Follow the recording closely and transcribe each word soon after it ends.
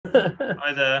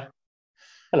Hi there.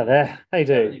 Hello there. How you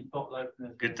doing?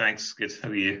 Good, thanks. Good. How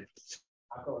are you?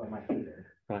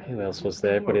 Right, who else was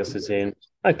there? Everybody else is in.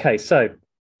 Okay, so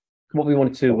what we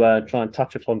wanted to try and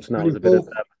touch upon tonight was a bit of.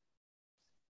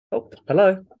 Oh,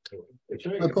 hello.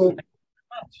 Hi, Paul.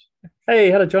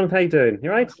 Hey, hello, John. How you doing? You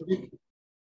right?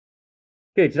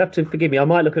 Good. You have to forgive me. I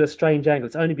might look at a strange angle.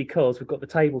 It's only because we've got the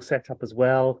table set up as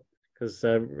well. Because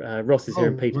Ross is here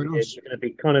and Peter is going to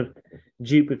be kind of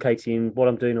duplicating what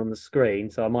I'm doing on the screen,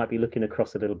 so I might be looking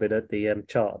across a little bit at the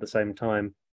chart at the same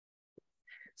time.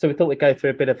 So we thought we'd go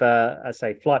through a bit of a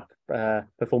flight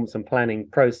performance and planning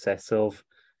process of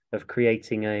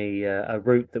creating a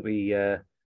route that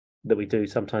we do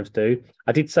sometimes do.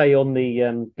 I did say on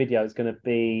the video it's going to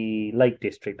be Lake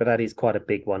District, but that is quite a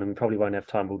big one, and we probably won't have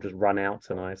time. We'll just run out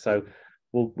tonight, so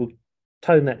we'll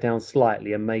tone that down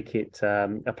slightly and make it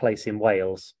a place in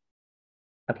Wales,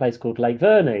 a place called Lake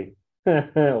Vyrnwy,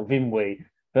 or Vyrnwy,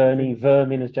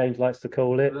 Vermin, as James likes to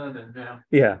call it. Vermin,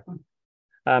 yeah.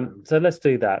 Yeah. So let's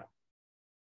do that.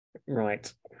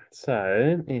 Right.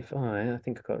 So if I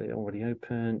think I've got it already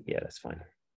open. Yeah, that's fine.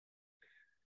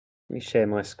 Let me share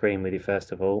my screen with you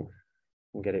first of all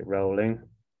and get it rolling.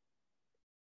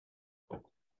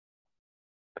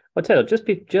 I'll tell you, just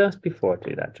before I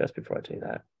do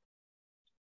that.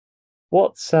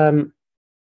 What's it's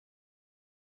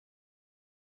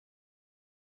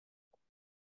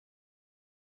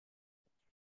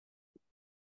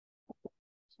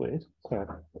weird. Sorry.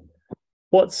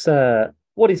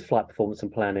 What is flight performance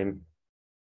and planning?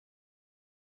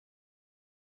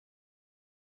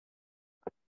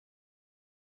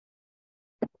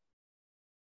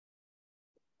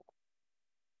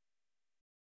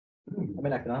 I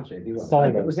mean, I can answer it if you want.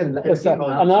 Silence.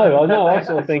 I know. I was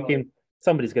sort of thinking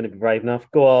somebody's going to be brave enough.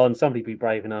 Go on, somebody be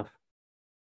brave enough.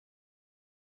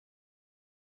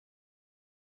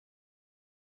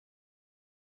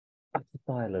 That's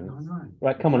silence. No.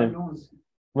 Right, come on in.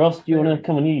 Ross, do you want to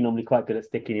come on? You're normally quite good at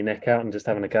sticking your neck out and just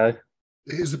having a go.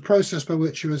 It is the process by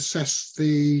which you assess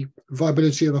the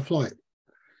viability of a flight.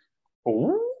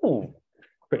 Oh,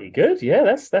 pretty good. Yeah,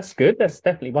 that's good. That's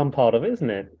definitely one part of it, isn't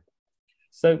it?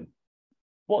 So,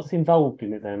 what's involved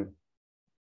in it then?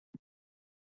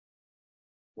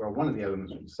 Well, one of the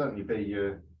elements would certainly be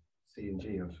your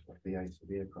C&G of the age of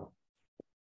the aircraft.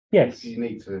 Yes. You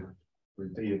need to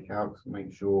do your calcs,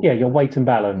 make sure. Yeah, your weight and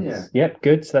balance. Yeah. Yep,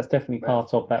 good. So that's definitely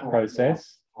part of that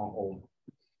process.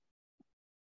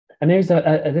 And there's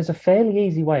a fairly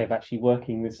easy way of actually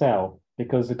working this out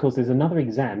because, of course, there's another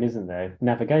exam, isn't there?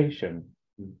 Navigation.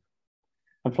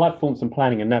 And flight performance and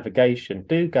planning and navigation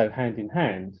do go hand in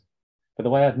hand. But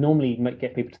the way I'd normally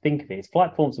get people to think of it is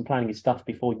flight performance and planning is stuff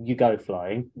before you go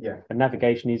flying. Yeah. And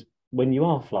navigation is when you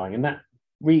are flying. And that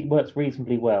works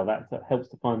reasonably well. That helps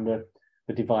to find the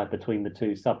divide between the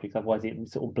two subjects. Otherwise, it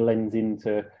sort of blends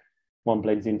into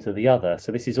the other.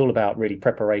 So this is all about really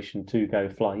preparation to go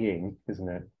flying, isn't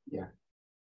it? Yeah.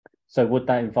 So would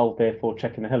that involve, therefore,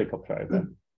 checking the helicopter over?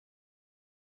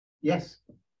 Yes.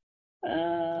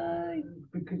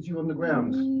 Because you're on the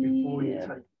ground before you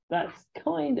take. That's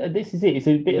kind of, this is it. It's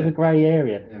a bit of a grey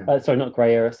area. Yeah. Sorry, not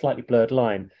grey area, a slightly blurred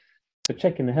line. So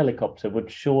checking the helicopter would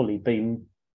surely be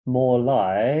more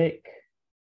like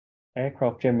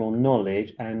aircraft general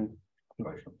knowledge and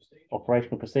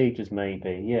operational procedures,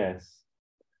 maybe, yes.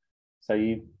 So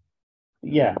you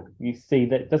see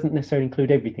that it doesn't necessarily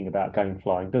include everything about going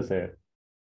flying, does it?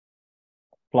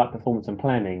 Flight performance and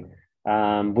planning.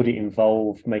 Would it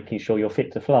involve making sure you're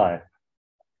fit to fly?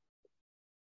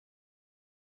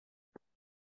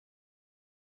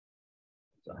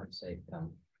 So I'd say,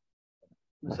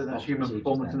 so that's human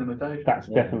performance and limitations. That's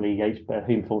definitely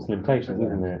human performance and limitations,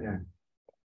 isn't it? Yeah.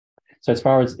 So as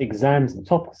far as exams and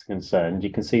topics are concerned,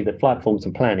 you can see that flight performance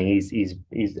and planning is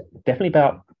definitely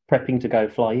about prepping to go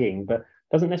flying, but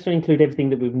doesn't necessarily include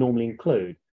everything that we would normally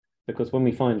include. Because when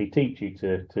we finally teach you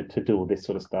to do all this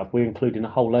sort of stuff, we're including a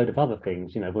whole load of other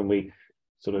things. You know, when we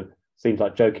sort of seems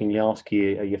like jokingly ask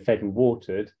you, are you fed and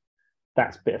watered?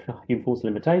 That's a bit of human performance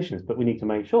limitations, but we need to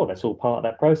make sure that's all part of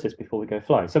that process before we go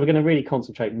flying. So we're going to really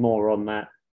concentrate more on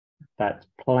that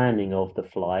planning of the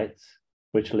flight,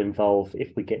 which will involve,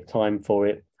 if we get time for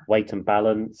it, weight and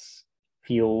balance,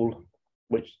 fuel,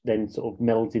 which then sort of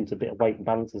melds into a bit of weight and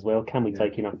balance as well. Can we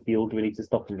take enough fuel? Do we need to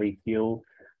stop and refuel?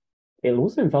 It'll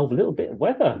also involve a little bit of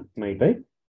weather, maybe.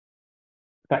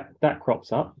 That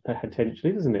crops up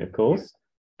potentially, doesn't it, of course,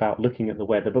 about looking at the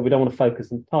weather, but we don't want to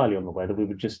focus entirely on the weather. We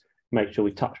would just make sure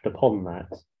we touched upon that,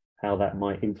 how that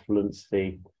might influence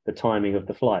the timing of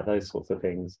the flight, those sorts of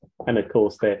things. And of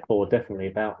course, therefore, definitely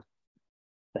about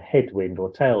the headwind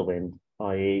or tailwind,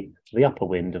 i.e. the upper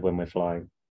wind of when we're flying.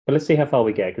 But let's see how far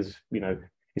we get, because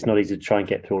it's not easy to try and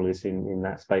get through all this in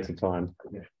that space of time.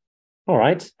 Yeah. All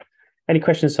right. Any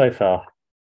questions so far?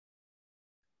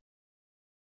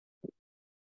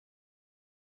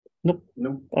 Nope.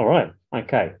 No. All right.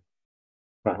 Okay.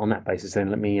 Right. On that basis, then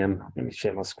let me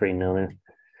share my screen now. Then.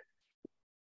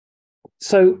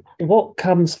 So, what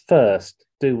comes first?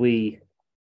 Do we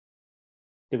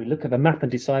look at the map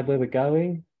and decide where we're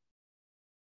going,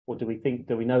 or do we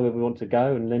know where we want to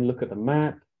go and then look at the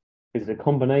map? Is it a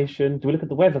combination? Do we look at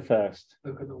the weather first?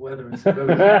 Look at the weather and see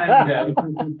where we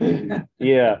can.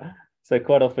 Yeah. So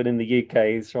quite often in the UK,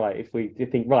 it's right. If we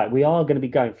think, right, we are going to be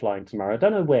going flying tomorrow. I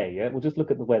don't know where yet. We'll just look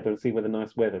at the weather and see where the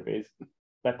nice weather is.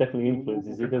 That definitely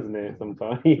influences it, doesn't it?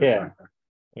 Sometimes, yeah.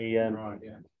 Right,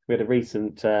 yeah. We had a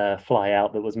recent fly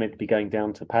out that was meant to be going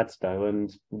down to Padstow,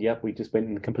 and yep, we just went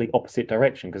in the complete opposite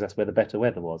direction because that's where the better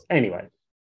weather was. Anyway,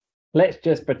 let's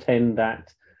just pretend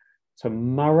that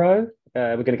tomorrow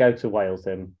we're going to go to Wales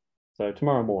then. So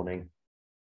tomorrow morning.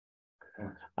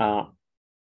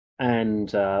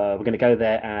 And we're going to go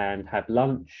there and have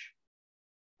lunch,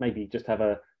 maybe just have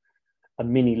a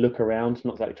mini look around,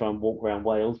 not exactly try and walk around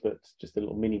Wales, but just a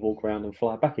little mini walk around and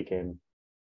fly back again.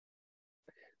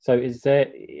 So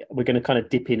we're going to kind of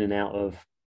dip in and out of,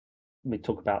 we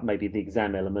talk about maybe the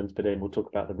exam elements, but then we'll talk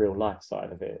about the real life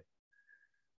side of it.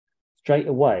 Straight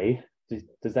away,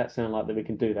 does that sound like that we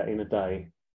can do that in a day?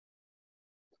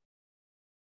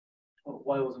 Well,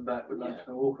 Wales and back with lunch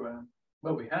and a walk around.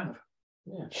 Well, we have.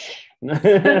 Yeah. I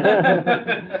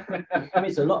mean,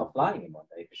 it's a lot of flying in one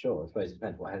day for sure. I suppose it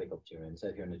depends what helicopter you're in. So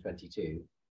if you're in a 22,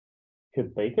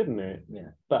 Could be, couldn't it? yeah.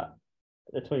 But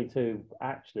the 22,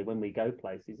 actually, when we go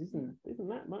places, isn't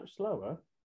that much slower?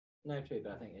 No, true,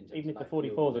 but I think in terms Even if of, the like,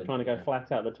 44s fuel are trying to go and-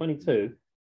 flat out, the 22,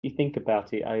 you think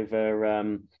about it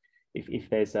over, if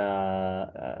there's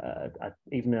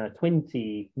even a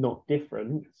 20 knot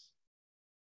difference,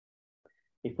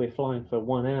 if we're flying for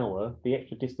 1 hour, the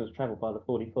extra distance traveled by the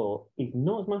 44 is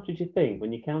not as much as you think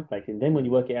when you calculate it. And then when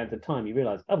you work it out to time, you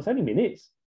realise, oh, it's only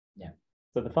minutes. Yeah.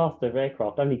 So the faster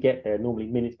aircraft only get there normally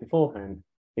minutes beforehand.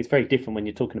 It's very different when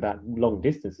you're talking about long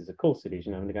distances. Of course it is,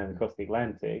 when they're going across the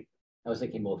Atlantic. I was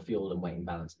thinking more fuel and weight and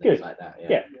balance, things Good. like that. Yeah.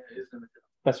 Yeah. Yeah, it is limited.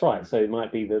 That's right. So it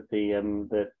might be that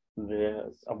the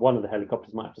one of the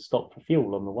helicopters might have to stop for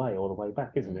fuel on the way or the way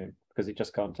back, isn't it? Because it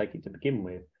just can't take it to begin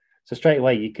with. So straight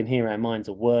away you can hear our minds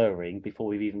are whirring before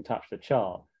we've even touched the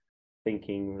chart,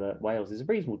 thinking that Wales is a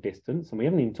reasonable distance, and we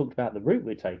haven't even talked about the route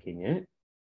we're taking yet.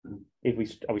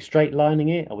 Are we straight lining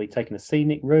it? Are we taking a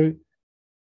scenic route?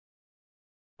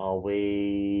 Are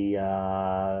we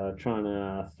trying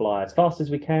to fly as fast as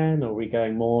we can? Or are we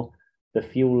going more the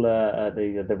fuel,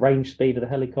 the range speed of the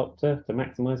helicopter to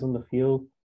maximise on the fuel?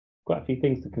 Quite a few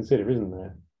things to consider, isn't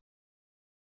there?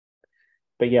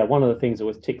 But yeah, one of the things that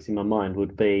always ticks in my mind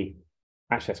would be,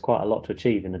 actually, that's quite a lot to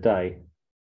achieve in a day.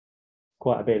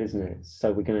 Quite a bit, isn't it?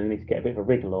 So we're going to need to get a bit of a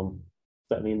wriggle on,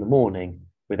 certainly in the morning,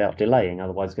 without delaying.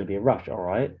 Otherwise, it's going to be a rush. All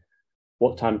right.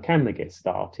 What time can we get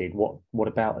started? What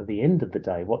about at the end of the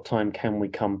day? What time can we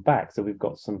come back? So we've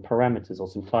got some parameters or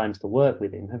some times to work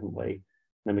within, haven't we? And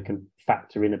then we can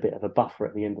factor in a bit of a buffer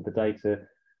at the end of the day to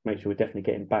make sure we're definitely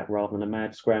getting back rather than a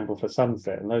mad scramble for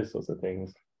sunset and those sorts of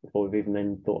things before we've even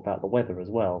then thought about the weather as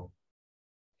well.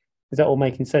 Is that all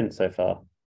making sense so far?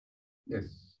 Yes.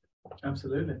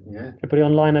 Absolutely. Yeah. Everybody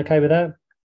online okay with that?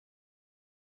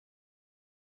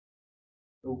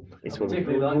 It's where,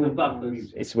 Particularly like the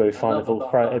buffers. it's where we find love it all the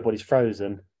buffer. everybody's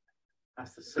frozen.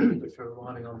 That's the secret for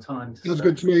arriving on time. Sounds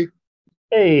good to me.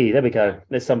 Hey, there we go.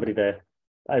 There's somebody there.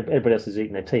 Everybody else is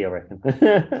eating their tea, I reckon.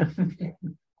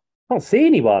 Can't see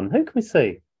anyone. Who can we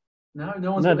see? No,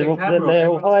 no one's No, got their camera on. they're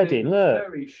all Everyone's hiding. been Look.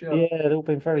 very sharp. Yeah, they've all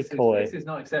been very coy. This is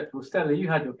not acceptable. Stella, you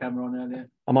had your camera on earlier.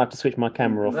 I might have to switch my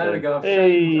camera off. There we go.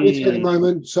 It's at the Hey.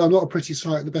 moment, so I'm not a pretty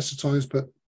sight at the best of times, but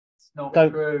It's not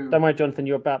Don't- true. Don't worry, Jonathan,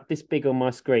 you're about this big on my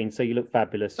screen, so you look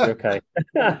fabulous. You're okay.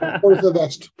 all of the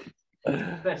best.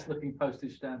 Best looking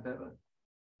postage stamp ever.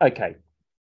 Okay.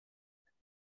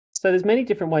 So there's many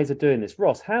different ways of doing this.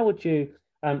 Ross, how would you,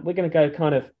 we're going to go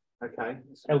kind of Okay.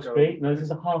 Elstree. No, this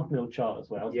is a half mil chart as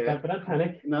well. Yeah. But don't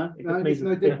panic. No, It no, just there's means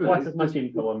no there's twice difference. as much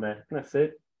info on there. That's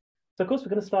it. So of course we're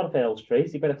going to start off Elstree,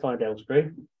 so you better find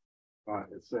Elstree. Right,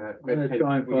 it's I'm going to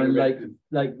try and find Lake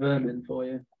Vyrnwy for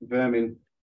you. Vermin.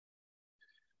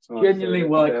 Genuinely,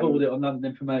 what I called it on London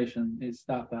Information is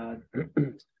that bad.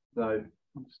 So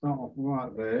I'll start off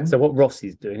right there. So what Ross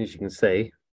is doing, as you can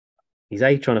see, he's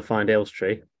trying to find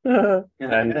Elstree. and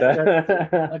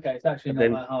Okay, it's actually not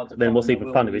Then- that hard to then find. what's I even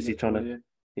will funnier read is he's it trying for to- you.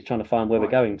 he's trying to find where we're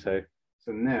Right. going to.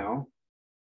 So now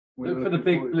we're Look for the looking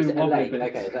big for- blue Is it a wobbly lake? bits.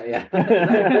 Okay, is that,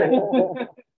 yeah.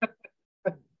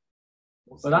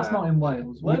 But that's not in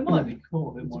Wales. Well, it might be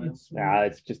sort of in Wales. Nah,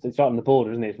 it's right on the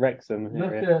border, isn't it? It's Wrexham.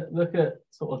 Look at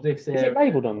sort of this Is area. it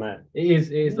labelled on that? It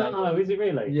is. No, is it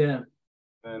really? Yeah.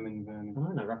 Vyrnwy. I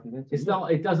know roughly. It's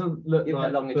not. It doesn't look Give it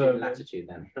like longitude and Vyrnwy. latitude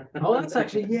then. Oh, that's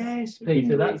actually yes,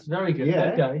 Peter. That's very good.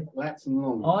 Yeah. Okay, That's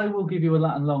long. I will give you a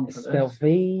Latin long for It's spelled this.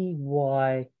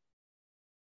 VY.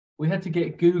 We had to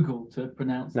get Google to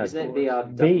pronounce No, it. Isn't it for us.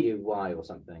 VRWY or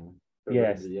something?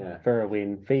 Yes. Yeah.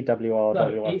 Vyrnwy,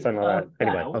 VWRWY, it's something like that.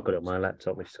 Anyway, about- I've got it on my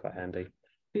laptop, which is quite handy.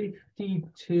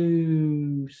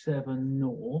 52.7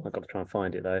 north. I've got to try and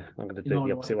find it though. I'm going to do You're it the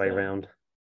not opposite right way there. around.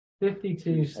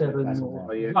 52.7 That's north,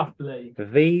 right, yeah. roughly.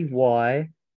 VYRNWY.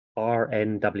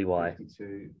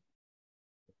 52.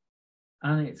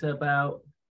 And it's about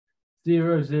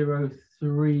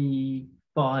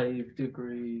 0035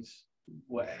 degrees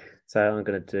west. So I'm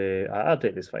going to do, I'll do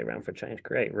it this way around for a change.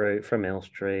 Create route from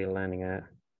Elstree, landing at.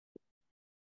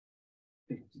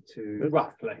 52.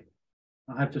 Roughly.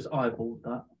 I have just eyeballed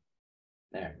that.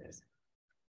 There it is.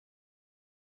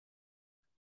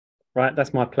 Right,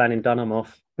 that's my planning done. I'm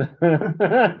off.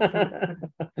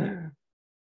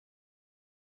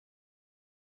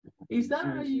 Is that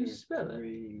how you spell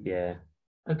it? Yeah.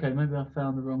 Okay, maybe I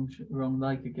found the wrong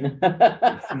lake again.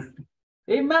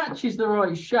 It matches the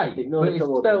right shape, Ignore but the it's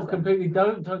coordinates spelled then. completely.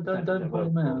 Don't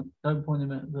point them out. Don't point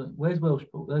them out. Look, where's Welsh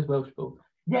ball? There's Welsh ball.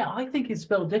 Yeah, I think it's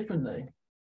spelled differently.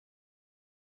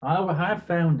 I have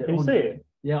found it. Can you on see here. it?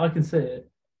 Yeah, I can see it.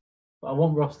 But I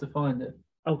want Ross to find it.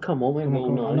 Oh, come on. We Come on, all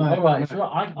come know. on, no. All right, it's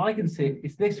right. I can see it.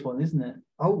 It's this one, isn't it?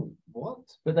 Oh, what?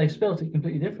 But they've spelled it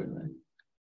completely differently.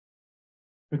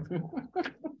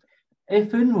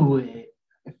 Vyrnwy.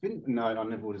 No, I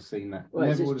never would have seen that. Well,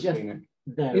 it's Never would have just- seen it.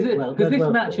 There, Is it? well, Because there's this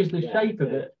Welsh matches ball, the yeah. shape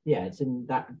of it. Yeah, it's in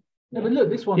that. Yeah, but look,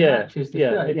 this one Yeah, matches the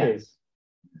yeah, shape. it is.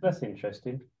 That's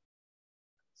interesting.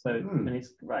 So, Hmm. and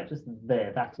it's right just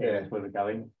there. That's it. Yeah. That's where we're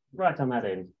going. Right on that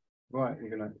end. Right,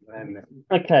 you're going to land it.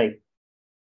 Okay.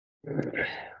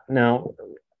 Now,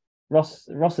 Ross,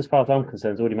 as far as I'm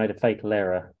concerned, has already made a fatal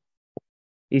error.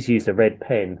 He's used a red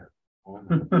pen.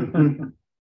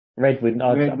 Red would.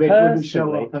 Red wouldn't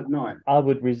show up at night. I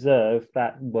would reserve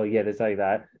that. Well, yeah, they say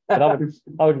that, but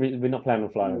we're not planning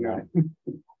on flying on that.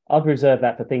 I'd reserve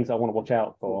that for things I want to watch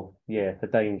out for. Yeah, for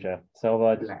danger. So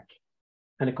I'd. Black.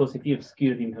 And of course, if you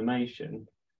obscure the information,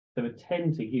 they would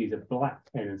tend to use a black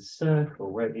pen and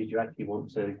circle where it is you actually want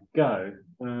to go.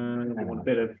 You want a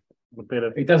bit of.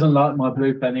 He doesn't like my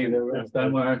blue pen either, Ross,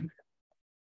 don't worry.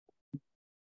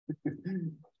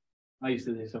 I used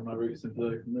to do some of my routes in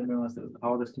blue and then realised it was the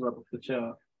hardest to rub off the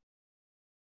chart.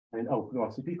 And oh,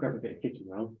 Ross, if you grab a bit of kitchen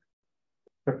roll,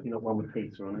 preferably not one with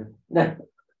pizza on it. No.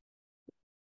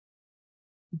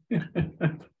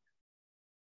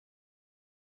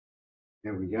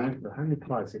 There we go. So how many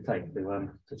pliers it take to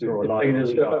draw a Clean line?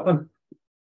 the chart.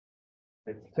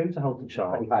 It's two to hold the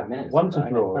chart, 25 minutes. one to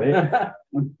draw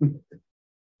it.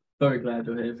 Very glad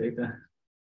you're here, Peter.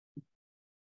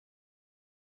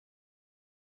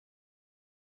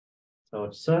 So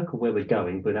I'd circle where we're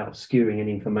going without obscuring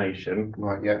any information.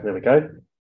 Right, yeah. There we go.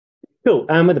 Cool.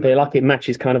 And with a bit of luck, it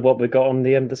matches kind of what we've got on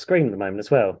the screen at the moment as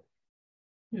well.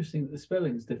 Interesting that the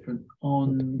spelling's different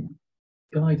on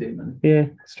Guy Demon. Yeah,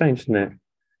 strange, isn't it?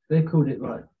 They called it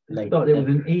like Lake started with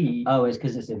an Vyrnwy. E. Oh, it's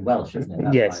because it's in Welsh, isn't it?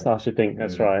 That's Yes, why. I should think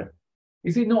that's right.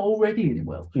 Is it not already in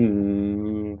Welsh? I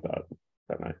don't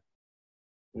know.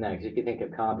 No, because if you think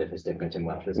of Cardiff, it's different in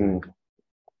Welsh, isn't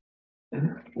it?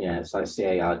 Yeah, it's like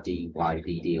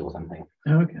CARDYVD or something.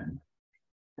 Oh, okay.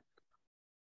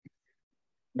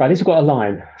 Right, at least we've got a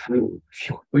line.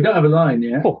 We don't have a line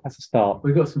yet. Oh, that's a start.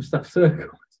 We've got some stuff circled.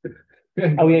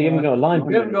 Oh, yeah, you haven't got a line.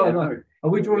 We haven't got a Yeah. line. Are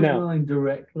we drawing Now- the line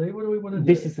directly? What do we want to do?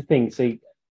 This is the thing. See,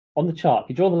 on the chart, if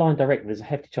you draw the line directly, there's a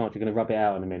hefty chance you're going to rub it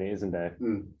out in a minute, isn't there?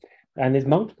 Mm. And there's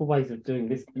multiple ways of doing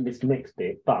this next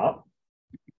bit, but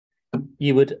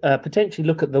you would potentially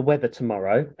look at the weather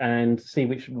tomorrow and see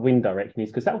which wind direction is,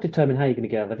 because that will determine how you're going to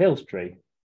get out of Elstree.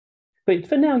 But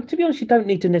for now, to be honest, you don't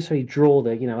need to necessarily draw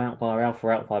the, out by Alpha,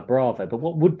 out by Bravo. But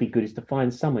what would be good is to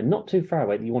find somewhere not too far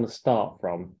away that you want to start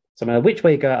from. So no matter which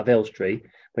way you go out of Elstree,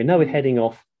 we know we're heading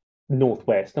off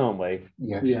northwest, aren't we?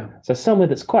 Yeah. Yeah. So somewhere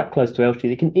that's quite close to Elstree,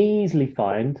 you can easily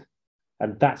find,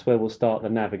 and that's where we'll start the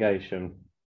navigation.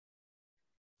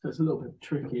 So it's a little bit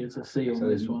trickier to see on So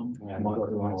this one. Yeah, Might got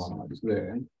be the right one. side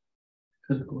there.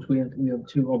 Because of course we have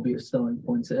two obvious starting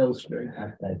points at Elstree.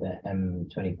 After the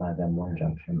M25 M1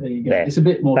 junction. There you go. There. It's a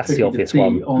bit more That's the tricky to obvious see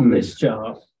one. on this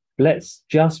chart. Let's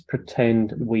just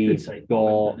pretend we've say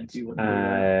got if you want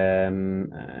to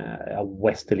do a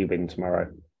westerly wind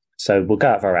tomorrow. So we'll go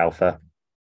out for Alpha.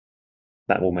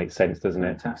 That will make sense, doesn't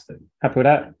it? Fantastic. Happy with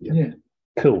that? Yeah.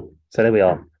 Cool. So there we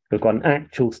are. We've got an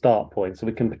actual start point, so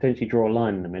we can potentially draw a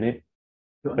line in a minute.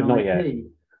 Got But an not yet. IP.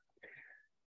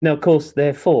 Now, of course,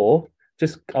 therefore,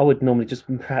 I would normally just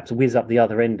perhaps whiz up the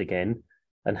other end again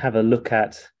and have a look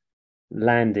at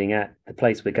landing at the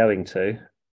place we're going to.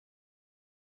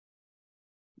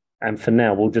 And for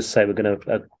now, we'll just say we're going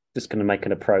to make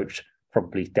an approach,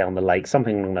 probably down the lake,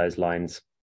 something along those lines.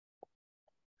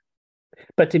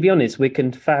 But to be honest, we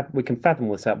can fathom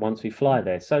what's that once we fly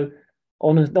there. So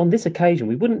on this occasion,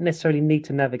 we wouldn't necessarily need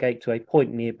to navigate to a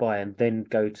point nearby and then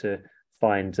go to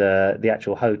find the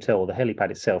actual hotel or the helipad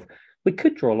itself. We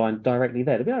could draw a line directly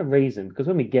there. There'd be no reason, because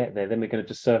when we get there, then we're going to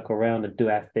just circle around and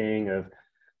do our thing of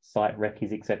site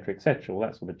recce's, etc., all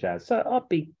that sort of jazz. So I'd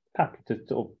be happy to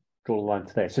sort of draw a line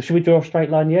to there. So should we draw a straight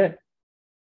line yet?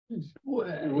 Well,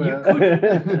 you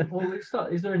could. Well,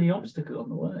 is there any obstacle on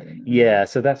the way? Yeah,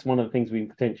 so that's one of the things we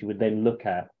potentially would then look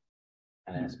at.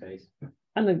 And airspace.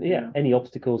 And then, Yeah. any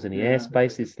obstacles in the Yeah.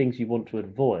 airspace is things you want to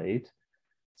avoid.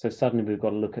 So suddenly we've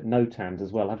got to look at NOTAMs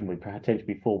as well, haven't we?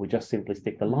 Potentially before we just simply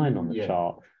stick the line on the Yeah.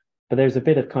 chart. But there's a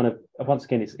bit of kind of, once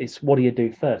again, it's what do you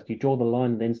do first? Do you draw the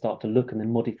line and then start to look and then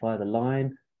modify the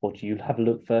line? Or do you have a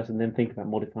look first and then think about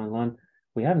modifying the line?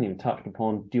 We haven't even touched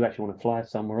upon, do you actually want to fly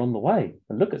somewhere on the way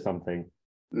and look at something?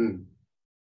 Mm.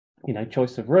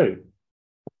 Choice of route.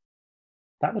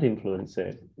 That would influence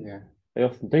it. Yeah. They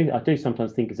often do. I do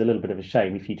sometimes think it's a little bit of a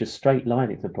shame if you just straight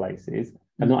line it to places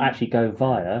and not actually go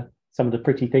via some of the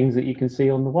pretty things that you can see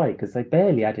on the way, because they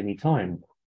barely add any time.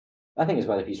 I think as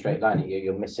well, if you straight line it,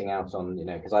 you're missing out on,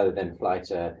 because either then fly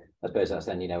to, I suppose that's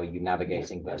then, are you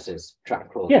navigating versus track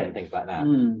crawling and things like that.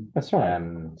 That's right.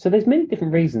 So there's many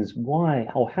different reasons why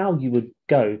or how you would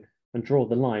go and draw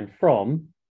the line from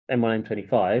M1,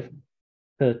 M25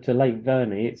 to Lake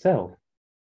Vyrnwy itself.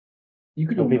 You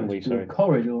could Or almost Vyrnwy, do sorry. a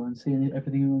corridor and see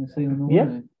everything you want to see on the Yeah.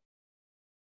 way.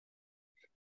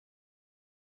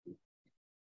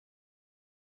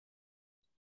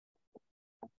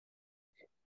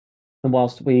 And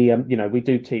whilst we, we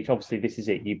do teach, obviously this is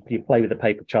it. You play with the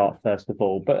paper chart first of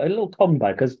all, but a little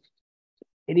combo, because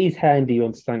it is handy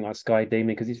on something like Sky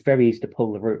Demon, because it's very easy to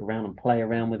pull the route around and play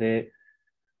around with it.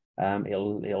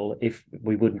 It'll if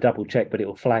we wouldn't double check, but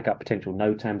it'll flag up potential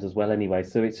NOTAMs as well anyway.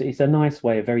 So it's a nice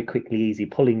way of very quickly, easy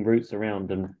pulling routes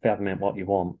around and fathoming what you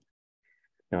want.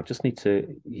 Now I just need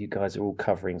to, you guys are all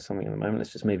covering something at the moment.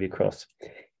 Let's just move you across.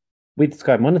 With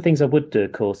Sky, one of the things I would do,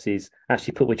 of course, is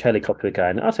actually put which helicopter we're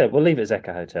going. I'll tell you, we'll leave it as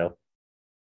Echo Hotel.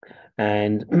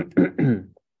 And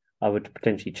I would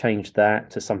potentially change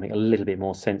that to something a little bit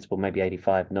more sensible, maybe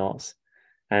 85 knots.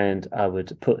 And I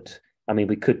would put,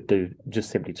 we could do just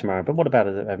simply tomorrow, but what about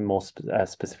a more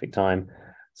specific time?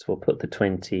 So we'll put the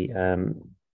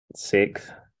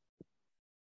 26th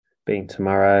being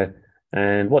tomorrow.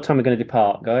 And what time are we going to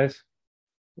depart, guys?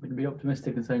 We can be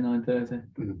optimistic and say 9:30.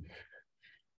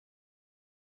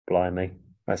 Blimey,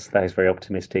 that is very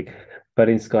optimistic. But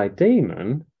in Sky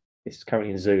Demon, it's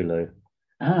currently in Zulu.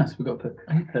 So we've got to put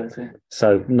 8:30.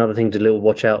 So another thing to little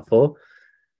watch out for.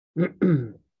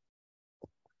 And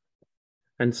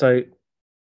so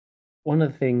one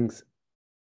of the things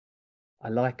I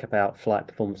like about flight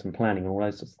performance and planning and all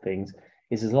those sorts of things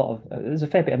is there's a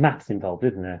fair bit of maths involved,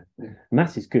 isn't there? Yeah.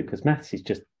 Maths is good because maths is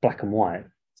just black and white.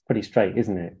 It's pretty straight,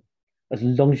 isn't it? As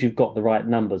long as you've got the right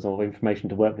numbers or information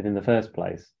to work with in the first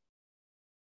place.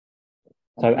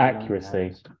 So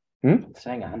accuracy.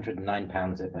 Saying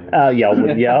 £109 if Oh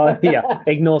yeah.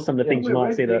 Ignore some of the things you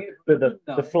might see.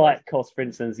 The flight cost, for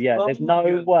instance. Yeah, there's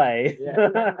no way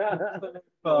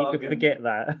you could forget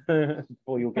that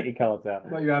before you'll get your cards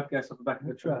out. Well, you have guests off the back of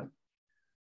the truck.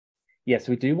 Yes,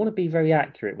 we do want to be very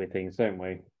accurate with things, don't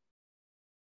we?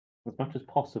 As much as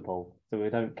possible, so we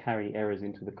don't carry errors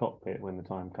into the cockpit when the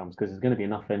time comes, because there's going to be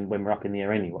enough when we're up in the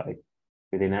air anyway,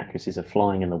 with inaccuracies of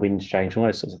flying and the winds change, all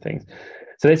those sorts of things.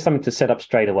 So there's something to set up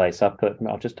straight away. So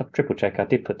I'll just triple check. I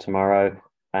did put tomorrow,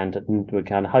 and we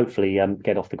can hopefully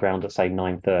get off the ground at say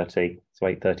 9:30, so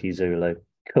 8:30 Zulu.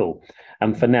 Cool.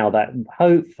 And for now, that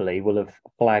hopefully will have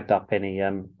flagged up any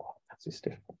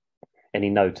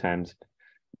NOTAMs.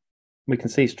 We can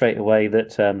see straight away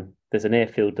that there's an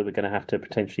airfield that we're going to have to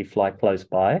potentially fly close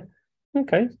by.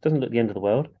 Okay, doesn't look the end of the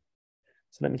world.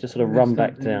 So let me just sort of run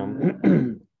back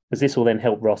down, because this will then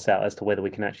help Ross out as to whether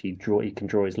we can actually he can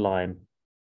draw his line.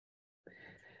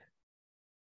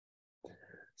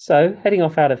 So heading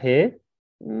off out of here,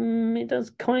 it does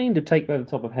kind of take over the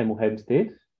top of Hemel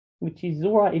Hempstead, which is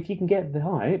all right if you can get the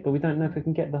height, but we don't know if we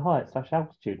can get the height /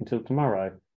 altitude until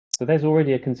tomorrow. So there's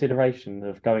already a consideration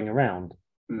of going around,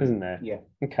 isn't there? Yeah.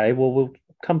 Okay, well, we'll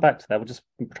come back to that. We'll just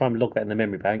try and log that in the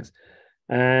memory banks.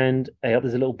 And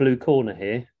there's a little blue corner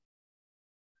here.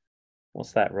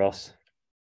 What's that, Ross?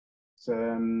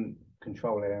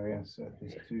 control area.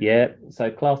 Surface to Yeah,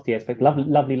 so class D aspect,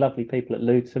 lovely people at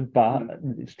Luton, but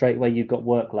straight away you've got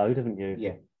workload, haven't you?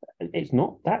 Yeah. It's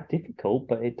not that difficult,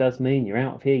 but it does mean you're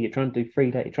out of here, you're trying to do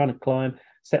 3 days, you're trying to climb,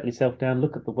 settle yourself down,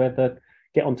 look at the weather,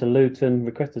 get onto Luton,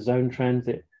 request a zone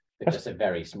transit. It's just a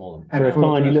very small. For a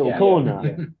tiny little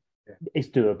corner. Yeah. It's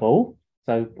doable.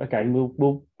 So again,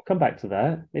 we'll come back to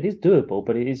that. It is doable,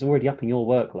 but it is already upping your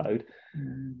workload.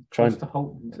 Close to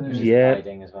Holton too. Yeah.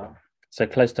 Riding as well. So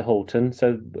close to Halton.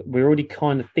 So we're already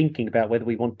kind of thinking about whether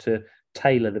we want to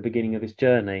tailor the beginning of this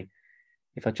journey.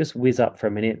 If I just whiz up for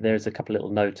a minute, there's a couple of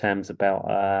little notams about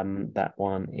that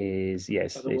one is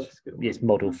it's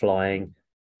model flying.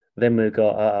 Then we've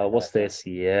got what's this?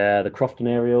 Yeah, the Crofton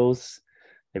aerials.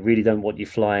 They really don't want you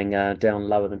flying down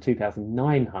lower than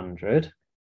 2,900.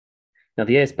 Now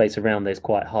the airspace around there is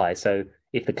quite high, so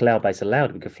if the cloud base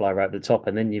allowed, we could fly right at the top.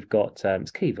 And then you've got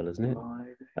it's Keevil, isn't it?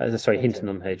 Sorry, Hinton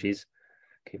on Hedges.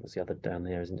 Keevil's the other down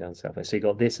there, isn't down south. So you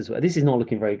got this as well. This is not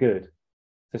looking very good.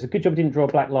 So it's a good job you didn't draw a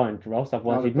black line, Ross.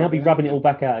 Otherwise, you'd now be rubbing it all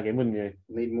back out again, wouldn't you?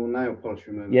 Need more nail polish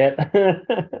removal. Yeah.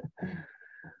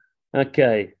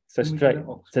 Okay. So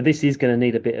So this is going to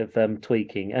need a bit of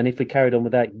tweaking. And if we carried on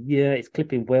with that, yeah, it's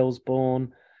clipping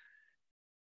Wellesbourne.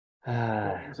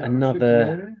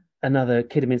 Another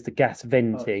Kidderminster gas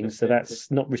venting. So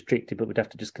that's not restricted, but we'd have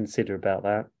to just consider about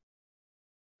that.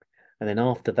 And then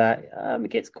after that, it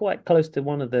gets quite close to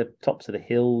one of the tops of the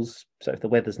hills. So if the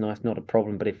weather's nice, not a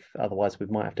problem. But if otherwise, we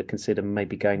might have to consider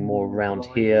maybe going more around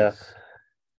here.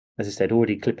 As I said,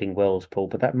 already clipping Wellespool,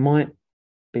 but that might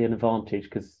be an advantage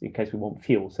because in case we want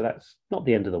fuel. So that's not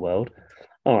the end of the world.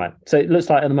 All right. So it looks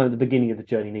like at the moment, the beginning of the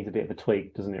journey needs a bit of a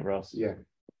tweak, doesn't it, Ross? Yeah.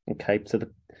 Okay. So the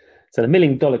 $1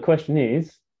 million question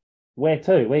is, where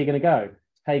to? Where are you going to go?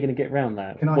 How are you going to get around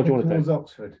that? Can I what do you head want to towards do?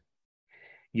 Oxford?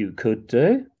 You could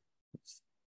do.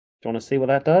 Do you want to see what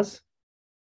that does?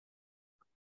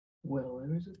 Well,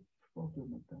 there is a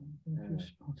problem with that. I've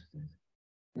spotted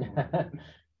it.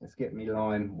 Let's get me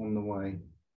line on the way.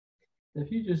 If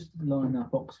you just line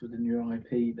up Oxford and your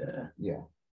IP there, Yeah.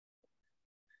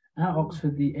 at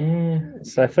Oxford, the air.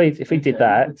 So if we did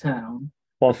that, the town,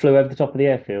 flew over the top of the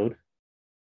airfield?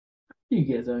 you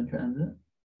get zone transit.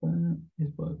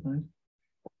 It's workload.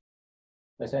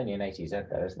 It's only an ATZ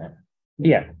though, isn't it?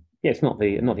 Yeah. Yeah, it's not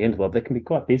the end of the world. They can be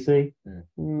quite busy.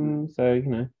 So,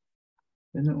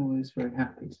 They're not always very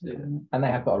happy to do that. And they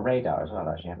have got a radar as well,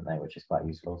 actually, haven't they? Which is quite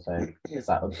useful. So it's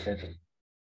that Oxford.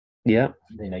 Yeah.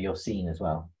 You're seen as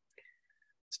well.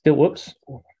 Still, whoops.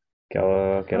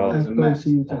 Go, get How on. close are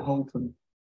you to Holton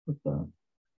with that?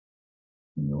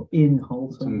 You're in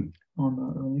Holton on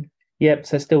that road. Yep,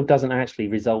 so still doesn't actually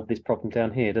resolve this problem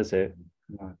down here, does it?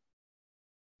 No.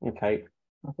 Okay.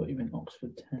 I thought you meant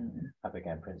Oxford Town. Up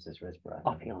again, Princess Risborough.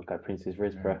 I think I'll go Princess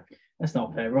Risborough. That's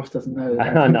not fair. Ross doesn't know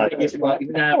that. I know. It's like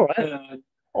now All right.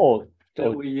 Or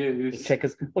that we use.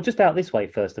 checkers. Well, just out this way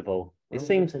first of all. It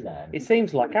seems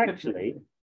like actually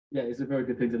Yeah, it's a very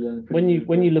good thing to learn.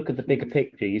 when you look at the bigger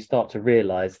picture, you start to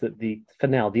realise that for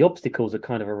now the obstacles are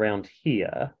kind of around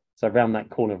here, so around that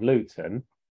corner of Luton,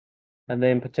 and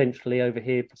then potentially over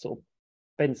here for sort of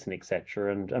Benson,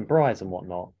 etc., and Briars and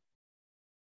whatnot.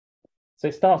 So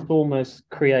it starts to almost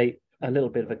create a little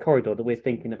bit of a corridor that we're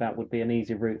thinking about would be an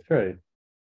easy route through.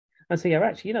 And so, yeah,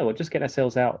 actually, we'll just get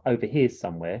ourselves out over here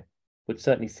somewhere would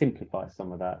certainly simplify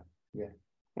some of that. Yeah.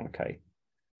 Okay.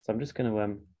 So I'm just going to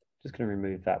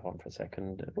remove that one for a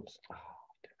second. Oops. Oh, I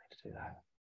didn't mean to do that.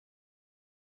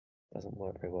 Doesn't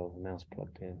work very well with the mouse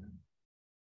plugged in.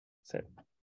 So.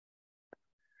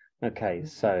 Okay,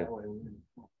 so.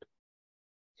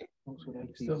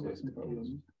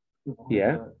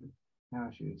 Yeah.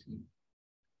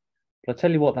 But I'll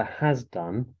tell you what that has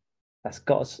done. That's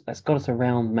got us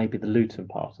around maybe the Luton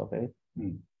part of it,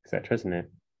 etc., isn't it?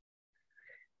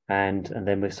 And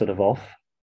then we're sort of off.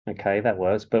 Okay, that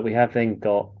works. But we have then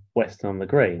got Western on the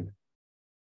Green.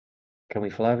 Can we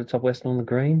fly over the top Western on the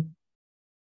Green?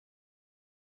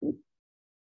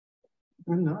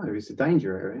 No, it's a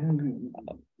danger area.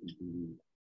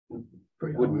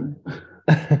 Pretty Wouldn't.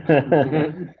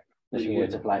 Pushing you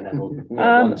to flight level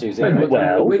 120.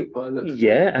 Well,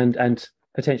 yeah, and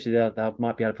potentially they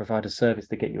might be able to provide a service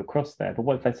to get you across there. But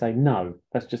what if they say no?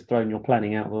 That's just throwing your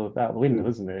planning out the window,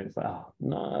 isn't it? It's like, oh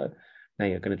no. Now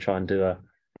you're going to try and do a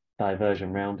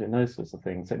diversion round it and those sorts of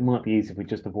things. So it might be easy if we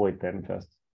just avoid them first.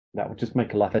 That would just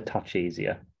make life a touch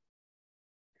easier.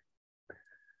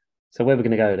 So where are we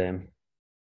going to go then?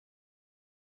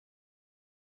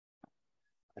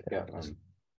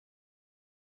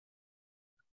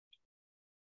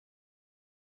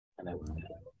 I know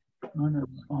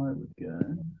I would go.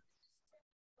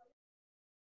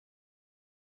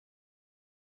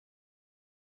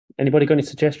 Anybody got any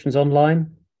suggestions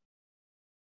online?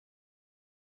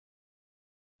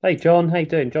 Hey, John, how you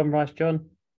doing? John Rice, John.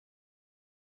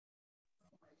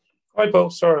 Hi, Paul.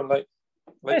 Sorry, I'm late.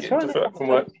 That's Getting right. back from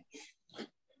work.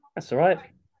 That's all right.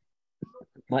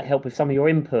 Might help with some of your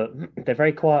input. They're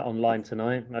very quiet online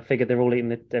tonight. I figured they're all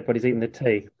everybody's eating the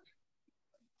tea.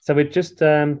 So we're just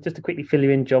to quickly fill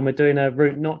you in, John. We're doing a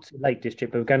route not to Lake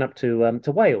District, but we're going up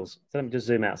to Wales. So let me just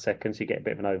zoom out a second so you get a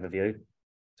bit of an overview.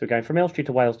 So we're going from Elstree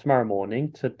to Wales tomorrow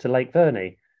morning to Lake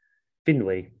Vyrnwy.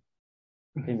 Vyrnwy.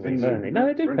 Vyrnwy. No,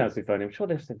 they do pronounce it Vyrnwy. I'm sure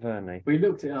they said Vyrnwy. We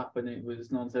looked it up and it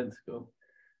was nonsensical.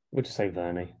 We'll just say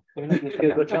Vyrnwy.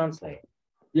 Google Translate.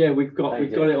 Yeah, we've got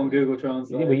it on Google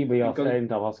Translate. We asked them.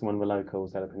 I asked one of the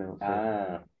locals how to pronounce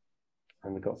it.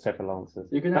 And we've got several answers.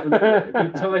 You can have a look.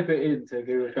 You type it into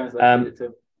Google Translate.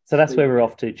 So that's where we're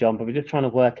off to, John. But we're just trying to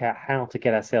work out how to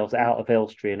get ourselves out of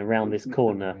Elstree and around this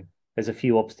corner. There's a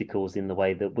few obstacles in the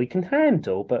way that we can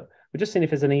handle, but we're just seeing if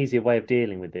there's an easier way of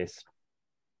dealing with this.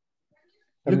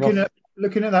 Looking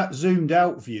at that zoomed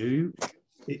out view,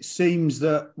 it seems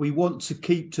that we want to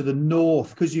keep to the north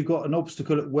because you've got an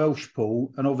obstacle at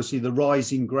Welshpool, and obviously the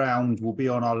rising ground will be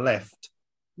on our left.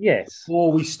 Yes.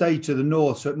 Or we stay to the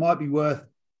north. So it might be worth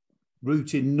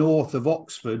routing north of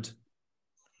Oxford.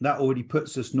 That already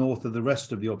puts us north of the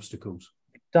rest of the obstacles.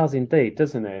 It does indeed,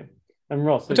 doesn't it? And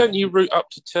Ross, Why don't you route up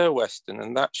to Turweston,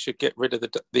 and that should get rid of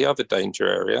the other danger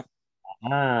area?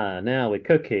 Now we're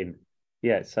cooking.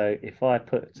 Yeah. So if I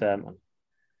put,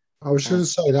 I was going to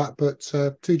say that,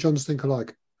 but two Johns think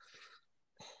alike.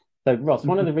 So Ross,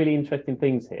 one of the really interesting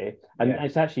things here, and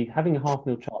it's actually having a half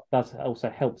mil chart does also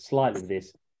help slightly with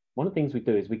this. One of the things we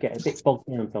do is we get a bit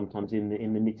bogged down sometimes in the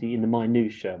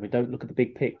minutiae. We don't look at the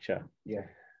big picture. Yeah.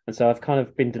 And so I've kind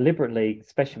of been deliberately,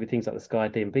 especially with things like the Sky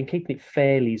Dim, been keeping it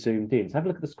fairly zoomed in. So have a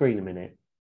look at the screen a minute.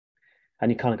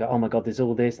 And you kind of go, oh my God, there's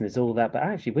all this and there's all that. But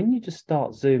actually, when you just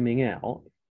start zooming out,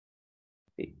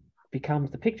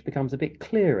 the picture becomes a bit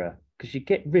clearer because you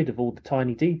get rid of all the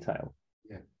tiny detail.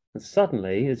 Yeah. And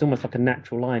suddenly it's almost like a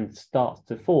natural line starts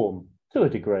to form to a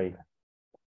degree.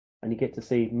 And you get to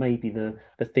see maybe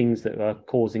the things that are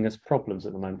causing us problems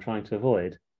at the moment, trying to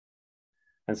avoid.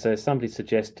 And so somebody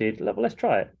suggested, well, let's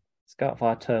try it. Let's go up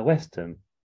via Turweston.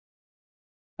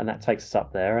 And that takes us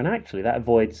up there. And actually, that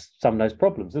avoids some of those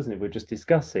problems, doesn't it? We're just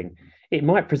discussing. It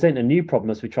might present a new problem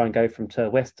as we try and go from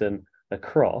Turweston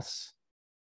across.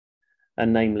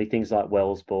 And namely things like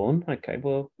Wellesbourne. Okay,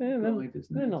 well, they're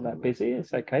not that busy.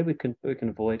 It's okay. We can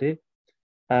avoid it.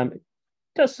 It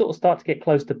does sort of start to get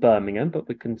close to Birmingham, but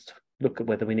we can look at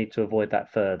whether we need to avoid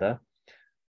that further.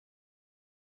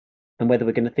 And whether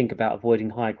we're going to think about avoiding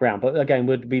high ground. But again,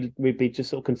 we'd be just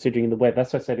sort of considering the weather.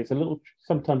 That's why I said it's a little,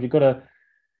 sometimes you've got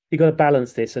to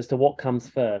balance this as to what comes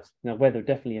first. Now, weather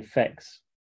definitely affects.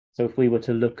 So if we were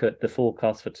to look at the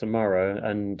forecast for tomorrow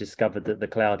and discovered that the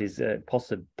cloud is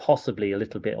possibly a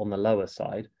little bit on the lower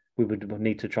side, we would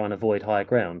need to try and avoid higher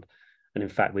ground. And in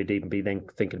fact, we'd even be then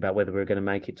thinking about whether we were going to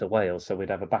make it to Wales. So we'd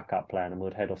have a backup plan and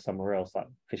we'd head off somewhere else, like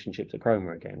fish and chips at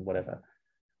Cromer again, whatever.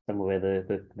 Somewhere where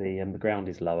the ground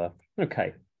is lower.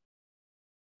 Okay.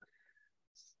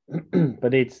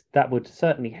 But that would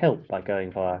certainly help by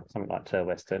going via something like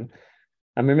Turweston.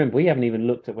 And remember, we haven't even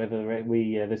looked at whether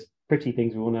there's pretty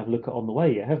things we want to have a look at on the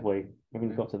way yet, have we? We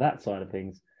haven't got to that side of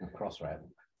things. Crossroad.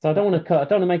 So I don't want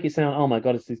to make it sound, oh my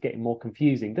God, this is getting more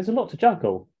confusing. There's a lot to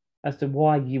juggle as to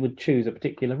why you would choose a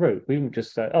particular route. We wouldn't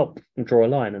just say, oh, draw a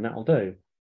line and that'll do.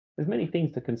 There's many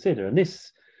things to consider. And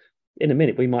this, in a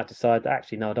minute, we might decide that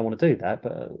actually, no, I don't want to do that,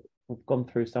 but we've gone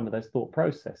through some of those thought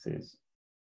processes.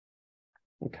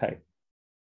 Okay.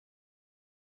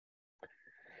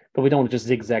 But we don't want to just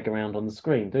zigzag around on the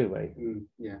screen, do we?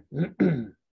 Yeah.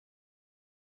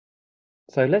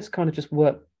 So let's kind of just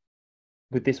work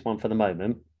with this one for the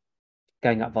moment,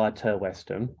 going up via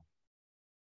Turweston.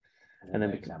 And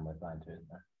then we're flying through, isn't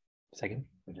there? Second?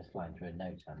 We're just flying through a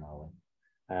no time, are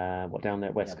we? What, down there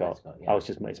at Westcott? Westcott, yeah. Oh, it's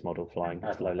just it's model flying.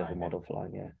 It's low-level model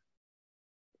flying, yeah.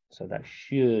 So that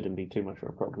shouldn't be too much of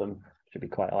a problem. Should be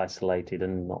quite isolated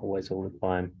and not always all the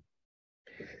time.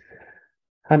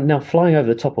 Now, flying over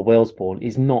the top of Wellesbourne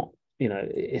is not,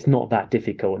 it's not that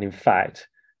difficult. And in fact,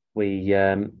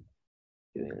 Birmingham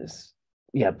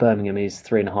is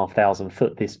 3,500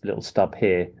 foot, this little stub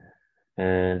here.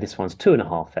 And this one's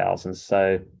 2,500.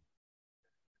 So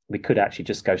we could actually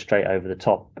just go straight over the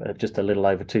top, just a little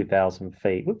over 2,000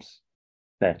 feet. Whoops,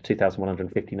 there,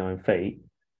 2,159 feet.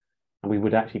 And we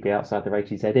would actually be outside the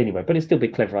ATZ anyway, but it'd still be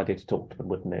a clever idea to talk to them,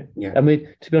 wouldn't it? Yeah. And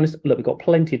to be honest, look, we've got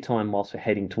plenty of time whilst we're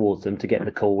heading towards them to get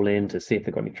the call in, to see if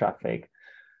they've got any traffic.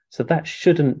 So that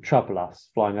shouldn't trouble us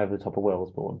flying over the top of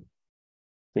Wellesbourne.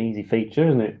 It's an easy feature,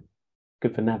 isn't it?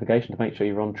 good for navigation to make sure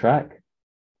you're on track.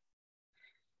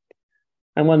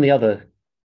 And one of the other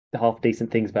half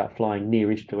decent things about flying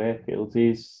nearish to airfields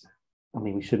is, I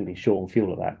mean, we shouldn't be short on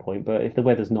fuel at that point, but if the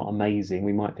weather's not amazing,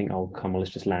 we might think, oh, come on,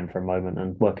 let's just land for a moment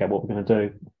and work out what we're going to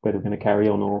do, whether we're going to carry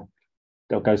on or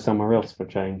they'll go somewhere else for a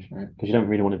change, because you don't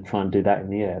really want to try and do that in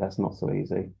the air. That's not so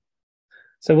easy.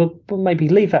 So we'll maybe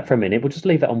leave that for a minute. We'll just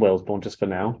leave that on Wellesbourne just for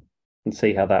now and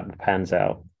see how that pans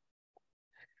out.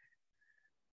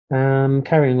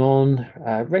 Carrying on,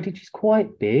 Redditch is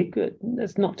quite big.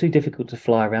 It's not too difficult to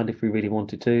fly around if we really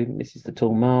wanted to. This is the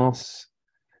tall mast.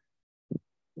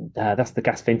 That's the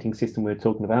gas venting system we were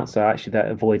talking about. So actually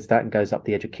that avoids that and goes up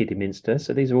the edge of Kidderminster.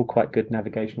 So these are all quite good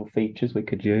navigational features we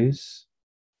could use.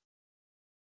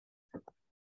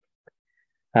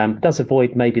 Does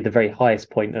avoid maybe the very highest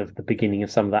point of the beginning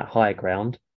of some of that higher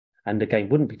ground. And again,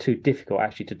 wouldn't be too difficult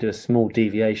actually to do a small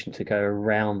deviation to go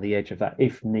around the edge of that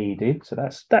if needed. So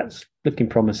that's looking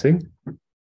promising.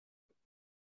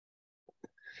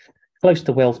 Close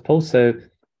to Wellespool. So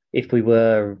if we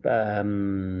were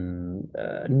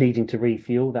needing to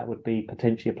refuel, that would be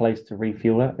potentially a place to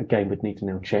refuel at. Again, we'd need to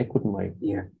now check, wouldn't we?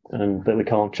 Yeah. But we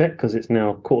can't check because it's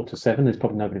now 6:45. There's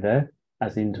probably nobody there,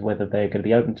 as into whether they're going to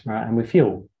be open tomorrow and with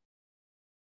fuel.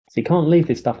 So you can't leave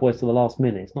this stuff always to the last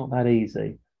minute. It's not that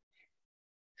easy.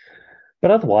 But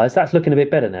otherwise, that's looking a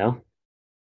bit better now.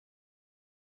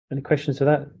 Any questions for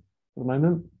that at the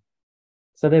moment?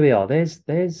 So there we are. There's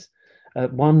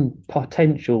one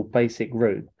potential basic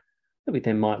route that we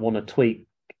then might want to tweak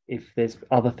if there's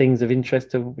other things of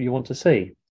interest you want to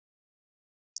see.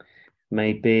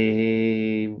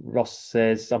 Maybe Ross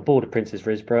says, I'm bored of Princess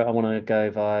Risborough. I want to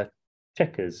go via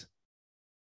Chequers.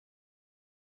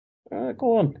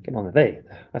 Go on, get on there.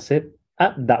 That's it.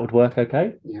 That would work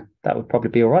okay. Yeah. That would probably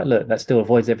be all right. Look, that still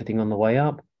avoids everything on the way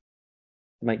up.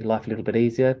 Make life a little bit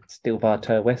easier. Still via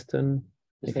Tower Western,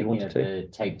 if you wanted to. The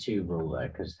take two rule though,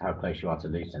 because how close you are to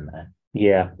Luton there.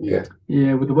 Yeah. Yeah.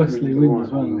 Yeah, with the westerly wind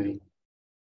as well. Really.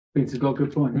 Peter's got a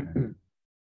good point.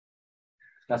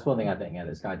 That's one thing I think,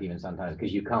 that Sky Demon sometimes,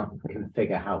 because you can't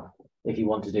configure how, if you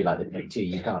want to do like the take two,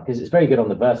 you can't, because it's very good on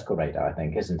the vertical radar, I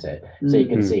think, isn't it? So you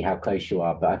can see how close you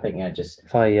are, but I think, just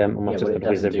if I might what just it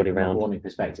whiz doesn't do everybody from a around. warning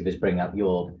perspective is bring up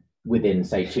your within,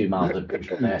 say, 2 miles of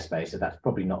controlled airspace, so that's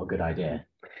probably not a good idea.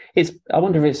 I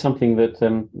wonder if it's something that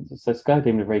so Sky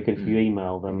Demon are very good if you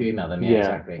email them. If you email them, yeah,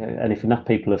 exactly. And if enough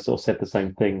people have sort of said the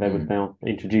same thing, they would now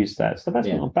introduce that. So that's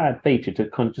not a bad feature to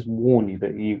kind of just warn you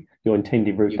that your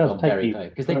intended route does take you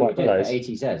because they quite do close. it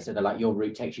for ATZ, so they're like your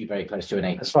route takes you very close to an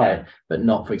ATZ, That's right. but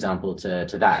not, for example, to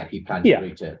that if you plan to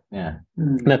route it. Yeah.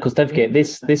 No, because don't forget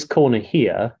this corner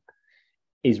here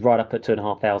is right up at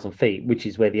 2,500 feet, which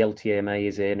is where the LTMA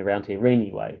is in around here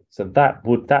anyway. So that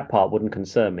part wouldn't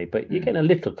concern me, but you're getting a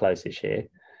little close-ish here.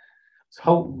 It's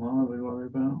Holton, what are we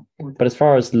worried about? But as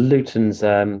far as Luton's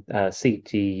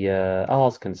CTR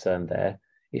is concerned there,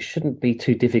 it shouldn't be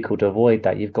too difficult to avoid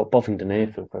that. You've got Bovingdon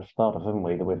Airfield for a start, haven't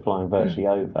we, that we're flying virtually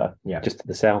over, just to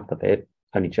the south of it,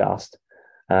 only just,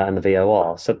 and the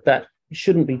VOR. So that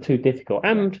shouldn't be too difficult.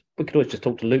 And we could always just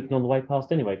talk to Luton on the way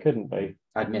past anyway, couldn't we?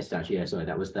 I'd missed actually, yeah, sorry,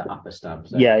 that was the upper stub.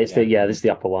 So, this is the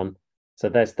upper one. So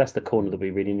that's the corner that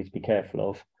we really need to be careful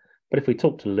of. But if we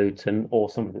talk to Luton or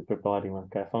somebody that's providing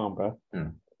like Farnborough,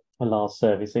 a last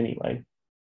service anyway,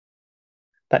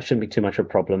 that shouldn't be too much of a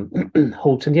problem.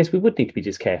 Halton, yes, we would need to be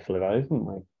just careful of those, wouldn't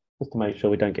we? Just to make sure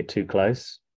we don't get too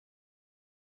close.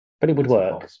 But it would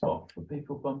work. A hot spot for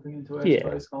people bumping into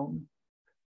airspace, Holton.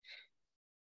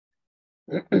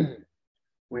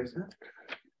 Where's that?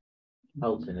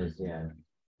 Holton is,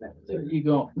 So you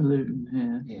got Luton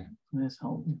here. Yeah. There's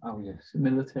Holton. Oh, yes.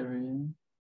 Military,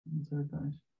 military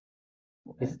base.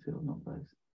 Airfield, not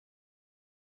base.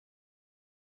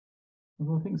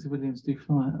 Well, I think civilians do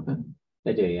fly out of it.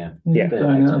 They do, yeah. Yeah.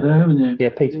 Going out there, haven't you? Yeah,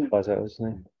 Peter flies out,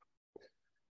 isn't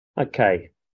he? Okay.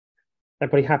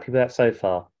 Everybody happy with that so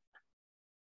far?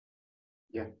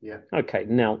 Yeah. Okay,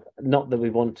 now, not that we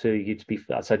want you to be,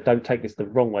 so don't take this the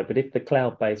wrong way, but if the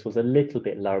cloud base was a little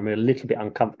bit lower and we're a little bit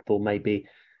uncomfortable, maybe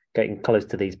getting close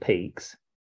to these peaks,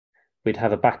 we'd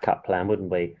have a backup plan,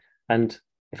 wouldn't we? And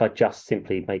if I just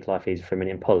simply make life easy for a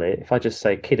minute and pull it, if I just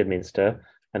say Kidderminster,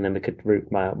 and then we could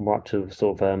route more up to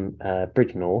sort of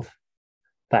Bridgnorth,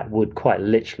 that would quite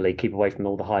literally keep away from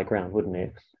all the high ground, wouldn't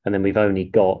it? And then we've only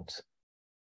got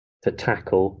to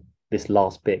tackle this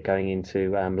last bit going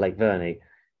into Lake Vyrnwy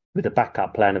with a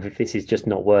backup plan of if this is just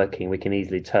not working, we can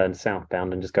easily turn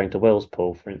southbound and just go into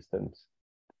Wellespool, for instance.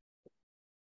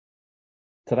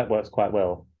 So that works quite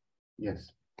well.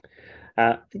 Yes.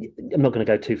 I'm not going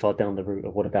to go too far down the route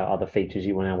of what about other features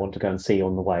you now want to go and see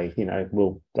on the way.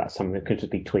 That's something that could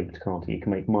just be tweaked, can't it? You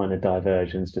can make minor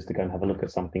diversions just to go and have a look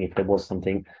at something if there was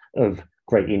something of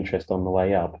great interest on the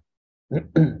way up.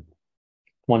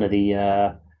 One of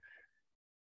the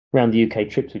around the UK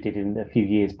trips we did in a few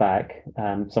years back,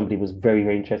 somebody was very,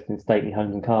 very interested in stately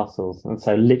homes and castles. And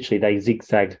so literally they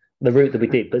zigzagged the route that we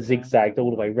did, but zigzagged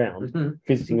all the way around,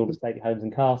 visiting all the stately homes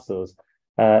and castles.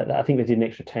 I think they did an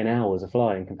extra 10 hours of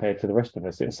flying compared to the rest of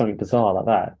us. It was something bizarre like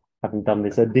that, having done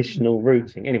this additional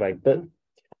routing. Anyway, but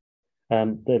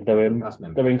they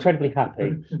were incredibly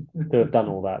happy to have done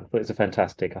all that. But it's a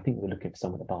fantastic. I think we're looking for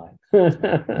someone to buy.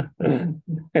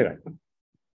 Anyway,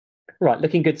 right,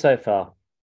 looking good so far.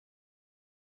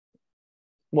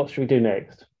 What should we do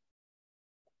next?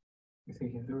 You're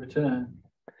thinking of the return.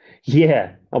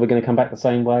 Yeah. Are we going to come back the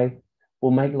same way?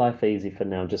 We'll make life easy for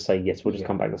now. Just say yes. We'll just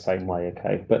come back the same way,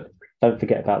 okay? But don't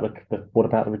forget about what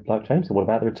about the like James said, what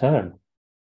about the return?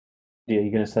 Are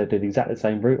you going to say do the exactly the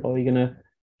same route, or are you going to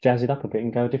jazz it up a bit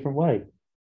and go a different way?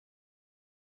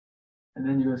 And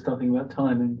then you're going to start thinking about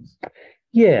timings.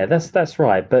 Yeah, that's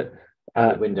right. But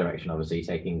the wind direction obviously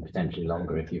taking potentially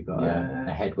longer if you've got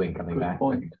a headwind coming back.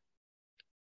 Point.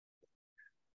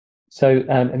 So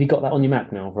have you got that on your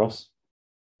map now, Ross?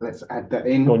 Let's add that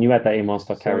in. Go on, you add that in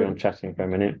whilst I carry on chatting for a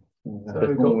minute. So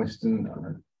we've got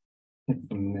Western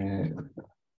from there.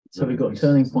 So we've got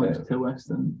turning points to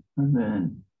Western, and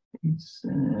then it's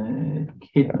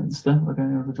Kidminster. We're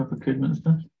going over the top of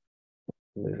Kidminster.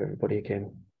 Move everybody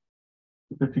again.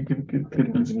 If you give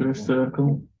Kidminster a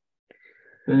circle,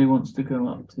 then he wants to go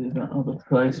up to that other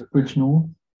place, Bridge North.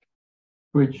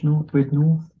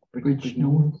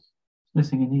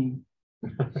 Missing an E.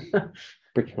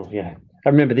 Bridge North, yeah. I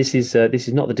remember this is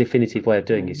not the definitive way of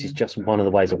doing this. It's just one of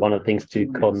the ways, or one of the things to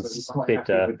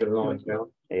consider.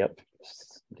 Yep.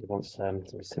 He wants to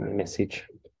send me a message.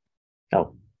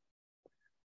 Oh,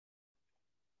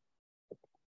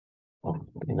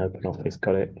 in Open Office,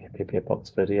 got it. PP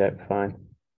Boxford, yeah, fine.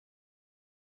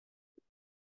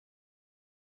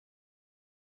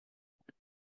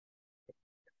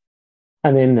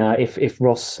 And then if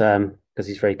Ross, because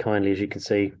he's very kindly, as you can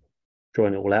see,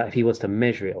 drawing it all out, if he was to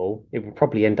measure it all, it would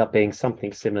probably end up being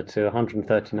something similar to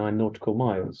 139 nautical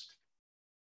miles.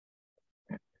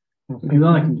 You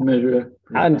like him to measure it.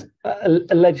 And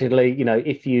allegedly,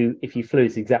 if you flew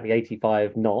it exactly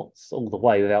 85 knots all the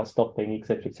way without stopping,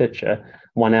 etc.,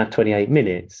 1 hour 28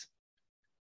 minutes.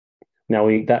 Now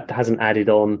that hasn't added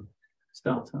on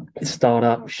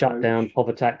startup, shutdown,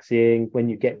 hover taxiing when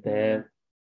you get there,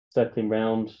 circling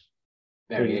round.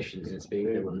 Variations in speed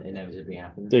that will inevitably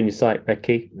happen. Doing your site,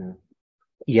 Becky.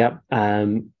 Yeah.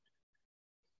 I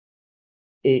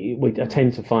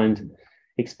tend to find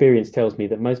experience tells me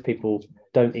that most people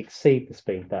don't exceed the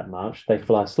speed that much. They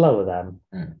fly slower than.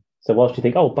 So whilst you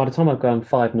think, oh, by the time I've gone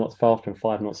 5 knots faster and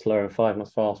 5 knots slower and 5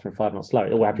 knots faster and 5 knots slower,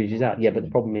 it all averages out. Yeah, but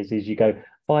the problem is you go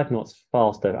 5 knots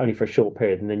faster only for a short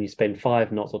period, and then you spend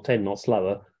 5 knots or 10 knots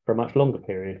slower for a much longer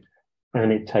period.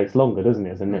 And it takes longer, doesn't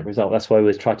it, as a net result? That's why we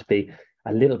always try to be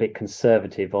a little bit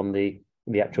conservative on the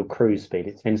actual cruise speed.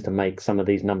 It tends to make some of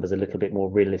these numbers a little bit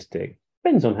more realistic.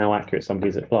 Depends on how accurate somebody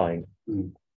is at flying.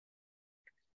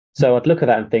 So I'd look at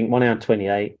that and think 1 hour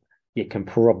 28, you can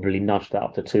probably nudge that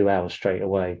up to 2 hours straight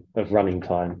away of running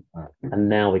time. And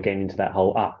now we're getting into that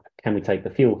whole, can we take the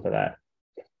fuel for that?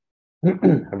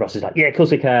 And Ross is like, yeah, of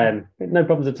course we can. No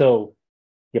problems at all.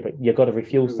 Yeah, but you've got to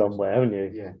refuel somewhere, haven't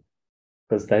you? Yeah.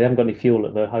 Because they haven't got any fuel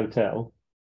at the hotel.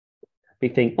 We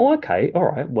think, oh, okay, all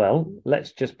right, well,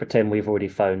 let's just pretend we've already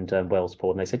phoned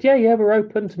Wellsport. And they said, yeah, we're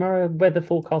open tomorrow. Weather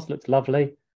forecast looks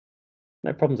lovely.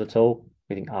 No problems at all.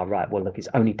 We think, right, well, look, it's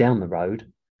only down the road.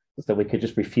 So we could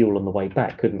just refuel on the way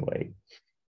back, couldn't we?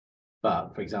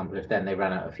 But, for example, if then they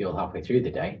ran out of fuel halfway through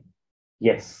the day.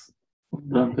 Yes.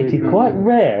 It is quite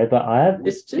rare, but I have.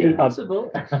 It's too possible.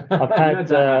 I've had.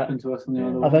 That happened to us on the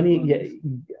other I've one. only.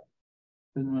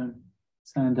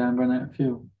 Sandown ran out of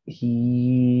fuel.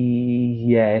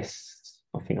 Yes.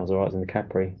 I think I was all right in the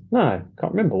Capri. No,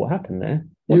 can't remember what happened there.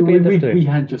 What Yeah, did we end up doing? we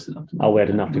had just enough. Oh, we had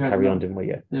enough to carry on, didn't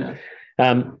we? Yeah.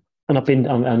 And I've been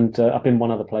I've been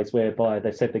one other place whereby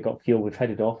they said they got fuel, we've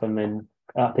headed off, and then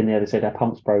up in there they said our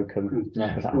pump's broken.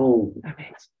 I was like, oh, damn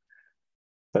it.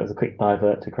 So it was a quick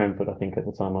divert to Cranford, I think, at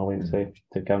the time I went to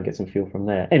go and get some fuel from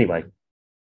there. Anyway,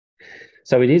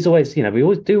 so it is always, we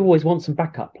always want some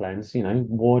backup plans.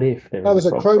 What if there That was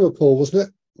at Chromopool, wasn't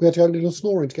it? We had to go a little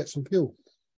snoring to get some fuel.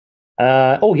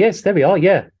 Oh yes, there we are.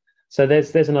 Yeah. So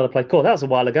there's another place. Cool, that was a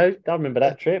while ago. I remember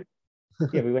that trip.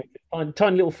 Yeah, we went to a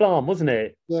tiny little farm, wasn't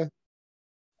it? Yeah.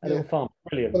 A little farm,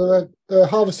 brilliant. Well, they were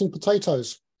harvesting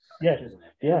potatoes. Yeah,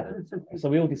 yeah. So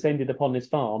we all descended upon this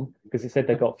farm because it said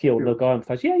they got fuel. The guy on the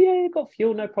phone, yeah, you got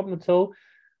fuel, no problem at all.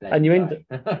 And you end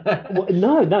well,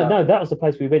 no, that was the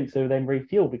place we went to then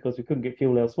refuel because we couldn't get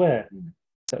fuel elsewhere.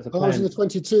 So that was a I was in plan. the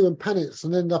 22 and panicked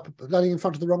and ended up landing in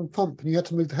front of the wrong pump and you had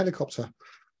to move the helicopter.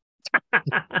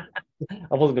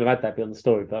 I wasn't going to add that bit on the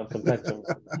story, but I'm glad to.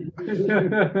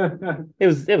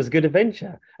 It was a good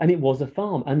adventure, and it was a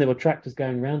farm, and there were tractors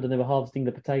going around, and they were harvesting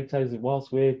the potatoes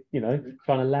whilst we're,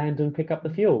 trying to land and pick up the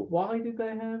fuel. Why did they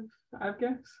have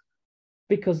avgas?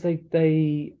 Because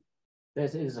they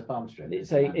This is a farm strip.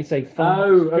 it's a farm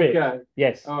Oh, strip. okay.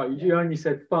 Yes. Oh, you only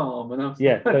said farm, and I was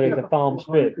Yeah, so it's a farm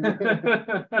strip.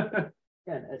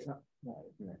 Yeah, it's not. No,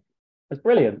 isn't it? It's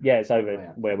brilliant. Yeah, it's over Oh,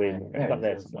 yeah. where we're Yeah, up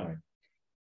there. it's sorry.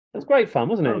 It was great fun,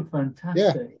 wasn't it? Oh,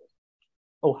 fantastic.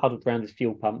 All huddled around this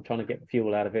fuel pump, trying to get the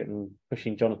fuel out of it and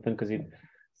pushing Jonathan because he'd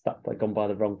gone by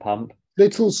the wrong pump.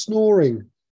 Little snoring.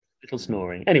 Little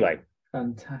snoring. Anyway.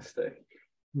 Fantastic.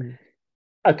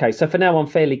 Okay, so for now, I'm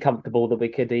fairly comfortable that we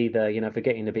could either, if we're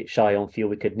getting a bit shy on fuel,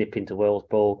 we could nip into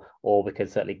Wellspool, or we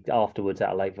could certainly afterwards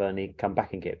out of Lake Vyrnwy come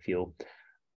back and get fuel.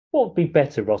 What would be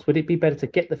better, Ross? Would it be better to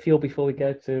get the fuel before we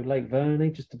go to Lake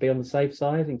Vyrnwy, just to be on the safe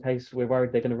side in case we're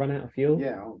worried they're going to run out of fuel?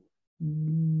 Yeah,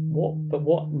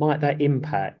 What might that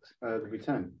impact? the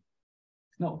return.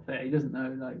 It's not fair. He doesn't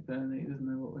know, like, Bernie. He doesn't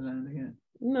know what we're landing at.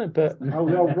 No, but Oh,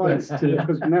 well, right,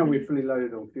 because now we're fully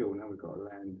loaded on fuel. Now we've got to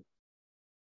land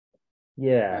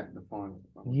yeah. at the final.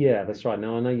 Yeah, that's right.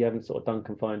 Now I know you haven't sort of done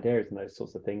confined areas and those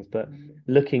sorts of things, but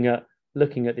looking at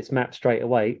this map straight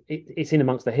away, it's in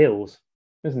amongst the hills,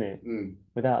 isn't it?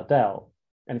 Without a doubt.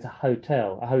 And it's a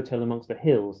hotel amongst the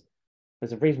hills.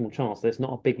 There's a reasonable chance there's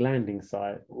not a big landing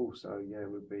site. Also, yeah,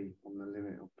 we'd be on the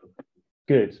limit of.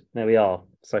 Good. There we are.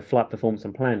 So flight performance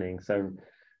and planning. So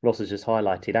Ross has just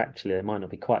highlighted actually it might not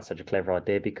be quite such a clever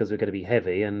idea because we're going to be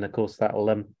heavy, and of course that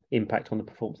will impact on the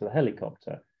performance of the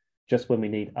helicopter. Just when we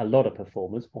need a lot of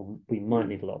performance, or we might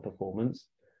need a lot of performance,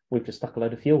 we've just stuck a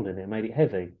load of fuel in it, made it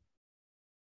heavy.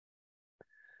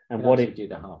 And what if you do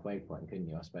the halfway point, couldn't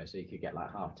you? I suppose so you could get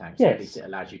like half tanks. Yes. At least it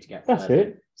allows you to get That's further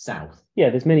it. south. Yeah,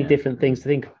 there's many Yeah. different things to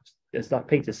think of. It's like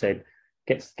Peter said,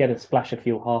 get a splash of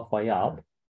fuel halfway up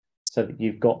so that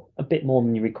you've got a bit more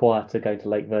than you require to go to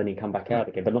Lake Vyrnwy and come back out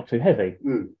again, but not too heavy.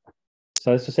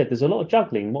 So as I said, there's a lot of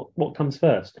juggling. What comes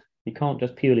first? You can't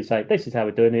just purely say, this is how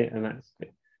we're doing it, and that's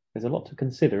it. There's a lot to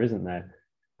consider, isn't there?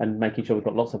 And making sure we've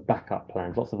got lots of backup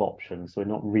plans, lots of options, so we're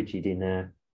not rigid in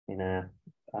our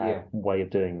way of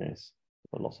doing this.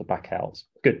 But lots of backouts.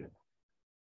 Good.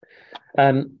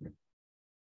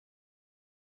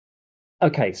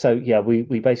 Okay, so yeah, we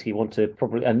basically want to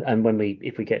probably and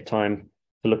if we get time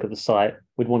to look at the site,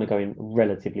 we'd want to go in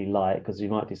relatively light because we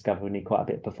might discover we need quite a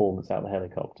bit of performance out of the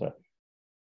helicopter.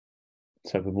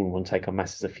 So we wouldn't want to take on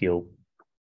masses of fuel.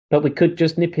 But we could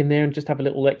just nip in there and just have a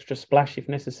little extra splash if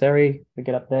necessary to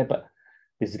get up there, but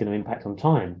this is going to impact on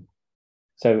time.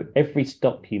 So every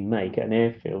stop you make at an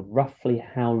airfield, roughly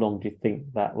how long do you think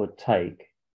that would take?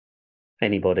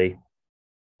 Anybody?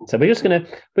 So we're just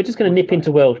gonna nip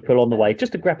into Wellspool on the way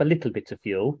just to grab a little bit of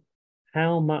fuel.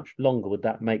 How much longer would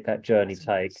that make that journey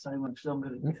take? So much longer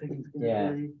than you think it's going to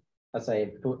Yeah. be. I'd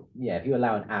say, if you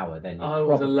allow an hour, then you I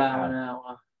would allow an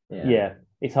hour. Yeah,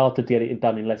 it's hard to get it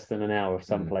done in less than an hour.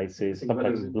 Some places, some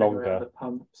places longer. The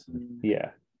pumps and...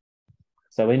 Yeah.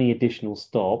 So any additional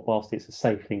stop, whilst it's a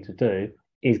safe thing to do,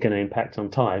 is going to impact on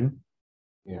time.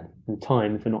 Yeah. And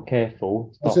time, if we're not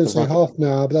careful. I was going to say half an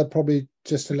hour, but that probably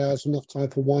just allows enough time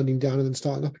for winding down and then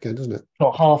starting up again, doesn't it?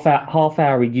 Not half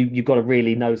hour. You've got to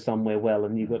really know somewhere well,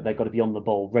 and they've got to be on the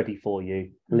ball, ready for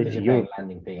you. Literally, you're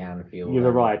landing fee and fuel. You've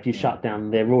arrived. You shut down.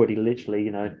 They're already literally,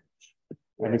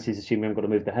 And this is assuming we've got to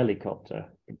move the helicopter,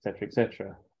 etc.,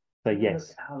 etc. So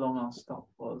yes. How long our stop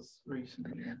was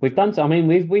recently. We've done so. I mean,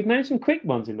 we've managed some quick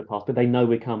ones in the past, but they know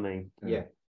we're coming. Yeah.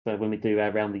 So when we do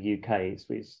around the UK,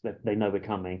 they know we're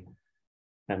coming,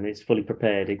 and it's fully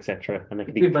prepared, etc. And they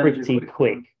can be pretty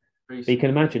quick. But you can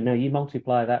imagine now you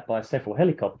multiply that by several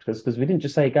helicopters, because we didn't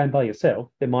just say going by yourself.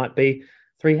 There might be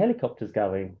 3 helicopters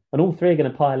going, and all 3 are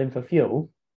going to pile in for fuel.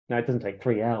 Now it doesn't take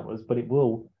 3 hours, but it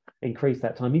will increase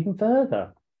that time even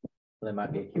further. There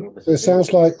might be a queue. So it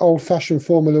sounds like old-fashioned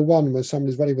Formula One when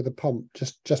somebody's ready with a pump.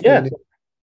 Just Yeah. being-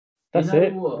 That's you know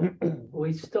it. What?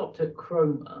 We stopped at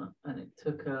Cromer and it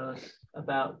took us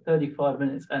about 35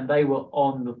 minutes and they were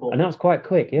on the ball. And that was quite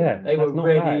quick, yeah. They were That's not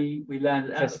ready. bad. We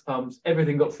landed at It's- the pumps.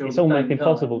 Everything got filled. It's almost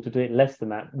impossible to do it less than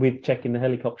that with checking the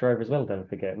helicopter over as well, don't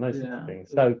forget, and those sorts of things.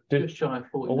 So just shy of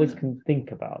 40 always minutes. can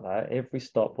think about that. Every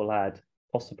stop will add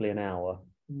possibly an hour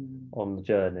on the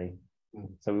journey.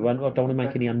 So I don't want to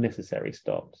make any unnecessary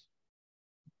stops.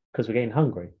 because we're getting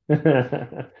hungry.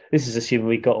 This is assuming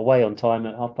we got away on time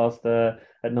at half past at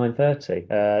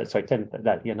 9:30. Sorry, 10.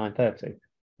 Yeah, 9:30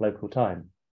 local time.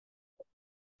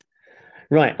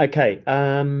 Right. Okay.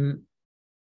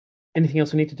 Anything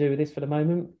else we need to do with this for the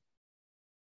moment?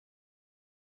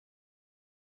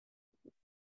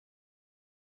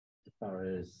 As far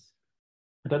as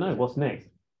I don't know. What's next?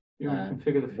 You want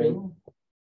to configure the fuel?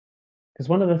 Because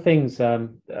one of the things,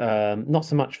 not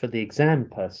so much for the exam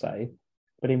per se,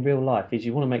 but in real life, is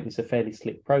you want to make this a fairly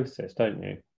slick process, don't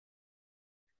you?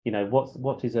 You know,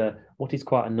 what is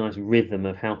quite a nice rhythm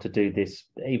of how to do this,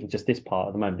 even just this part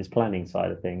at the moment, this planning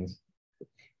side of things.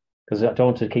 Because I don't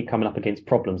want to keep coming up against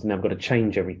problems and then I've got to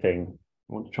change everything.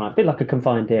 I want to try a bit like a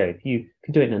confined area. If you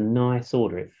can do it in a nice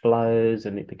order, it flows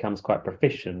and it becomes quite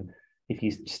proficient. If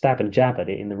you stab and jab at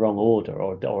it in the wrong order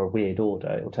or a weird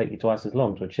order, it'll take you twice as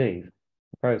long to achieve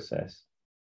the process.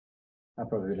 I'll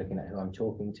probably be looking at who I'm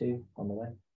talking to on the way.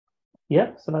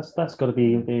 Yeah, so that's got to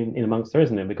be in amongst there,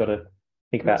 isn't it? We've got to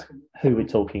think about who we're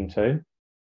talking to.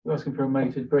 You're asking for a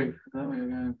mated brief. Is that what you're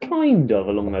going for? Kind of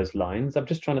along those lines. I'm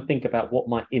just trying to think about what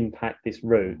might impact this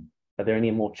route. Are there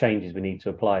any more changes we need to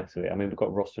apply to it? I mean, we've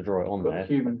got Ross to draw it on Got there. the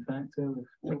human factor.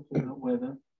 We've talked about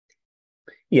weather.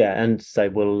 Yeah, and so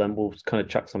we'll kind of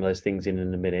chuck some of those things in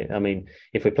a minute. I mean,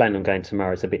 if we're planning on going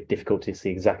tomorrow, it's a bit difficult to see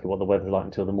exactly what the weather's like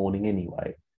until the morning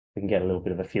anyway. We can get a little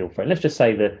bit of a feel for it. Let's just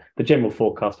say the general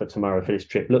forecast for tomorrow for this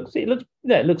trip looks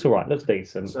all right, looks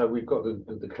decent. So we've got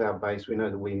the cloud base, we know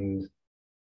the wind.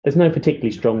 There's no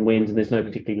particularly strong winds and there's no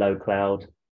particularly low cloud.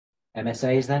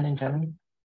 MSAs then in general?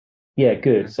 Yeah,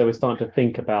 good. So we're starting to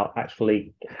think about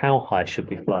actually how high should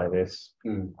we fly this.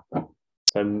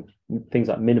 So things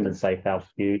like minimum safe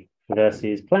altitude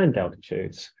versus planned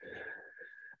altitudes.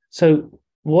 So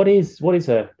what is an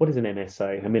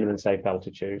MSA, a minimum safe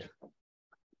altitude?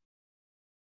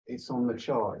 It's on the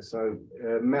chart. So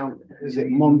is it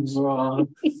Mont?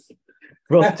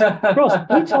 Ross,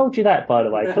 who told you that, by the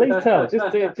way? Please tell.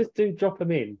 Just do drop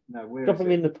them in. No, where Drop is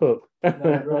them it? in the pub.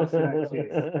 No, Ross, actually,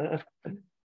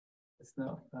 It's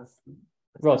not. That's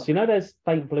Ross, you know there's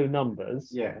faint blue numbers.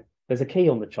 yeah. There's a key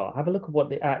on the chart. Have a look at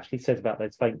what it actually says about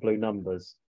those faint blue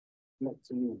numbers. Not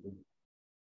to move them.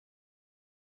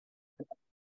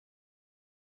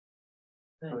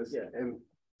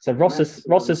 So Ross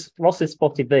has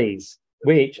spotted these,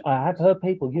 which I have heard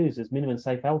people use as minimum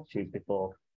safe altitudes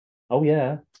before. Oh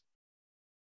yeah.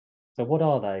 So what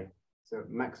are they? So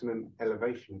maximum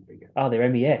elevation figure. Oh, they're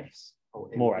MEFs. Oh,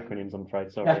 More ME. acronyms, I'm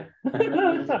afraid. Sorry.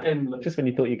 endless. Just when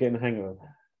you thought you're getting the hang of it.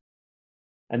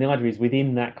 And the idea is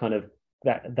within that kind of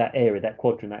that area, that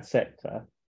quadrant, that sector,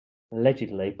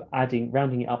 allegedly, but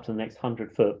rounding it up to the next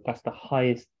 100 foot, that's the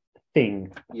highest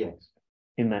thing Yes.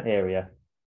 in that area.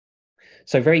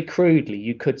 So very crudely,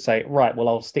 you could say, right, well,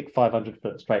 I'll stick 500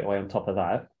 foot straight away on top of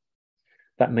that.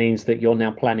 That means that you're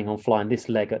now planning on flying this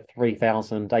leg at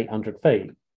 3,800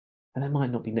 feet. And that might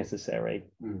not be necessary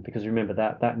because remember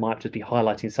that might just be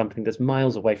highlighting something that's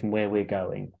miles away from where we're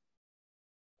going.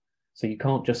 So you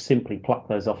can't just simply pluck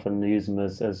those off and use them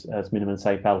as minimum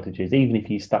safe altitudes, even if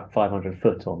you stuck 500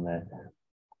 foot on there.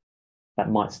 That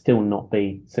might still not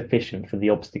be sufficient for the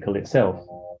obstacle itself.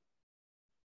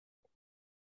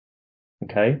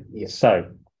 Okay, Yes.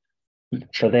 so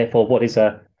therefore, what is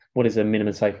a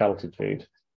minimum safe altitude?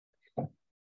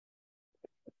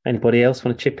 Anybody else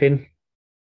want to chip in?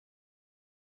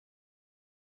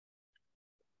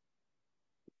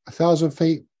 1,000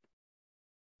 feet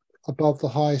above the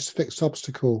highest fixed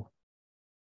obstacle.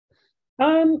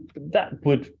 That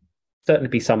would certainly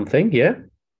be something, yeah.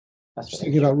 That's Just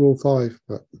thinking about rule 5,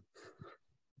 but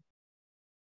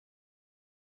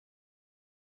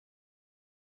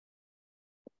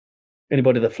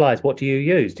Anybody that flies, what do you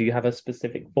use? Do you have a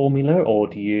specific formula or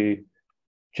do you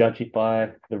judge it by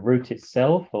the route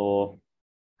itself or?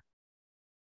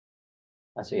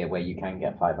 That's where you can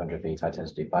get 500 feet. I tend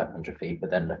to do 500 feet, but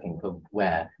then looking for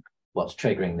what's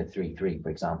triggering the 3-3, for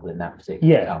example, in that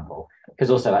particular example. Because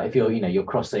also, like, if you're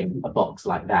crossing a box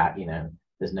like that,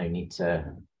 there's no need to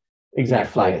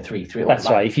fly at 3-3. That's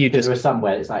right. If you just there are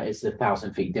somewhere it's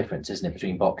 1,000 feet difference, isn't it,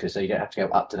 between boxes? So you don't have to go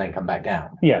up to then come back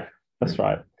down. Yeah, that's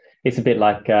right. It's a bit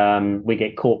like we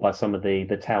get caught by some of the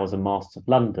towers and masts of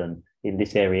London in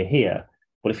this area here.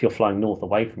 Well, if you're flying north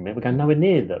away from it, we're going nowhere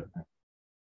near them.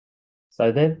 So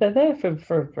they're there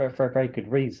for a very good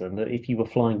reason. That if you were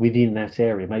flying within that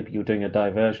area, maybe you're doing a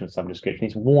diversion of some description,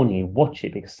 it's warning you, watch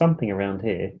it, because something around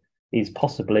here is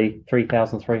possibly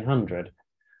 3,300.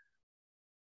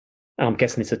 I'm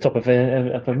guessing it's the top of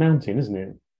a mountain, isn't it?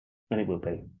 And it will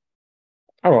be.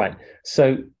 All right.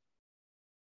 So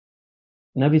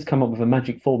nobody's come up with a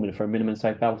magic formula for a minimum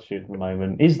safe altitude at the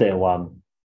moment. Is there one?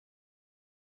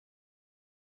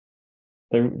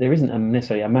 There isn't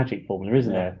necessarily a magic formula,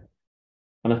 isn't there?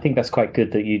 And I think that's quite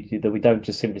good that we don't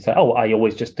just simply say, oh, I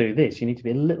always just do this. You need to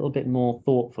be a little bit more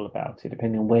thoughtful about it,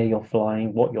 depending on where you're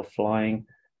flying, what you're flying,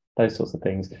 those sorts of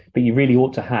things. But you really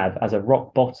ought to have, as a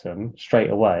rock bottom,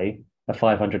 straight away, a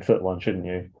 500-foot one, shouldn't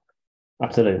you?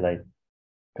 Absolutely.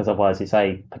 Because otherwise it's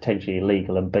A, potentially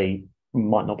illegal, and B,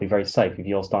 might not be very safe if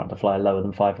you're starting to fly lower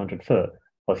than 500 foot,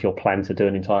 or if you're planning to do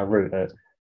an entire route at,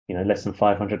 less than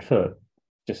 500 foot.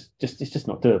 It's just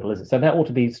not doable, is it? So that ought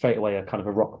to be straight away a kind of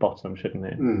a rock bottom, shouldn't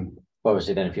it?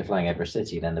 Obviously, then if you're flying over a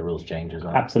city, then the rules change as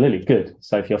well. Absolutely, good.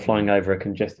 So if you're flying over a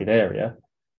congested area,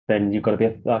 then you've got to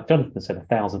be, like Jonathan said,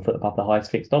 1,000 foot above the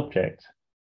highest fixed object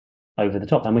over the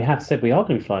top. And we have said we are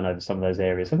going to be flying over some of those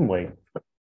areas, haven't we?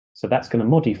 So that's going to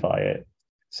modify it.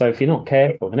 So if you're not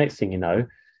careful, the next thing you know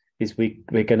is we're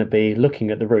going to be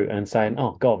looking at the route and saying,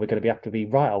 oh God, we're going to have to be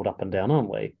right old up and down, aren't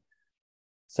we?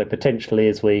 So potentially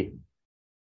as we,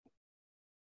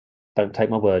 don't take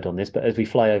my word on this, but as we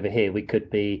fly over here, we could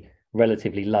be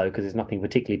relatively low because there's nothing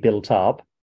particularly built up.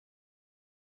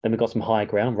 Then we've got some high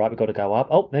ground, right? We've got to go up.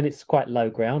 Oh, then it's quite low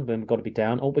ground. Then we've got to be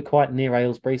down. Oh, we're quite near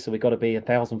Aylesbury, so we've got to be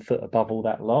 1,000 foot above all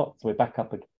that lot. So we're back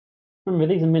up again. Remember,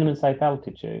 these are minimum safe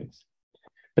altitudes.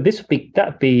 But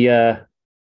that'd be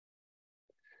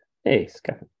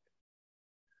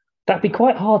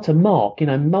quite hard to mark.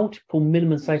 Multiple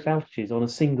minimum safe altitudes on a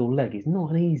single leg is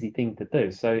not an easy thing to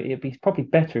do. So it'd be probably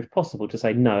better, if possible, to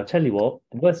say, no, I tell you what,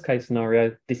 the worst case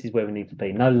scenario, this is where we need to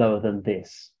be, no lower than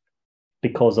this,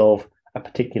 because of a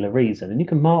particular reason. And you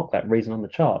can mark that reason on the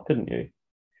chart, couldn't you?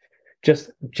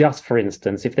 Just for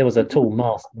instance, if there was a tall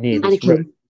mast near this route,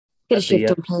 get a shift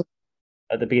on play.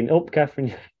 At the beginning, oh,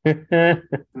 Catherine,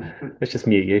 let's just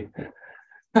mute you.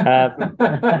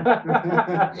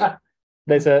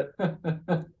 There's a.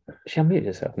 She unmuted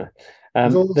herself now.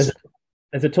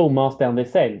 There's a tall mast down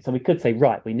this end, so we could say,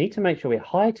 right, we need to make sure we're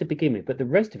high to begin with, but the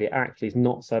rest of it actually is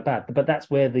not so bad. But that's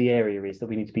where the area is that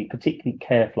we need to be particularly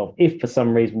careful of. If for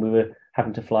some reason we were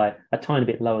having to fly a tiny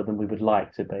bit lower than we would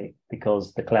like to be,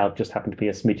 because the cloud just happened to be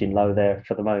a smidgen low there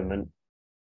for the moment.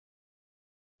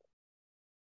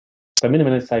 So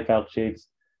minimum safe altitudes,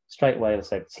 straight away, let's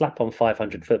say, slap on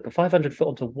 500 foot, but 500 foot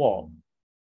onto what?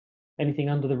 Anything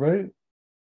under the route?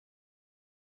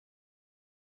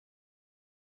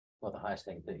 Well, the highest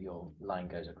thing that your line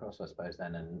goes across, I suppose,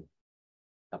 then, and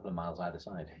a couple of miles either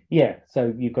side. Yeah,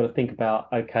 so you've got to think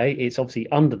about, okay, it's obviously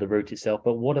under the route itself,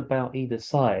 but what about either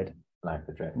side? Like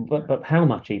the drift. But how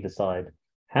much either side?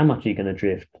 How much are you going to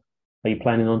drift? Are you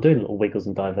planning on doing little wiggles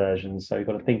and diversions? So you've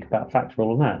got to think about, factor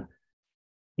all of that.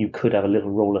 You could have a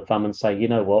little rule of thumb and say, you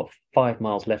know what, 5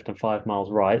 miles left and 5 miles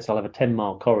right, so I'll have a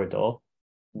 10-mile corridor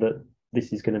that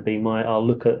this is going to be I'll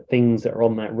look at things that are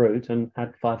on that route and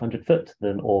add 500 foot to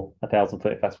them, or 1,000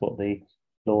 foot if that's what the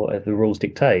rules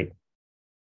dictate.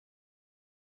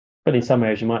 But in some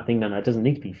areas you might think, no, it doesn't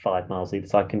need to be 5 miles either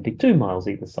side, it can be 2 miles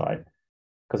either side,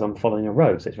 because I'm following a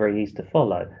road, so it's very easy to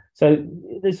follow. So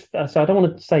I don't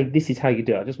want to say this is how you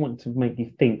do it. I just want to make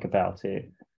you think about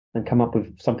it and come up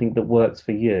with something that works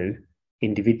for you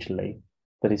individually,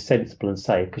 that is sensible and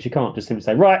safe, because you can't just simply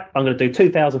say, right, I'm going to do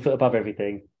 2,000 foot above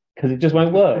everything, because it just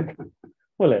won't work,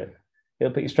 will it?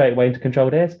 It'll put you straight away into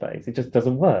controlled airspace. It just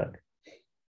doesn't work.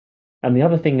 And the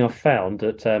other thing I've found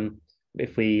that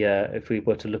if we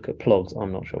were to look at plogs,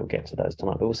 I'm not sure we'll get to those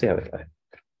tonight, but we'll see how we go,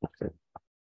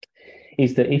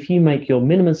 is that if you make your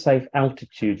minimum safe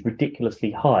altitudes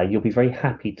ridiculously high, you'll be very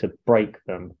happy to break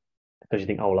them, because you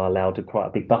think, oh, well, I allowed quite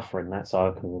a big buffer in that, so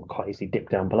I can quite easily dip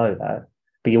down below that.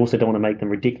 But you also don't want to make them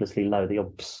ridiculously low that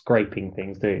you're scraping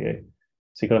things, do you?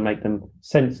 So you've got to make them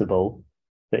sensible,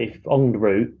 that if on the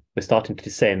route we're starting to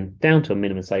descend down to a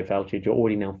minimum safe altitude, you're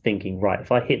already now thinking, right,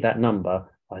 if I hit that number,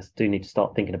 I do need to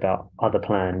start thinking about other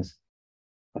plans.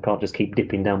 I can't just keep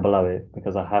dipping down below it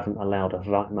because I haven't allowed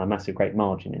a massive great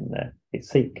margin in there.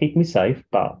 It's keep me safe,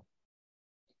 but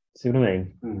see what I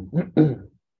mean?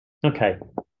 Okay.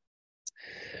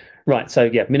 Right, so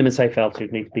yeah, minimum safe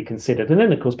altitude needs to be considered. And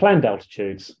then, of course, planned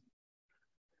altitudes.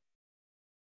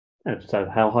 So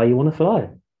how high you want to fly.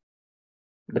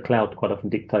 The cloud quite often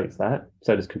dictates that.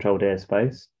 So does controlled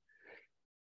airspace.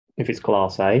 If it's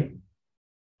Class A.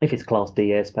 If it's Class D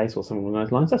airspace or something along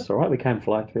those lines, that's all right. We can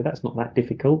fly through. That's not that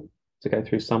difficult to go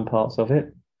through some parts of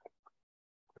it.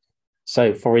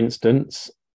 So, for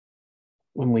instance,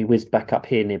 when we whizzed back up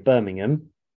here near Birmingham,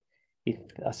 if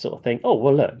I sort of think, oh,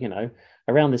 well, look,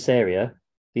 around this area,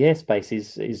 the airspace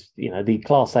is the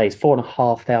Class A is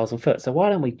 4,500 foot. So why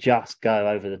don't we just go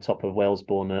over the top of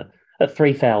Wellesbourne at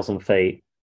 3,000 feet?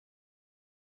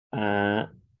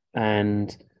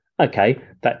 And okay,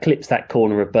 that clips that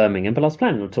corner of Birmingham, but I was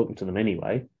planning on talking to them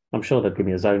anyway. I'm sure they'd give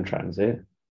me a zone transit.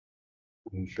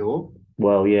 Are you sure?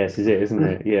 Well, yes, is it, isn't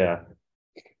it? Yeah.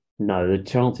 No, the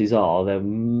chances are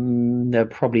they'll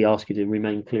probably ask you to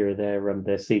remain clear of their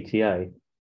CTA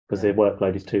because their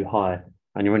workload is too high,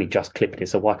 and you're only just clipping it.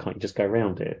 So why can't you just go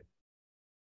around it?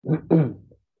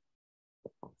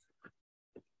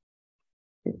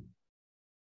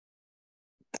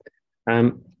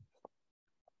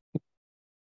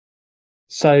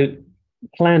 So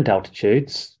planned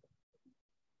altitudes.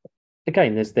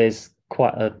 Again, there's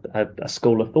quite a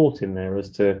school of thought in there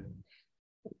as to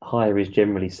higher is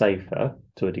generally safer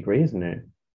to a degree, isn't it?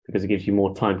 Because it gives you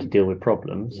more time to deal with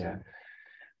problems. Yeah.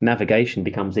 Navigation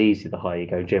becomes easier the higher you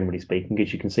go, generally speaking,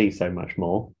 because you can see so much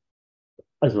more,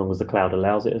 as long as the cloud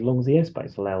allows it, as long as the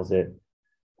airspace allows it.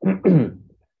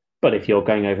 But if you're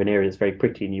going over an area that's very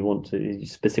pretty and you want to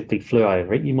specifically fly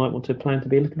over it, you might want to plan to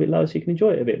be a little bit lower so you can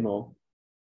enjoy it a bit more.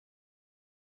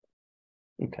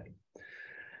 Okay.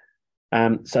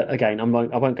 So again, I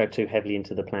won't go too heavily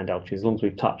into the planned altitude, as long as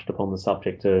we've touched upon the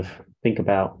subject of think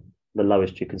about the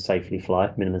lowest you can safely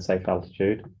fly, minimum safe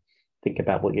altitude. Think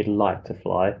about what you'd like to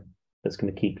fly that's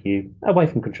going to keep you away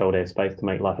from controlled airspace to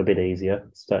make life a bit easier.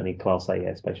 Certainly Class A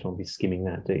airspace, you don't want to be skimming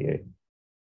that, do you?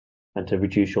 And to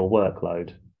reduce your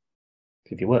workload.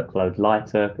 If your workload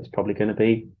lighter, it's probably going to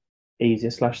be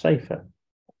easier/safer.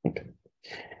 Okay.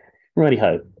 Righty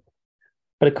ho.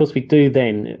 But of course, we do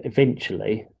then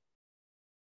eventually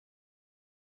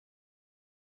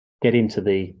get into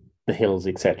the hills,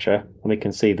 etc. And we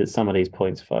can see that some of these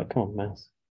points, come on, mouse.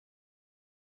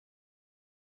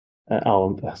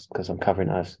 That's because I'm covering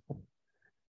us.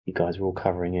 You guys are all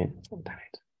covering it. Oh, damn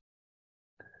it.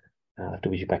 I'll have to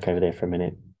whiz you back over there for a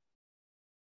minute.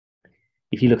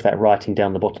 If you look at that writing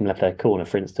down the bottom left-hand corner,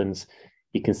 for instance,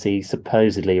 you can see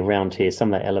supposedly around here,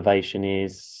 some of that elevation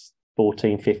is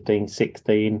 14, 15,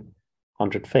 16,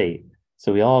 100 feet.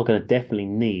 So we are going to definitely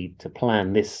need to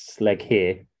plan this leg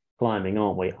here, climbing,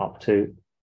 aren't we, up to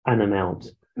an amount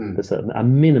that's a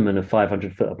minimum of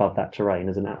 500 foot above that terrain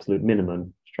as an absolute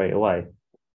minimum straight away.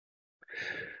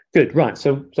 Good, right.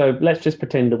 So let's just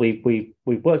pretend that we've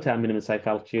worked out minimum safe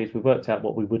altitudes. We've worked out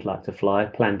what we would like to fly,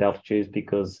 planned altitudes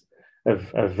because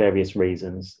of various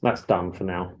reasons. That's done for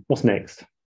now. What's next?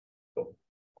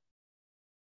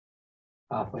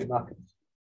 Halfway markers.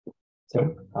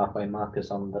 So halfway markers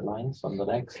on the lines, on the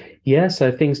legs. Yeah,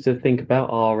 so things to think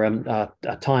about are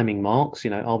timing marks.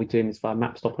 You know, are we doing this via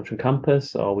map, stopwatch, and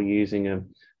compass? Are we using a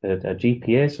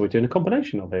GPS? Or are we doing a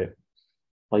combination of it?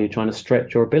 Are you trying to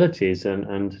stretch your abilities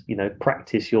and you know,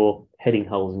 practice your heading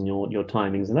holes and your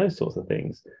timings and those sorts of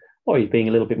things? Or are you being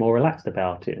a little bit more relaxed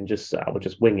about it and just we'll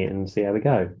just wing it and see how we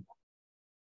go?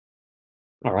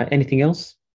 All right. Anything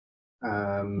else?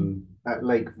 At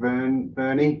Lake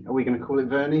Vyrnwy, are we going to call it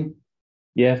Vyrnwy?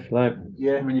 Yeah, like,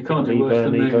 Yeah. I mean, you can't do worse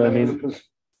than me.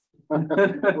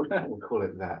 We'll call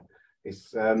it that.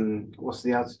 It's what's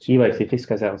the altitude? you wait, if this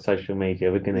goes out on social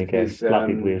media, we're going to get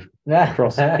flooded with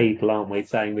cross people, aren't we,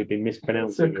 saying we've been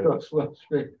mispronouncing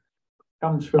it.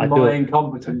 Comes from my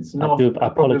incompetence. I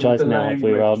apologise now if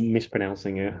we are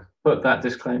mispronouncing it. Put that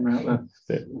disclaimer out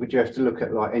there. Would you have to look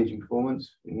at like engine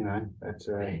performance? You know,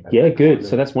 yeah, good.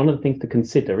 So that's one of the things to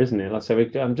consider, isn't it? Like, so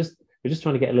we're just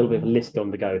trying to get a little bit of a list on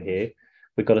the go here.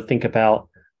 We've got to think about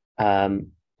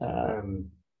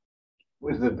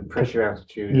with the pressure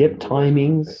altitude. Yep,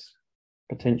 timings,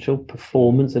 potential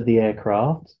performance of the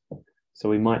aircraft. So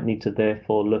we might need to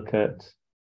therefore look at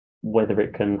whether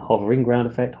it can hover in ground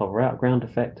effect, hover out ground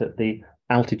effect at the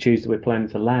altitudes that we're planning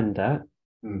to land at.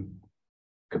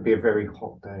 Could be a very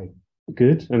hot day.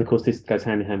 Good. And of course, this goes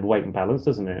hand in hand with weight and balance,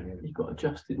 doesn't it? You've got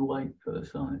adjusted weight for the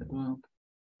site as well,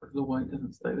 because the weight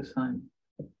doesn't stay the same.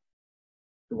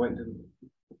 The weight doesn't.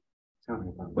 Tell me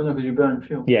about that. Well, no, because you burn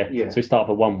fuel. Yeah. So we start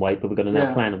with one weight, but we're going to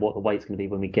now plan on what the weight's going to be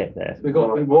when we get there. We've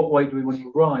got what weight do we want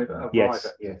to arrive at? Yes.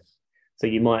 Yes. So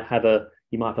you might have a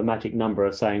magic number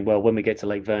of saying, well, when we get to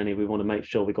Lake Vyrnwy, we want to make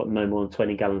sure we've got no more than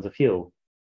 20 gallons of fuel.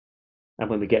 And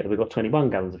when we get there, we've got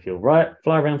 21 gallons of fuel. Right,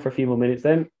 fly around for a few more minutes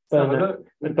then. Burn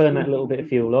that little bit of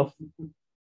fuel off.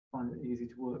 Find it easy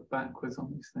to work backwards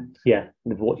on these things. Yeah,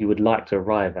 with what you would like to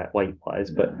arrive at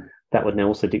weight-wise, but that would now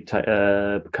also dictate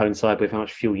coincide with how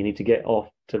much fuel you need to get off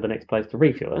to the next place to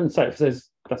refuel. And so there's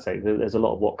a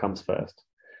lot of what comes first.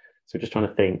 So just trying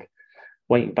to think.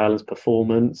 Weight and balance,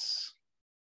 performance.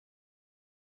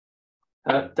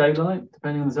 Daylight,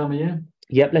 depending on the time of year.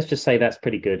 Yep, let's just say that's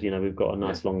pretty good. You know, we've got a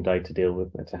nice long day to deal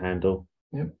with, to handle.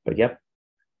 Yep. But yep,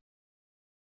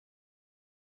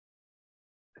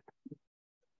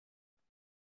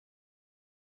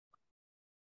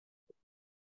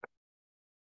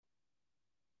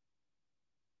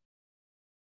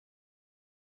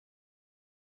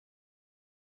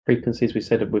 frequencies, we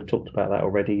said that we've talked about that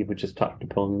already. We just touched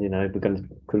upon, we're going to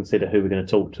consider who we're going to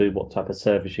talk to, what type of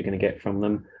service you're going to get from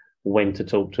them, when to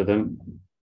talk to them.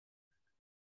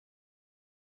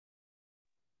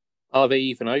 Are they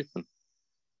even open?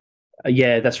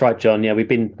 Yeah, that's right, John. Yeah, we've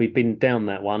been down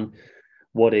that one.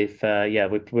 What if?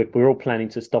 We're all planning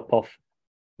to stop off,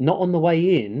 not on the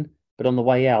way in, but on the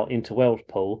way out into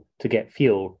Welshpool to get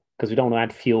fuel, because we don't want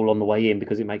to add fuel on the way in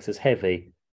because it makes us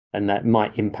heavy, and that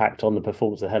might impact on the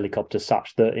performance of the helicopter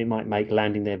such that it might make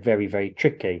landing there very, very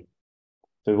tricky.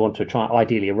 So we want to try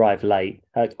ideally arrive light,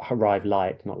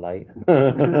 not late.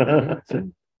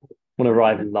 Want to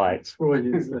arrive light.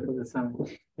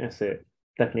 That's it.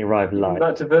 Definitely arrive light.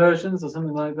 Back diversions or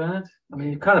something like that. I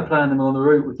mean, you kind of plan them on the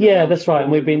route. With that's right.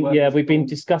 And we've been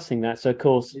discussing that. So of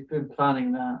course, you've been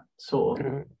planning that sort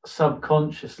of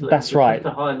subconsciously. That's right.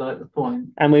 To highlight the point.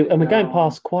 And we're going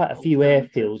past quite a few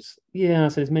airfields. Yeah,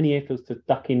 so there's many airfields to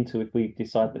duck into if we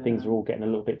decide that things are all getting a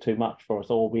little bit too much for us,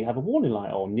 or we have a warning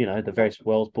light on. The various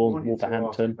Wellsbourne,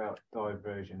 Wolverhampton. About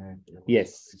diversion airfields.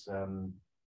 Yes.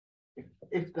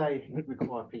 If they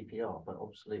require PPR, but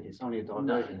obviously it's only a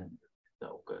diversion.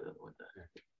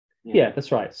 Yeah,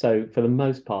 that's right. So for the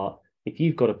most part, if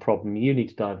you've got a problem, you need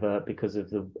to divert because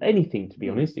of anything, to be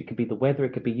honest. It could be the weather,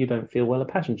 it could be you don't feel well, a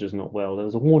passenger's not well, there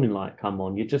was a warning light come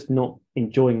on, you're just not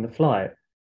enjoying the flight.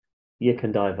 You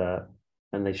can divert,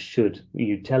 and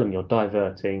you tell them you're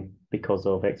diverting because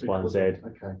of X, Y, and Z,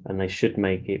 and they should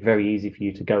make it very easy for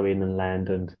you to go in and land,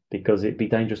 and because it'd be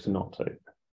dangerous to not to,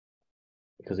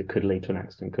 because it could lead to an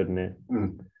accident, couldn't it?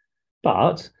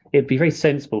 But it'd be very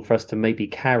sensible for us to maybe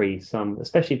carry some,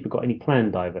 especially if we've got any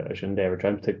planned diversion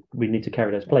aerodromes, we need to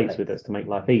carry those plates with us to make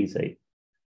life easy.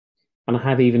 And I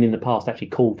have even in the past actually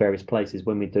called various places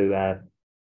when we do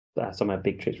some of our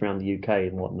big trips around the UK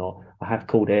and whatnot. I have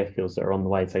called airfields that are on the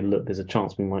way and say, look, there's a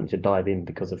chance we might need to dive in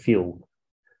because of fuel.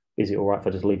 Is it all right if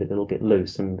I just leave it a little bit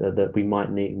loose, and that we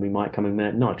might come in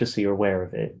there? No, just so you're aware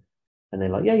of it. And they're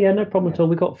like, yeah, no problem at all.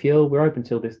 We've got fuel. We're open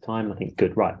till this time. And I think,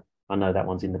 good, right. I know that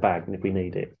one's in the bag, and if we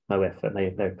need it, no effort.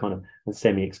 They're kind of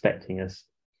semi-expecting us.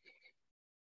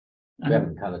 We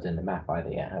haven't coloured in the map either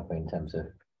yet, have we, in terms of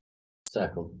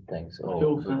circle things?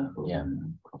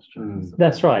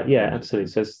 That's right. Yeah,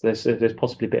 absolutely. So there's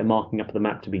possibly a bit of marking up of the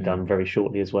map to be done very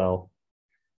shortly as well.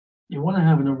 You want to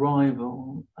have an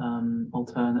arrival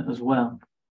alternate as well.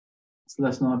 It's a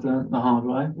lesson I've learned the hard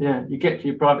way. Yeah, you get to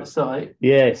your private site.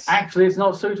 Yes. Actually, it's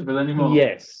not suitable anymore.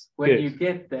 Yes. When you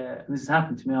get there, and this has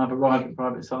happened to me, I've arrived at a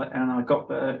private site and I got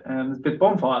there and there's a big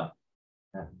bonfire.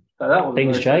 Yeah. So that was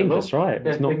things change, suitable. that's right.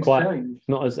 Yeah, it's not quite it's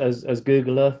not as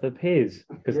Google Earth appears,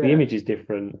 because the image is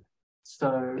different.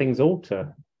 So things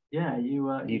alter. Yeah,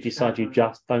 you decide you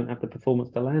just don't have the performance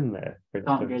to land there.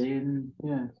 Can't get in,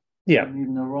 yeah. You need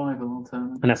an arrival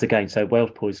alternative. And that's again, so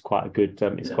Welshpool is quite a good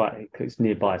it's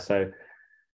nearby. So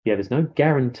yeah, there's no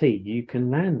guarantee you can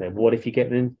land there. What if you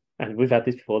get in? And we've had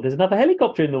this before. There's another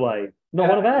helicopter in the way. Not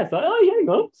one of ours. Like,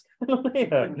 oh,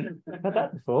 yeah, I've had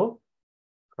that before.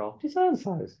 Crafty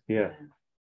so-and-so's. Yeah.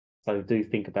 So do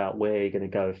think about where you're going to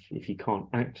go if you can't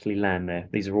actually land there.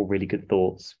 These are all really good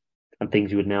thoughts and things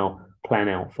you would now plan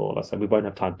out for. Like I said, we won't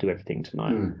have time to do everything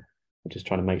tonight. We're just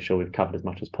trying to make sure we've covered as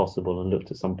much as possible and looked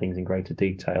at some things in greater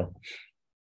detail.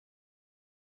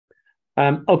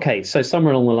 Okay, so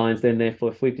somewhere along the lines then, therefore,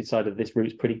 if we've decided this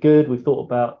route's pretty good, we've thought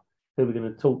about who we're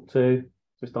going to talk to.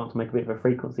 We're starting to make a bit of a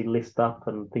frequency list up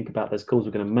and think about those calls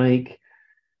we're going to make.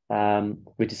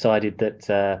 We decided that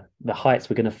the heights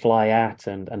we're going to fly at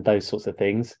and those sorts of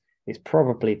things. It's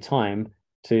probably time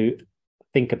to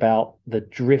think about the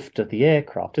drift of the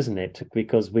aircraft, isn't it?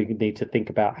 Because we need to think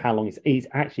about how long it's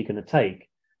actually going to take.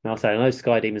 Now, I know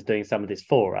Skydeem is doing some of this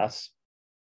for us.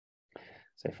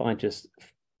 So if I just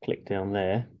click down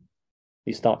there,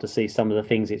 you start to see some of the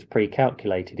things it's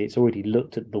pre-calculated. It's already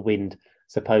looked at the wind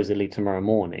supposedly tomorrow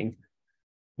morning,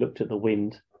 looked at the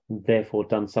wind, and therefore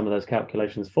done some of those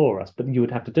calculations for us. But you would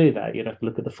have to do that. You'd have to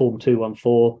look at the Form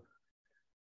 214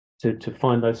 to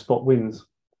find those spot winds.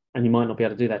 And you might not be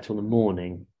able to do that till the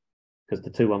morning, because the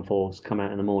 214s come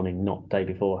out in the morning, not the day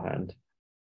beforehand.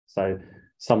 So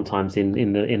sometimes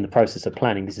in the process of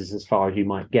planning, this is as far as you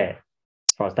might get,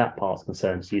 as far as that part's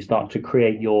concerned. So you start to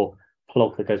create your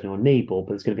plug that goes in your knee ball, but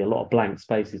there's going to be a lot of blank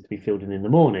spaces to be filled in the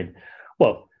morning.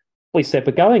 Well, we said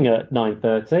we're going at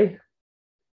 9:30.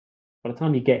 By the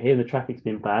time you get here, the traffic's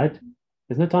been bad.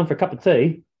 There's no time for a cup of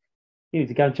tea. You need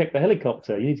to go and check the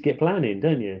helicopter. You need to get planning,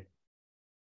 don't you?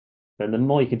 And the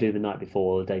more you can do the night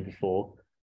before or the day before,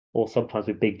 or sometimes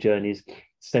with big journeys,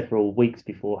 several weeks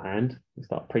beforehand, you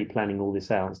start pre-planning all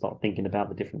this out and start thinking about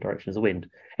the different directions of the wind.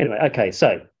 Anyway, okay,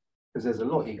 so. Because there's a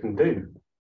lot you can do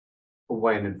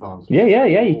way in advance. Yeah.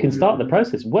 You can start the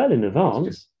process well in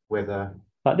advance. Whether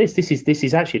Like this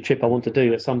is actually a trip I want to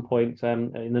do at some point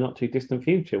in the not too distant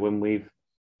future when we've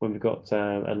got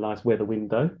a nice weather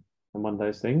window and one of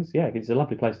those things. Yeah, it's a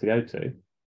lovely place to go to.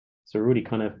 So we're really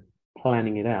kind of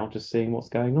planning it out, just seeing what's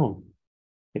going on.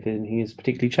 If anything is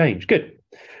particularly changed. Good.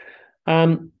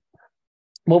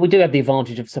 Well, we do have the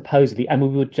advantage of supposedly, and we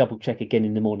will double check again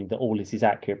in the morning that all this is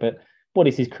accurate, but what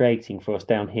this is creating for us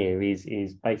down here is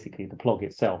basically the plog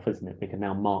itself, isn't it? We can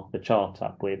now mark the chart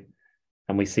up with,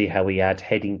 and we see how we add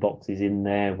heading boxes in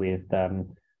there with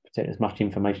as much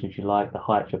information as you like, the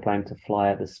height you're planning to fly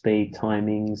at, the speed,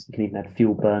 timings. You can even add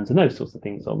fuel burns and those sorts of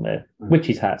things on there.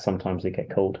 Witch's hat, sometimes they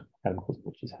get called.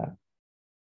 Witch's hat.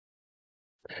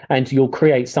 And you'll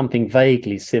create something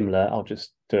vaguely similar. I'll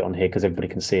just do it on here because everybody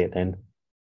can see it then.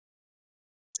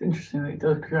 It's interesting that it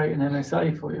does create an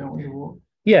MSA for you. I wonder what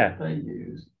they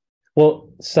use. Well,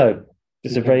 so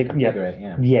it's You a very can configure it,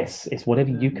 yeah. Yes, it's whatever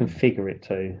you configure it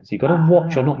to. So you've got to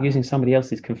watch you're not using somebody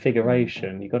else's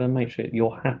configuration. You've got to make sure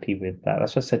you're happy with that.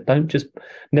 That's what I said. Don't just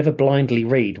never blindly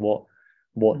read what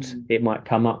it might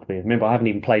come up with. Remember, I haven't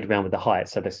even played around with the height,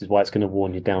 so this is why it's going to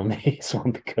warn you down this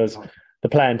one, because the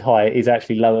planned height is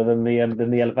actually lower than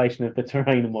the elevation of the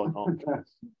terrain and whatnot.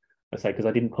 I say because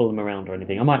I didn't pull them around or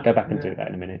anything. I might go back and do that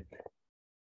in a minute.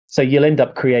 So you'll end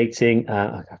up creating.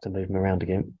 I have to move them around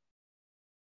again.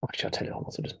 Actually, I'll tell you what.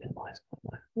 I'll just minimize.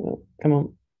 Oh, come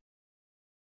on.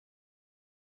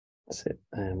 That's it.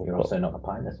 And You're also not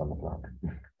applying this on the plug.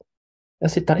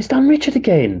 That's it. It's done Richard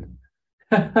again.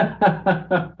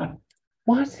 Why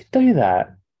does it do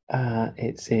that?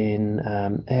 It's in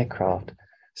aircraft.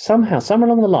 Somehow, somewhere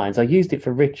along the lines, I used it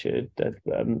for Richard,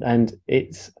 and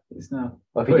it's now.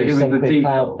 Well, if you do sync with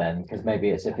cloud, then because maybe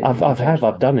it's if it's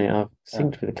I've done it. I've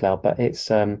synced with the cloud, but it's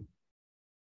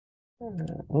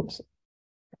oops,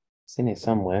 it's in here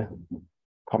somewhere. Can't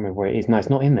remember where it is. No, it's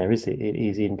not in there, is it? It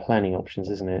is in planning options,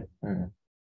 isn't it?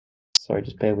 Sorry,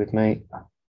 just bear with me.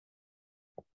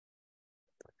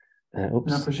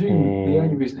 Oops. And I presume the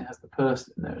only reason it has the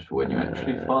person in there is for when you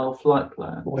actually file flight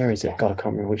plan. Where is it? God, I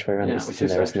can't remember which way around it's in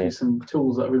there, isn't it? Some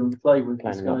tools that we can play with.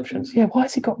 Planning options. Yeah, why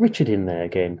has it got Richard in there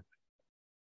again?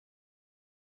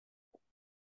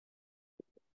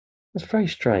 That's very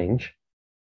strange.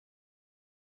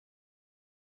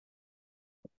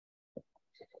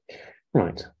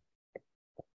 Right.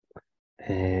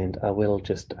 And I will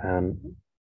just I'll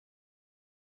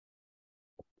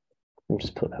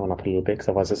just put that one up a little bit because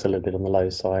otherwise it's a little bit on the low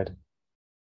side.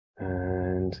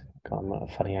 And got a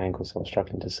funny angle, so I'm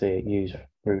struggling to see it. Use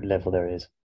root level, there it is.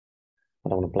 I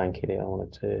don't want to blanket it, I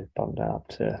wanted to bump that up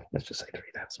to, let's just say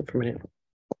 3000 for a minute.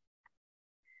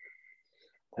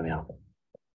 There we are.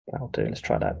 That'll do, let's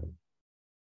try that.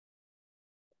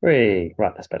 Right,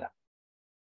 that's better.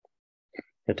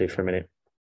 It'll do for a minute.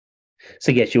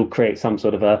 So yes, you'll create some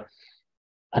sort of a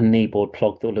kneeboard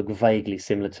plug that will look vaguely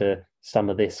similar to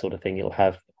some of this sort of thing. It'll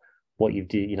have what you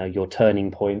do, your turning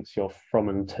points, your from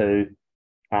and to,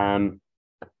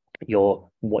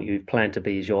 what you plan to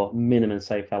be is your minimum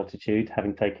safe altitude,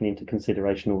 having taken into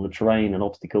consideration all the terrain and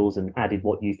obstacles and added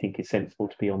what you think is sensible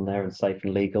to be on there and safe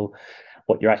and legal,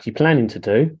 what you're actually planning to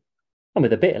do. And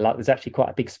with a bit of luck, there's actually quite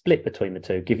a big split between the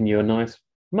two, giving you a nice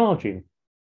margin,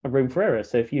 a room for error.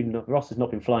 So if Ross has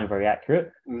not been flying very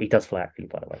accurate, he does fly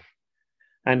accurately, by the way.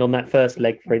 And on that first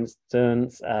leg, for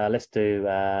instance, let's do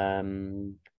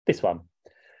this one.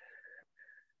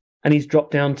 And he's dropped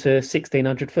down to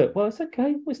 1,600 foot. Well, it's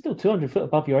okay. We're still 200 foot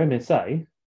above your MSA.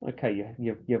 Okay,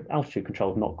 your altitude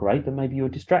control is not great, but maybe you're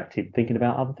distracted thinking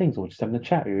about other things, or just having a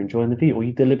chat, or you're enjoying the view, or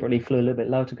you deliberately flew a little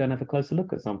bit lower to go and have a closer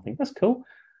look at something. That's cool.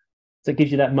 So it gives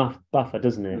you that buffer,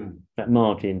 doesn't it? That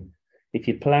margin. If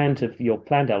your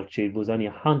planned altitude was only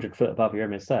 100 foot above your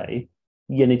MSA,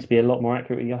 you need to be a lot more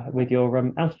accurate with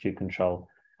your altitude control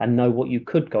and know what you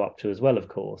could go up to as well, of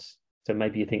course. So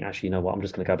maybe you think, actually, you know what, I'm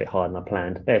just going to go a bit higher than I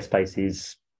planned. Airspace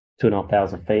is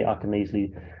 2,500 feet. I can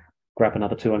easily grab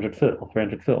another 200 foot or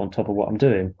 300 foot on top of what I'm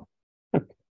doing.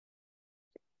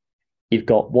 You've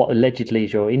got what allegedly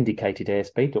is your indicated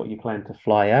airspeed, what you plan to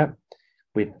fly at,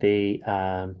 with the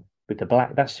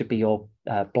black. That should be your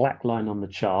black line on the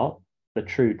chart, the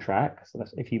true track. So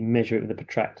that's, if you measure it with a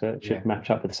protractor, it should match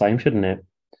up with the same, shouldn't it?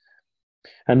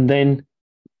 And then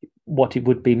what it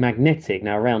would be magnetic.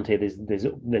 Now around here,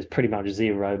 there's pretty much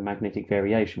zero magnetic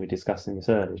variation. We were discussing this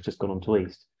earlier. It's just gone on to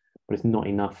east, but it's not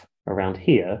enough around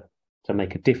here to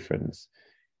make a difference.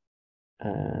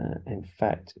 In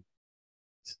fact,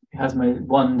 it has made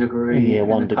 1 degree. Yeah,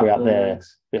 1 degree up there.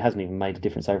 It hasn't even made a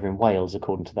difference over in Wales,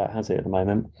 according to that, has it, at the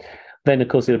moment? Then, of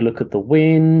course, it would look at the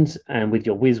wind, and with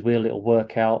your whiz wheel, it'll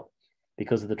work out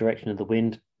because of the direction of the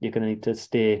wind, you're going to need to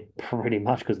steer pretty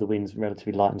much because the wind's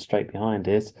relatively light and straight behind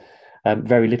us.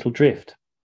 Very little drift,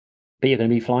 but you're going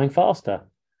to be flying faster.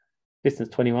 Distance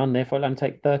 21, therefore it'll only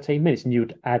take 13 minutes, and you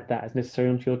would add that as necessary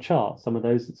onto your chart. Some of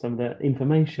the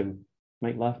information,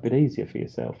 make life a bit easier for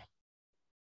yourself.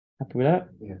 Happy with that?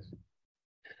 Yes.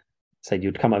 So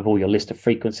you'd come up with all your list of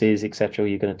frequencies, etc.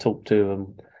 You're going to talk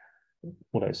to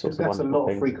all those sorts of That's a wonderful lot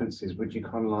things. of frequencies. Would you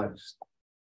kind of like just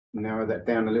narrow that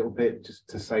down a little bit just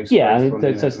to save space? Yeah, on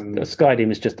it so and-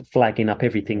 Skydim is just flagging up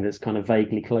everything that's kind of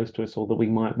vaguely close to us or that we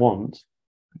might want.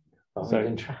 Oh, So-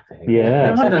 in traffic.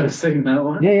 Yeah. I've never seen that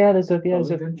one. Yeah, there's a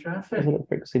In traffic. there's a little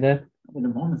frequency there. I'm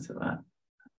going to monitor that.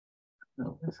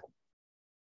 No,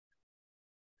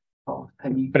 oh,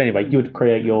 penny. But anyway, you would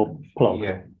create your plot.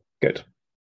 Yeah. Good.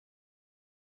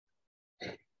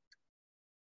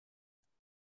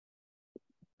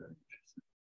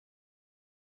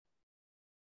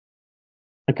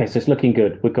 Okay, so it's looking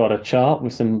good. We've got a chart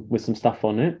with some stuff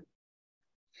on it.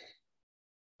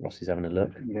 Ross is having a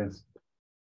look. Yes.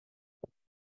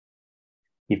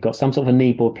 You've got some sort of a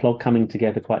kneeboard plot coming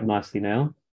together quite nicely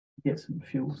now. Get some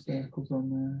fuel circles on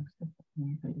there.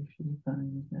 Maybe a few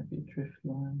things, maybe a drift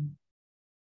line.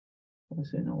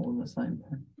 Obviously not all in the same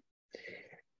pen.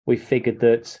 We figured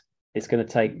that it's going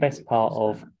to take best part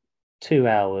of 2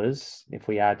 hours if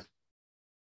we add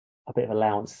a bit of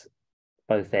allowance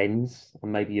both ends,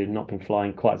 and maybe you've not been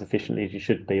flying quite as efficiently as you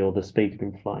should be, or the speed you've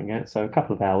been flying at. So a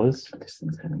couple of hours.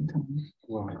 Distance having time.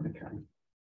 Right. Okay.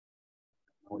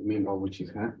 What do you mean by which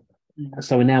is that?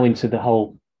 So we're now into the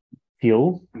whole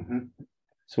fuel. Mhm.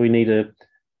 So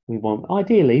we want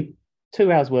ideally 2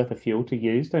 hours worth of fuel to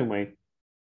use, don't we?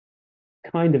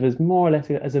 Kind of as more or less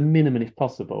as a minimum if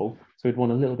possible. So we'd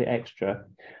want a little bit extra.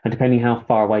 And depending how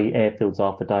far away airfields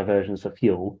are for diversions for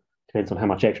fuel, depends on how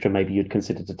much extra maybe you'd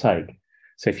consider to take.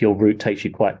 So if your route takes you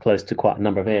quite close to quite a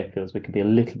number of airfields, we can be a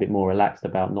little bit more relaxed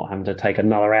about not having to take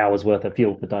another hour's worth of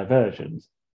fuel for diversions.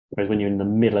 Whereas when you're in the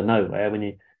middle of nowhere, when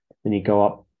you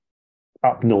go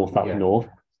up north,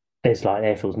 there's like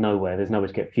airfields nowhere. There's nowhere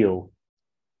to get fuel.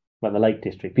 Like the Lake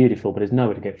District, beautiful, but there's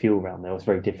nowhere to get fuel around there. It's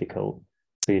very difficult.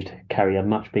 So you'd carry a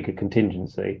much bigger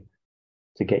contingency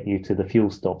to get you to the fuel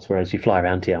stops. Whereas you fly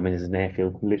around here, I mean, there's an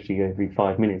airfield literally every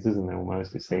 5 minutes, isn't there?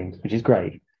 Almost, it seems, which is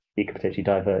great. You could potentially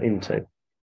divert into.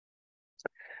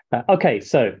 Okay,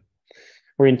 so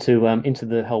we're into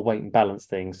the whole weight and balance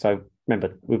thing. So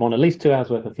remember, we want at least 2 hours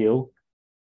worth of fuel.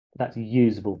 That's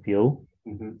usable fuel,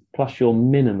 plus your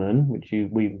minimum, which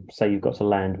we say you've got to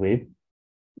land with,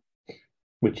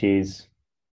 which is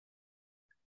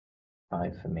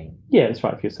 5 for me. Yeah, it's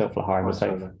right for yourself. For hire, we'll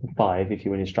say 5. If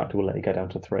you're an instructor, we'll let you go down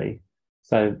to 3.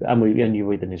 So and you're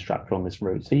with an instructor on this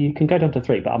route, so you can go down to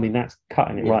 3. But I mean, that's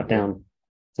cutting it right down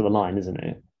to the line, isn't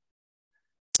it?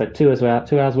 So 2 hours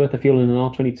worth of fuel in an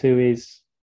R22 is.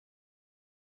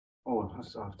 Oh, I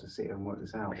have to sit and work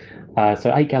this out.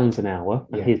 So 8 gallons an hour,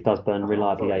 and Yeah. his does burn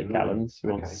reliably thought 8 you gallons.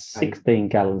 You want okay, 16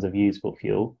 gallons of usable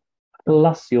fuel,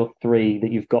 plus your 3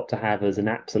 that you've got to have as an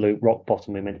absolute rock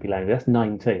bottom we're meant to be landing. That's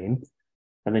 19,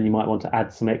 and then you might want to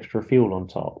add some extra fuel on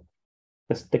top.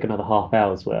 Let's stick another half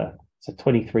hour's worth. So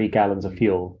 23 gallons of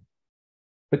fuel.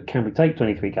 But can we take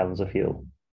 23 gallons of fuel?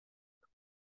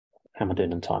 How am I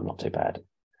doing in time? Not too bad.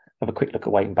 Have a quick look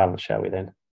at weight and balance, shall we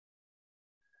then?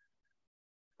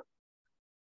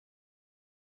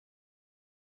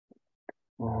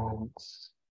 Have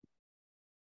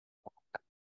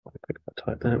a quick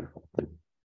type that.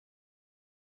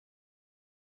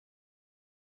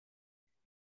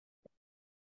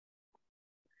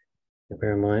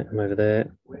 Where am I? I'm over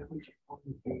there. Where would you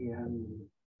find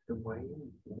the way?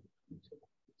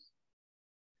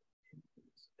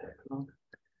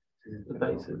 The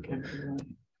basic campaign.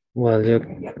 Well,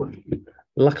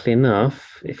 luckily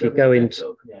enough, if you go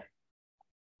into,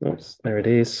 oops, there it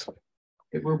is.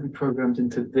 It will be programmed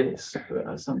into this, but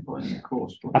at some point in the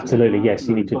course. we'll do Absolutely, that. yes.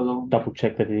 You need to Follow- double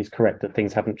check that it is correct, that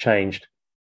things haven't changed.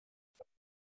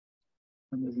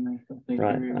 and there's no- I think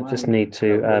Right, every I way. just need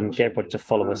to get everybody to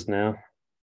follow us now.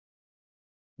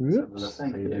 Oops.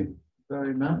 Thank you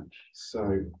very much.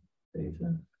 So,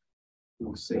 Peter.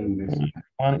 not seeing this.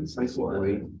 Fine.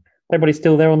 Basically, Everybody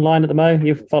still there online at the moment?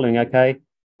 You're following, okay?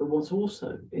 But what's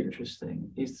also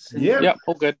interesting is to see Yeah. Yep,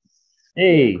 all good.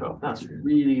 Hey, aircraft. That's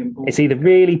really important. it's either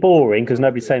really boring because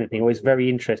nobody's saying anything, or it's very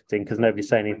interesting because nobody's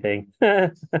saying anything.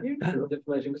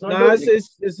 Information, 'cause I No, wrote it.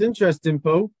 it's interesting,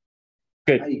 Paul.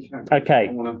 Good. hey, Okay.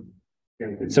 I wanna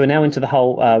So we're now into the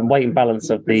whole weight and balance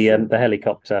of the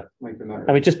helicopter. make a note.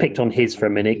 And we just picked on his for a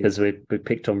minute because we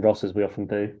picked on Ross as we often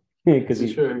do. Because This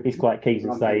is true. he's quite keen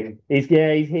to say he's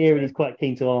here and he's quite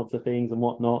keen to answer things and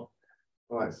whatnot.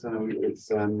 Right, so it's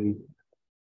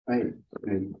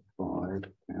 £885.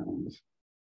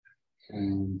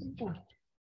 And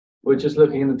We're just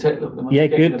looking in the tech, look, Yeah,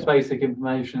 getting good. the basic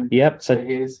information. Yep. So, So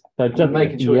here's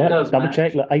making sure it does double match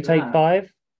check. Look, that.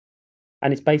 885,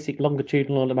 and it's basic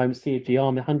longitudinal at the moment. CFG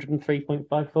arm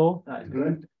 103.54. That is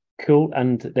correct. Cool,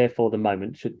 and therefore the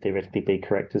moment should theoretically be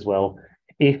correct as well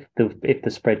if the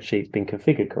spreadsheet's been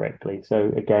configured correctly.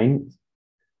 So again,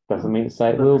 doesn't mean to say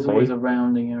it will There's always be. a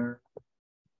rounding error.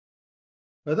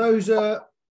 Are those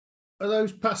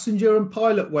passenger and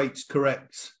pilot weights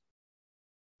correct?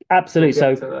 Absolutely.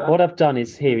 We'll get So to that. what I've done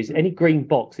is here is any green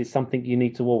box is something you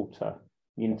need to alter.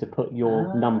 You need to put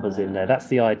your numbers in there. That's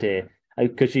the idea.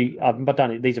 Because I've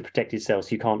done it. These are protected cells,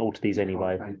 so you can't alter these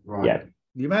anyway. okay, right. Yeah.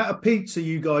 The amount of pizza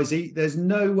you guys eat, there's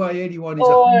no way anyone is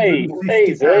Oi,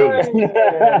 150 easy. pounds.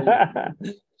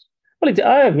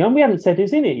 Well, we haven't said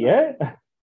who's in it yet.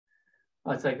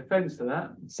 I take offence to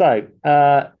that. So,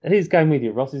 who's going with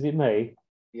you, Ross? Is it me?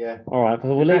 Yeah. All right,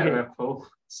 well, we'll leave Better it. have Paul.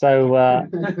 So,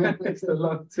 It's the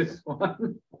largest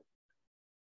one.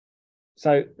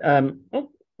 oh,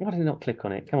 why did it not click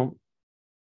on it? Come on.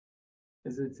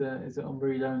 Is it on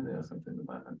read only or something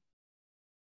like that?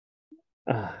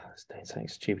 It's doing something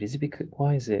stupid. Is it because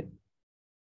why is it?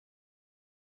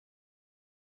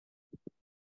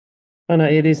 Oh no,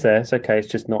 it is there. It's okay. It's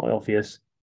just not obvious.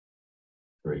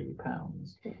 £3.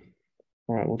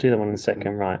 All right, we'll do that one in a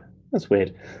second. Right, that's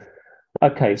weird.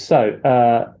 Okay,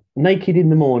 so naked in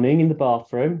the morning in the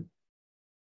bathroom.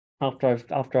 After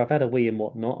I've had a wee and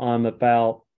whatnot, I'm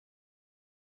about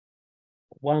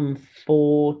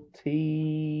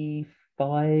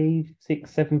 145,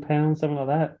 6, 7 pounds, something like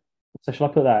that. So shall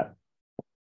I put that?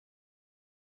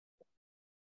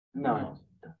 No.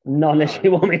 Not unless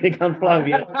you want me to come fly with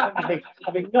you.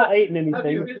 Having not eaten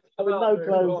anything, with no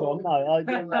clothes on. No,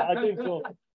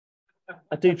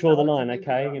 I do draw the line.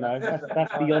 Okay, you know that's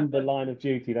beyond the line of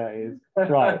duty. That is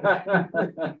right.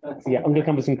 So yeah, I'm gonna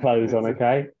come with some clothes on.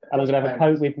 Okay, and I'm gonna have a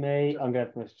coat with me. I'm gonna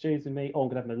have my shoes with me, or I'm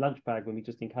gonna have my lunch bag with me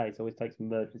just in case. I always take some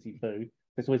emergency food.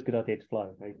 It's always a good idea to fly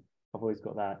with me. I've always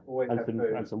got that, Always and have some,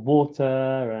 food. and some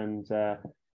water, and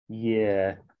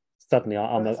yeah. Suddenly,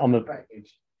 I'm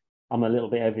a little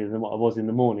bit heavier than what I was in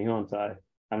the morning, aren't I?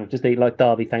 And I've just eaten, like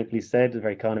Darby thankfully said,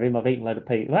 very kind of him. I've eaten a load of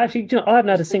pizza. Well, actually, do you know, I haven't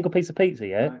had a single piece of pizza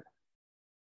yet. No.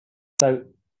 So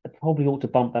I probably ought to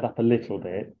bump that up a little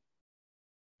bit.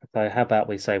 So how about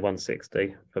we say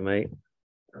 160 for me?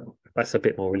 That's a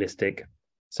bit more realistic.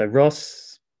 So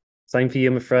Ross, same for you,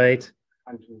 I'm afraid.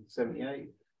 178.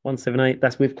 178.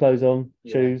 That's with clothes on,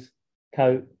 Yeah. shoes,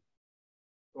 coat.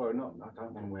 Or not, I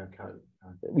don't want to wear a coat.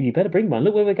 Well, you better bring one.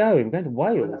 Look where we're going. We're going to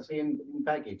Wouldn't Wales. that be in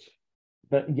baggage?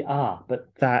 But but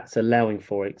that's allowing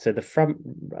for it. So the front.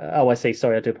 Oh, I see.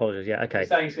 Sorry, I do apologize. Yeah, okay.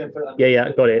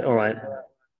 Yeah, got it. All right.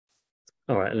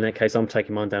 All right. In that case, I'm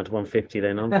taking mine down to 150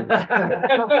 then.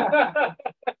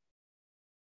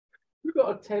 We've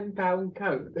got a £10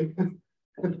 coat.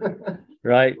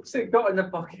 Right. What's it got in the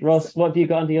pocket? Ross, what have you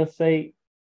got under your seat?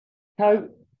 Coat.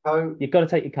 Coat. You've got to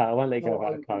take your coat. I won't let you go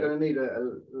without a I'm coat. going to need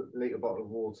a litre bottle of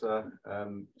water,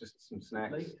 just some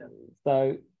snacks.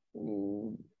 So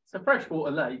It's a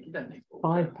freshwater lake. You don't need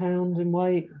water. £5 in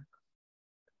weight.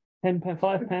 £10,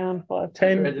 £5, Red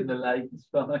 10. in the lake. It's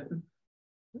fine.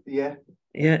 Yeah.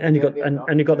 Yeah, and you Yeah, got yeah,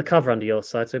 and you've got the cover under your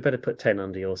side, so you better put 10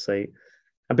 under your seat.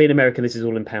 And being American, this is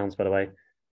all in pounds, by the way.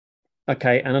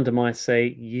 Okay, and under my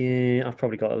seat, yeah, I've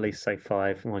probably got at least say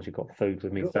 5. Mind you've got food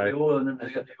with me, You've got the so oil and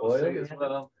everything as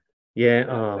well. yeah.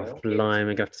 Oh,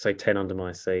 blimey, I'm gonna have to say 10 under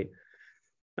my seat.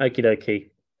 Okie dokie.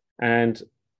 And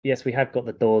yes, we have got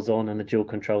the doors on and the dual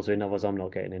controls are in, otherwise I'm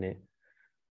not getting in it.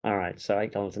 All right, so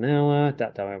 $8 an hour.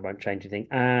 That won't change anything.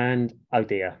 And oh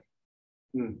dear,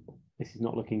 this is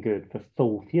not looking good for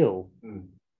full fuel.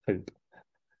 Poop.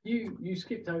 You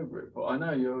skipped over it, but I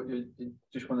know you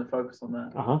just want to focus on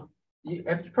that. Uh-huh. You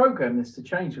have to program this to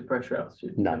change the pressure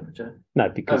altitude and No. temperature. No,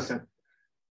 because Okay.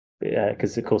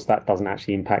 because of course that doesn't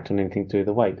actually impact on anything to do with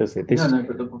the weight, does it? No,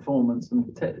 but the performance and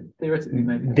theoretically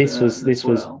maybe this was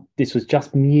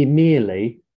just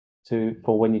merely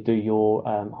for when you do your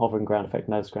hovering ground effect,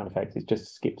 nose ground effect. It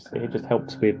just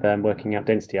helps with working out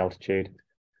density altitude.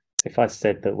 If I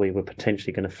said that we were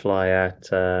potentially going to fly at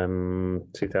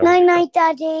 2000. Night night,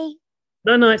 Daddy.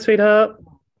 No night, sweetheart.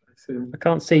 I I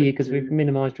can't see you because we've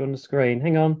minimised you on the screen.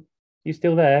 Hang on, you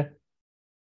still there?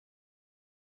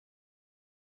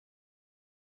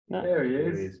 No. There he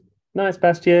is. Nice,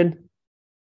 Bastian.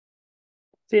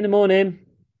 See you in the morning.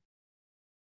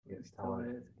 He's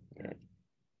tired.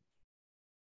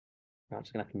 I'm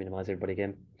just gonna have to minimise everybody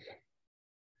again.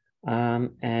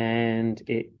 And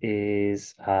it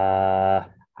is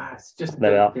It's just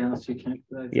there we are. the altitude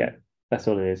calculator. Yeah. That's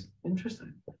all it is.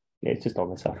 Interesting. Yeah, it's just on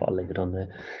this. I thought I'll leave it on there.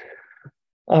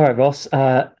 All right, Ross.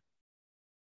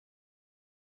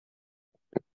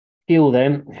 Fuel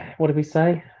then. What did we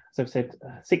say? So we said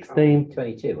 16.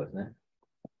 22, wasn't it?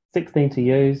 16 to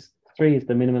use. 3 is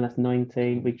the minimum. That's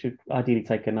 19. We should ideally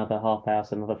take another half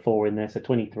house, another 4 in there. So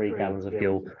 23 gallons of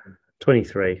fuel.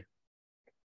 23.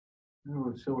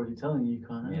 Oh, it's already telling you,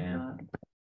 can't it? Yeah.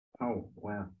 Oh,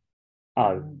 wow.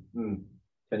 Oh.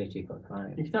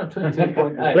 22.5. You can have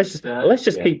 22.8. Let's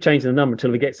just keep changing the number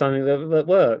until we get something that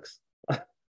works. I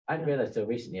didn't realise till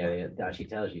recently it actually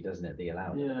tells you, doesn't it, the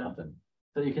allowed often.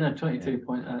 So you can have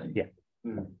 22.8. Yeah.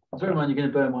 So remind you're going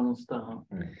to burn one on start.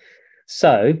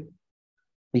 So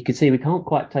you can see we can't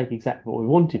quite take exactly what we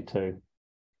wanted to.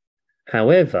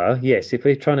 However, yes, if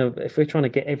we're trying to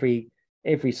get every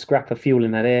scrap of fuel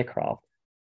in that aircraft,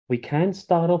 we can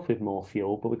start off with more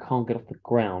fuel, but we can't get off the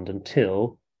ground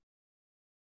until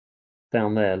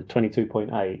down there,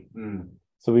 22.8.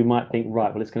 So we might think,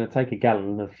 right, well, it's going to take a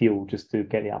gallon of fuel just to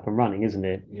get it up and running, isn't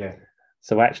it? Yeah.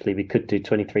 So actually, we could do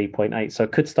 23.8. So I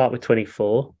could start with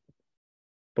 24,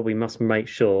 but we must make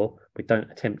sure we don't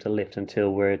attempt to lift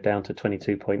until we're down to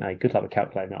 22.8. Good luck with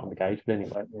calculating that on the gauge, but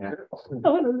anyway. Yeah.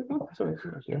 Sorry.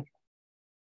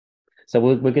 So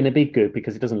we're going to be good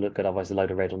because it doesn't look good. Otherwise, a load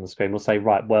of red on the screen. We'll say,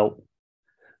 right, well,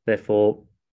 therefore,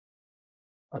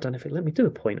 I don't know if it let me do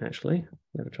a point, actually.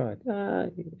 Never tried.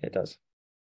 It does.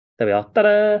 There we are.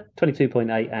 Ta-da!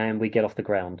 22.8, and we get off the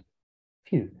ground.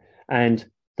 Phew. And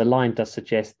the line does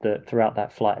suggest that throughout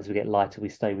that flight, as we get lighter, we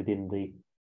stay within the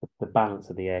balance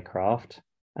of the aircraft,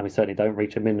 and we certainly don't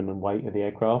reach a minimum weight of the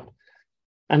aircraft.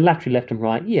 And laterally left and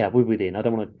right, yeah, we're within. I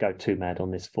don't want to go too mad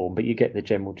on this form, but you get the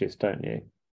general gist, don't you?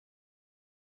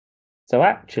 So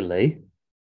actually,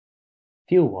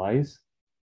 fuel-wise,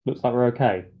 looks like we're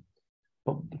okay.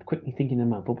 But quickly thinking in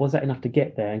mind, but was that enough to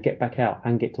get there and get back out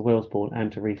and get to Wellsbourne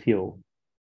and to refuel?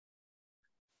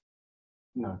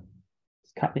 No.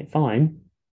 It's cutting it fine,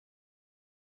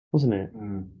 wasn't it?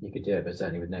 You could do it, but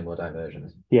certainly with no more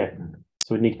diversions. Yeah.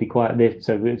 So we need to be quiet there.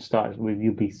 So we'd start.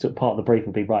 You'll be sort of part of the brief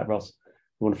and be right, Ross.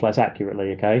 We want to fly this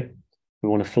accurately, okay? We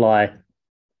want to fly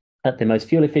at the most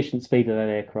fuel efficient speed of that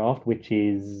aircraft, which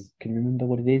is, can you remember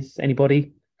what it is?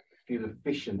 Anybody? Fuel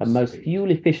efficient. The most fuel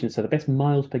efficient, so the best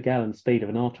miles per gallon speed of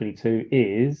an R22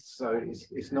 is. So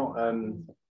it's not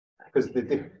because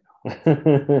the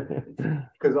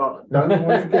because I don't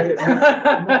want to get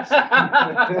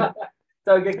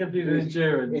Don't get confused with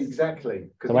insurance. Exactly.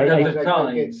 So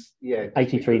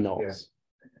 83 knots.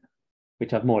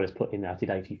 Which I've more or less put in there. I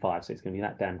did 85, so it's going to be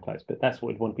that damn close. But that's what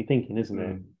we'd want to be thinking, isn't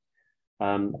it?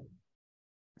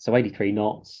 So 83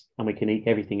 knots, and we can eke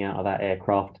everything out of that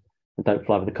aircraft and don't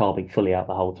fly with the carbine fully out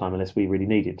the whole time unless we really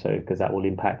need it to, because that will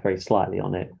impact very slightly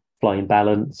on it. Fly in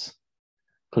balance,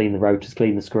 clean the rotors,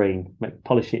 clean the screen,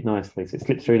 polish it nicely so it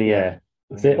slips through the air.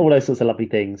 That's it, all those sorts of lovely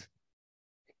things.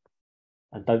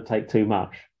 And don't take too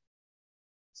much.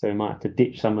 So we might have to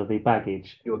ditch some of the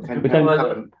baggage.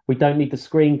 We don't need the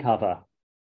screen cover.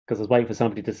 Because I was waiting for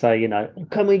somebody to say,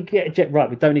 can we get a jet? Right,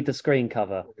 we don't need the screen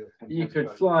cover. You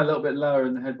could fly a little bit lower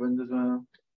in the headwind as well.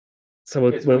 So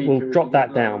we'll drop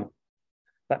that down.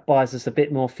 That buys us a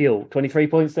bit more fuel.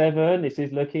 23.7. This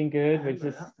is looking good. We're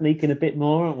just sneaking a bit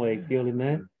more, aren't we? Fuel in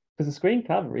there. Because the screen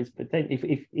cover is,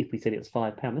 if we said it was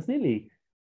 £5,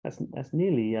 that's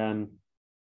nearly a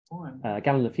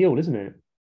gallon of fuel, isn't it?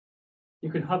 You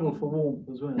can huddle for warmth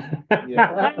as well.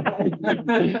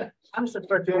 Yeah. I'm just a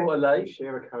freshwater lake.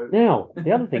 Share a coat. Now,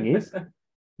 the other thing is,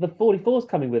 the 44's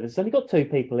coming with us. It's only got 2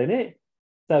 people in it.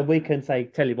 So we can say,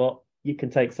 tell you what, you can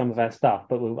take some of our stuff,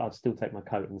 but I'll still take my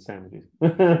coat and the sandwiches.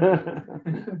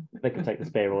 They can take the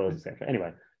spare oils, etc.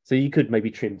 Anyway, so you could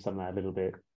maybe trim some of that a little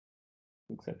bit,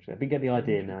 etc. We get the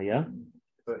idea now, yeah?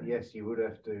 But yes, you would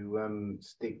have to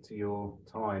stick to your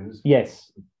times.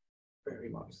 Yes. Very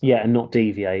much so. Yeah, and not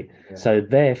deviate. Yeah. So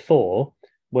therefore,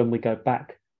 when we go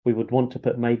back, we would want to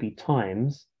put maybe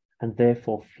times and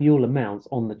therefore fuel amounts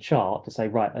on the chart to say,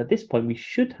 right, at this point, we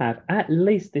should have at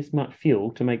least this much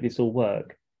fuel to make this all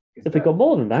work. If we've got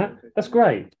more than that, that's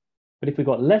great. But if we've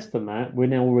got less than that, we're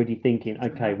now already thinking,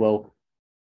 okay, well,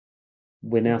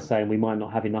 we're now saying we might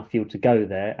not have enough fuel to go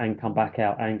there and come back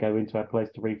out and go into our place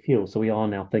to refuel. So we are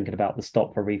now thinking about the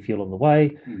stop for refuel on the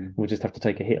way. We'll just have to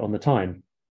take a hit on the time.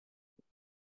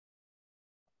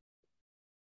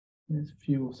 There's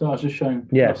fuel. So I was just showing.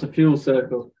 Yeah. That's a fuel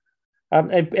circle.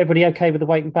 Everybody okay with the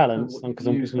weight and balance? Because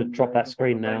I'm just going to drop that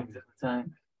screen now. That's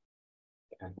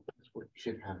what you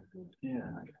should have. Yeah.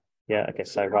 Yeah, I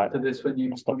guess so, right. So this when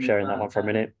you I'll stop sharing that one for a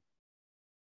minute.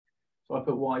 So I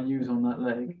put what I use on that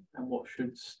leg and what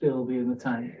should still be in the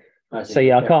tank. So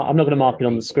yeah, I'm not going to mark it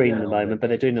on the screen at the moment, but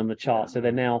they're doing it on the chart. So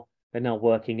they're now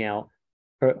working out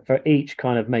for each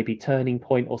kind of maybe turning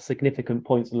point or significant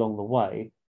points along the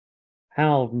way,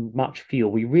 how much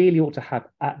fuel we really ought to have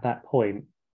at that point,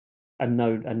 and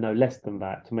no less than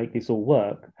that to make this all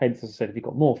work. Hence, as I said, if you've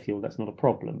got more fuel, that's not a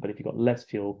problem. But if you've got less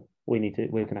fuel, we're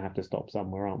going to have to stop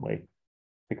somewhere, aren't we?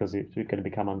 Because it's going to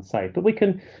become unsafe. But we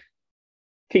can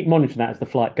keep monitoring that as the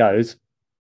flight goes.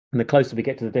 And the closer we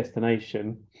get to the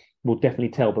destination, we'll definitely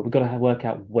tell. But we've got to work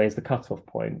out where's the cutoff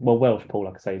point. Well, Welsh Pool,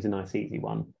 like I say, is a nice, easy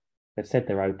one. They've said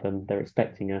they're open, they're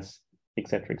expecting us,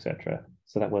 etc., etc.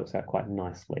 So that works out quite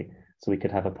nicely. So we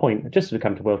could have a point just as we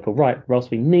come to Welsh Pool, right? Or else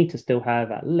we need to still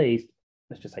have at least,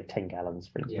 let's just say 10 gallons,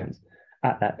 for instance,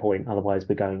 at that point. Otherwise,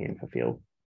 we're going in for fuel.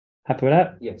 Happy with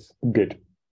that? Yes. Good.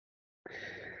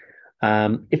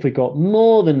 If we got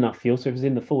more than enough fuel, so if it's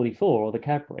in the 44 or the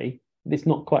Cadbury, it's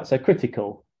not quite so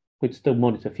critical. We'd still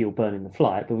monitor fuel burn in the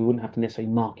flight, but we wouldn't have to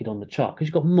necessarily mark it on the chart because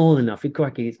you've got more than enough.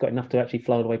 It's got enough to actually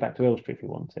fly all the way back to Elstree if we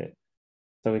want it.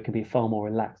 So we can be far more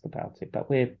relaxed about it. But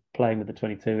we're playing with the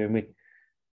 22 and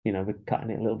we're cutting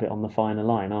it a little bit on the finer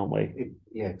line, aren't we?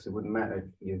 Because it wouldn't matter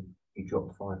if you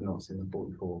drop 5 knots in the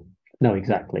 44. No,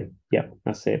 exactly. Yeah,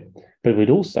 that's it. But we'd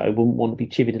also wouldn't want to be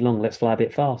chivied along. Let's fly a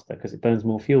bit faster because it burns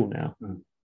more fuel now.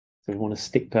 So we want to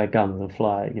stick to our guns and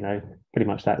fly, pretty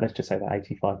much that. Let's just say that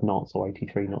 85 knots or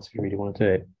 83 knots if you really want to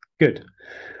do it. Good.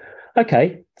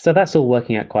 Okay, so that's all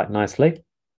working out quite nicely.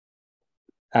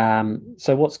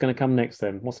 So what's going to come next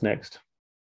then? What's next?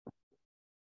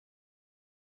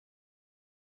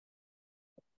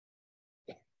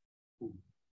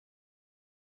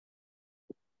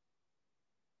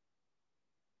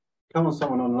 Come on,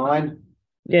 someone online.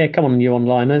 Yeah, come on, you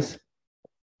onliners.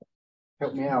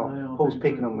 Help me out. Paul's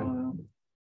picking on me.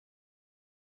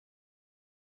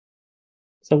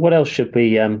 So what else should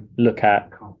we look at?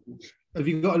 Have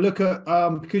you got to look at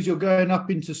because you're going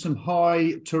up into some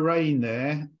high terrain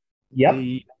there?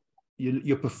 Yep.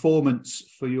 Your performance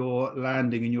for your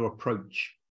landing and your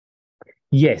approach.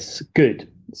 Yes, good.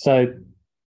 So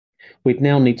we'd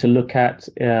now need to look at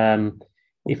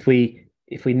if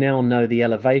we now know the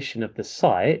elevation of the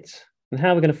site, and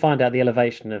how we're going to find out the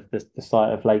elevation of the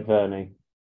site of Lake Vyrnwy.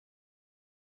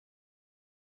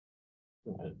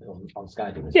 On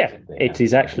Skype, Yeah, it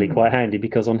is actually quite handy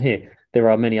because on here there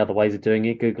are many other ways of doing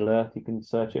it. Google Earth, you can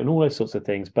search it and all those sorts of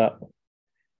things. But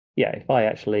yeah, if I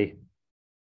actually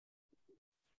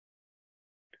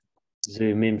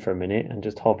zoom in for a minute and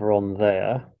just hover on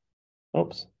there,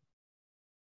 oops,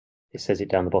 it says it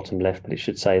down the bottom left, but it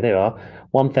should say there are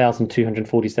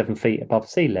 1,247 feet above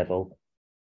sea level.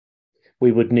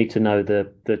 We would need to know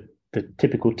the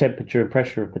typical temperature and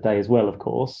pressure of the day as well, of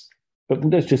course. But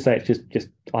let's just say it's just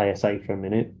ISA for a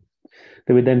minute.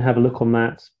 Then we then have a look on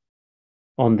that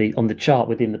on the chart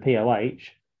within the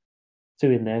POH.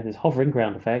 Two in there. There's hovering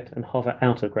ground effect and hover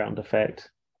outer ground effect.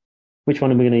 Which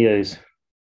one are we going to use?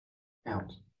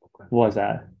 Out. Why is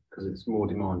that? Because it's more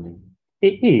demanding.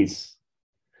 It is.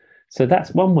 So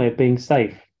that's one way of being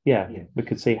safe. Yeah. We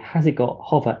could see, has it got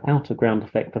hover outer ground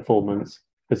effect performance?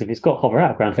 Because if it's got hover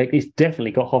outer ground effect, it's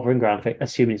definitely got hovering ground effect,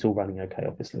 assuming it's all running okay,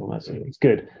 obviously. All that, so it's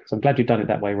good. So I'm glad you've done it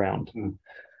that way round.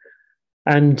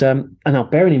 And now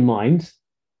bearing in mind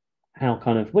how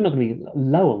kind of, we're not going to be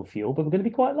low on fuel, but we're going to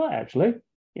be quite light actually.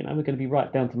 We're going to be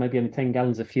right down to maybe only 10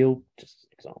 gallons of fuel, just an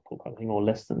example kind of thing, or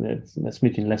less than a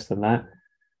smidgen less than that.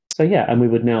 So yeah, and we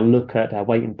would now look at our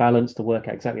weight and balance to work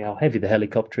out exactly how heavy the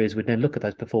helicopter is. We'd then look at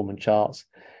those performance charts,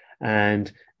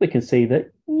 and we can see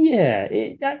that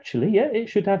it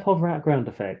should have hover out ground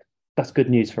effect. That's good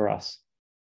news for us,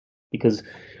 because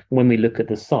when we look at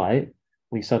the site,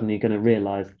 we suddenly are going to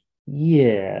realise,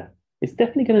 it's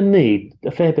definitely going to need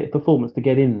a fair bit of performance to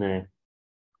get in there,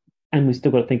 and we've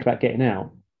still got to think about getting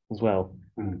out as well.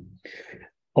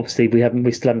 Obviously,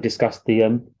 we still haven't discussed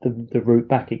the route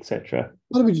back, etc.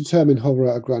 How do we determine hover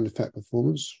out of ground effect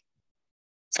performance?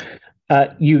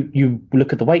 You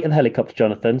look at the weight of the helicopter,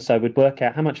 Jonathan. So we'd work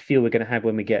out how much fuel we're going to have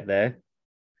when we get there.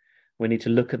 We need to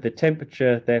look at the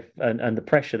temperature there and the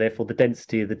pressure, therefore the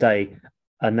density of the day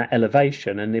and that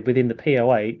elevation. And within the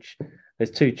POH,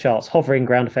 there's two charts: hovering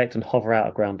ground effect and hover out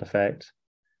of ground effect.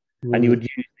 Right. And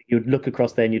you'd look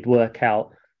across there and you'd work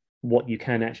out what you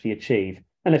can actually achieve.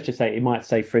 And let's just say it might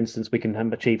say, for instance, we can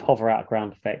achieve hover out of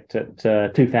ground effect at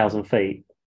 2,000 feet.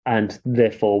 And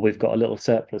therefore, we've got a little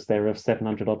surplus there of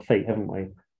 700 odd feet, haven't we?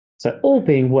 So all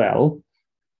being well,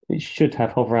 it should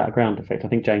have hover out of ground effect. I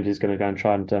think James is going to go and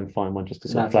try and find one just to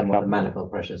sort of flag up the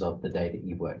manifold pressures of the day that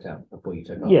you worked out before you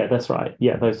took off. Yeah, that's right.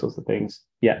 Yeah, those sorts of things.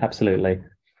 Yeah, absolutely.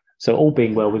 So all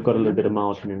being well, we've got a little bit of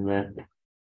margin in there.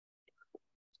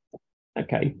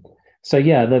 Okay. So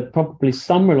yeah, probably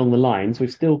somewhere along the lines,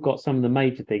 we've still got some of the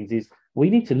major things is we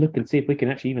need to look and see if we can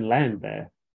actually even land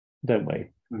there, don't we?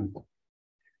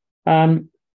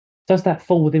 Does that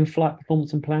fall within flight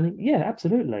performance and planning? Yeah,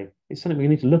 absolutely. It's something we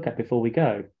need to look at before we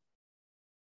go.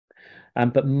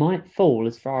 But might fall,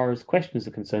 as far as questions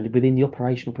are concerned, within the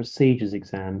operational procedures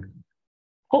exam,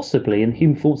 possibly in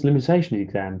human performance limitations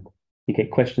exam. You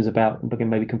get questions about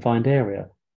maybe confined area,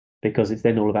 because it's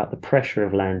then all about the pressure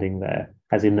of landing there,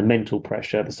 as in the mental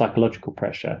pressure, the psychological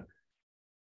pressure.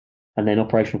 And then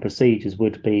operational procedures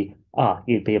would be,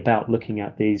 it'd be about looking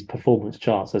at these performance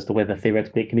charts as to whether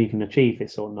theoretically it can even achieve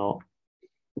this or not.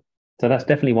 So that's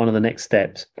definitely one of the next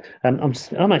steps. I'm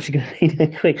actually going to need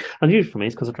a quick, unusual for me,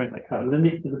 it's because I drank that cup. I'm going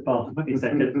to nip to the bathroom. Give me a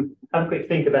second. Have a quick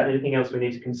think about anything else we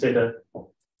need to consider.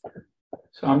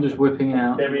 So I'm just whipping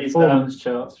out There is, performance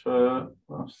charts for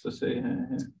us to see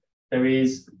here.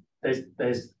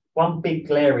 There's one big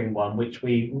glaring one which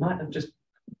we might have just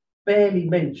barely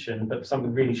mentioned, but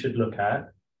something we really should look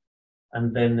at.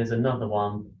 And then there's another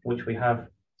one which we have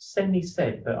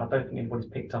semi-said, but I don't think anybody's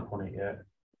picked up on it yet.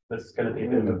 That's going to be a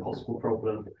bit of a possible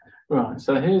problem. Right,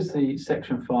 so here's the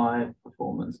section 5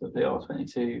 performance of the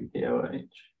R22 POH.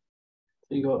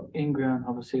 So you've got in-ground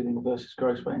hover ceiling versus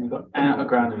gross weight, and you've got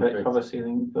out-of-ground effect hover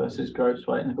ceiling versus gross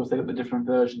weight. And of course, they've got the different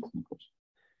versions. And of course,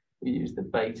 we use the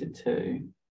beta 2.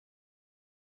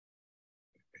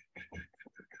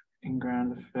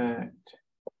 In-ground effect,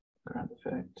 ground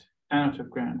effect,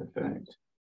 out-of-ground effect.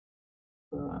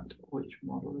 But which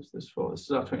model is this for? This is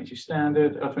R22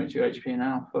 standard, R22 HP and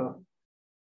alpha. I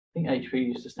think HP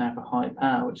used to stand for high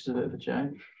power, which is a bit of a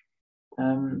joke.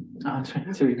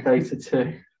 R22 beta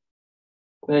 2.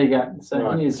 There you go. So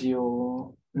Right. Here's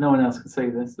your, no one else can see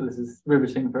this, so this is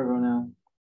riveting for everyone else.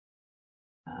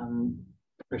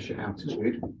 Pressure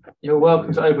altitude. You're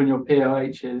welcome to open your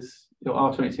POHs, your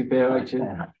R22 POHs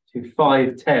to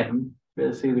 510.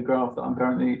 Better see the graph that I'm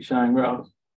currently showing,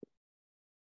 Ross.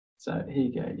 So here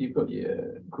you go. You've got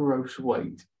your gross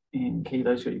weight in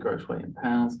kilos, you've got your gross weight in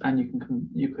pounds, and you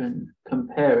can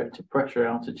compare it to pressure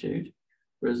altitude,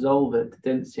 resolve it to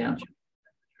density altitude,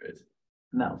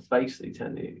 and that'll basically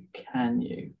tell you, can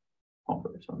you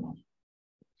operate or not.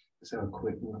 Let's have a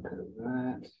quick look at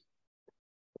that.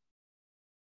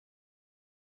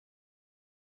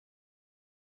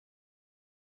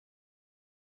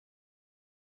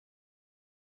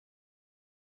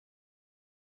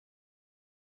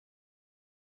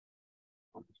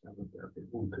 Have a bit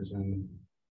more because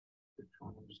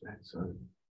so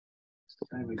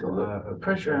say we got a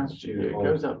Pressure altitude, it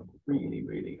goes up really,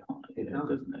 really high,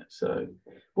 doesn't it? So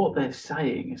what they're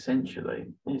saying essentially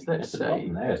is, let's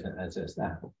say there, isn't it? That's it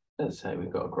now. Let's say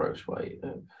we've got a gross weight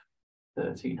of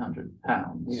 1,300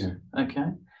 pounds. Yeah.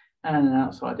 Okay. And an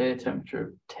outside air temperature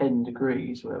of 10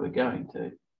 degrees where we're going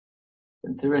to.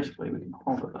 Then theoretically we can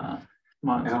hover that.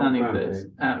 My understanding of this,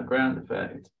 out of ground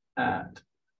effect at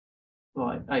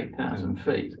like 8,000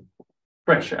 feet,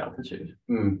 pressure altitude.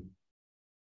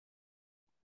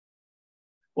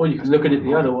 Or you can look at it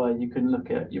the other way. You can look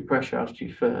at your pressure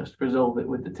altitude first, resolve it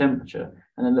with the temperature,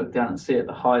 and then look down and see at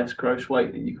the highest gross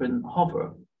weight that you can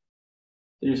hover.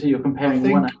 So you see you're comparing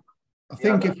one. I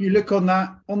think if you look on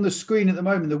that on the screen at the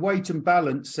moment, the weight and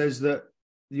balance says that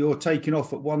you're taking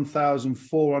off at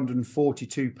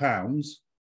 1,442 pounds.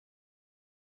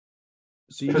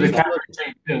 So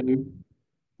you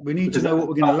we need to know what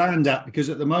we're going to land at, because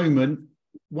at the moment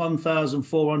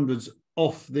 1,400's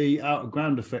off the out of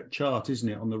ground effect chart, isn't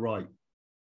it, on the right?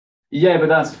 Yeah, but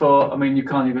that's for, I mean, you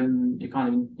can't even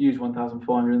use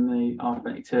 1,400 in the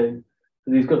R22 because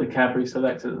he's got the Cadbury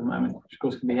selected at the moment, which of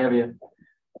course can be heavier.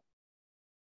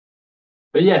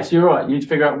 But yes, you're right. You need to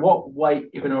figure out what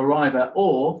weight you're going to arrive at,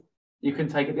 or you can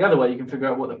take it the other way. You can figure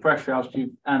out what the pressure,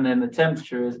 altitude, and then the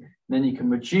temperature is. And then you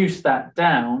can reduce that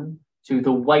down to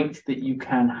the weight that you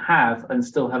can have and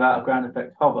still have out of ground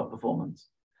effect hover performance.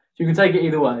 So you can take it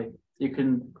either way. You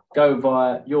can go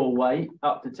via your weight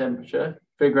up to temperature,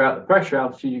 figure out the pressure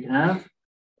altitude you can have,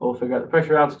 or figure out the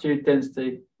pressure altitude,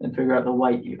 density, and figure out the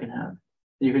weight you can have.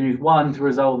 You can use one to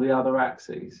resolve the other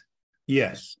axes.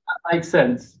 Yes. That makes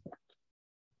sense.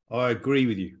 I agree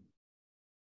with you.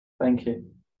 Thank you.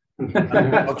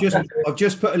 I've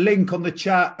just put a link on the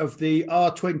chat of the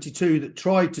R22 that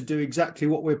tried to do exactly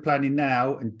what we're planning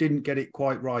now and didn't get it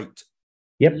quite right.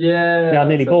 Yep. Yeah, I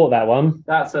nearly bought that one.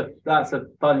 That's a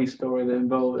funny story that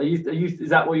involved. Is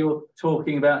that what you're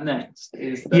talking about next?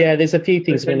 Yeah, there's a few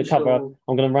things I'm going to cover.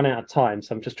 I'm going to run out of time,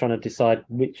 so I'm just trying to decide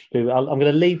which to. I'm going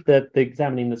to leave the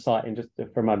examining the site in just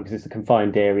for a moment because it's a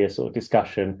confined area sort of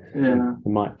discussion. Yeah,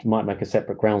 we might make a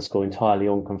separate ground score entirely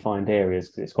on confined areas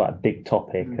because it's quite a big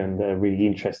topic and a really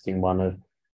interesting one of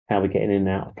how we're getting in and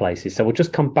out of places. So we'll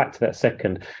just come back to that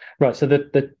second. Right. So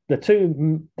the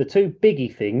two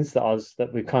biggie things that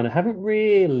we kind of haven't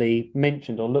really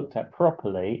mentioned or looked at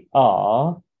properly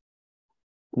are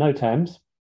NOTAMs.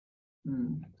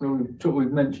 Well,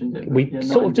 we've mentioned it. We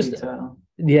sort of just detail.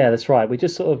 Yeah, that's right. We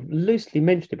just sort of loosely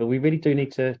mentioned it, but we really do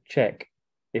need to check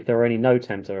if there are any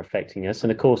NOTAMs that are affecting us.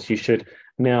 And of course, you should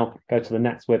now go to the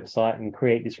NATS website and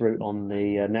create this route on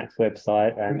the NATS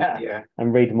website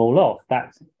and read them all off.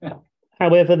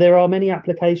 However, there are many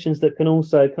applications that can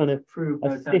also kind of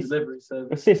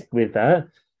assist with that.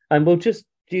 And we'll just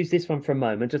use this one for a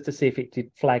moment just to see if it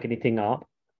did flag anything up.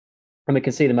 And we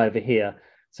can see them over here.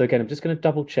 So again, I'm just going to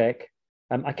double check.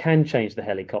 I can change the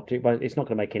helicopter, but it's not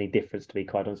going to make any difference, to be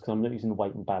quite honest, because I'm not using the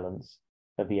weight and balance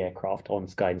of the aircraft on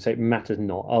Sky. So it matters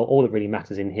not. All that really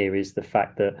matters in here is the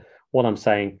fact that what I'm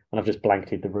saying, and I've just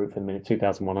blanketed the route for a minute,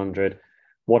 2,100,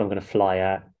 what I'm going to fly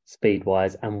at,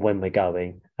 speed-wise, and when we're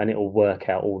going, and it will work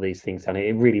out all these things down here.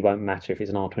 It really won't matter if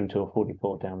it's an R22 or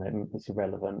 44 down there. It's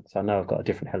irrelevant. So I know I've got a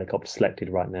different helicopter selected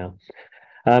right now.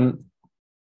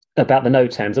 About the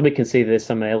NOTAMs, and we can see there's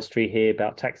some Elstree here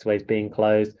about taxiways being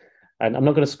closed. And I'm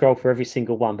not going to scroll for every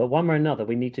single one, but one way or another,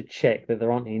 we need to check that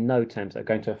there aren't any NOTAMs that are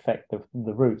going to affect the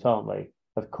route, aren't they?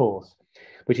 Of course,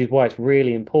 which is why it's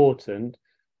really important,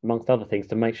 amongst other things,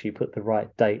 to make sure you put the right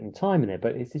date and time in there.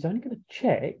 But it's only going to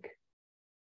check,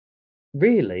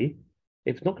 really,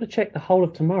 it's not going to check the whole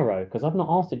of tomorrow, because I've not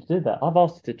asked it to do that. I've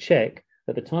asked it to check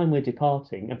at the time we're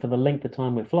departing and for the length of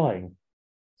time we're flying.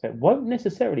 So it won't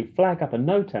necessarily flag up a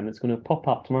NOTAM that's going to pop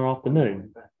up tomorrow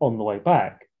afternoon on the way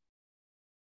back.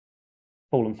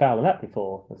 Fallen foul of that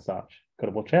before, as such. Got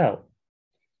to watch out.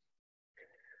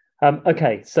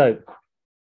 Okay, so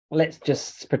let's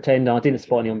just pretend I didn't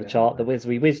spot any on the chart. That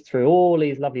we whizzed through all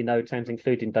these lovely NOTAMs,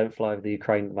 including don't fly over the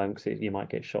Ukraine at the moment because you might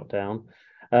get shot down.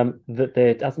 That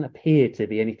there doesn't appear to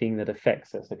be anything that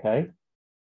affects us, okay?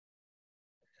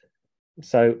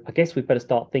 So I guess we'd better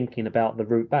start thinking about the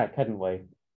route back, hadn't we?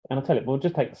 And I'll tell you, we'll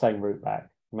just take the same route back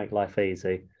to make life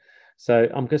easy. So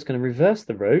I'm just going to reverse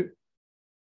the route,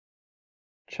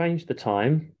 change the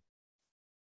time,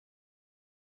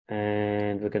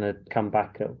 and we're going to come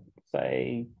back at,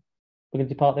 say, we're going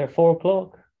to depart there at 4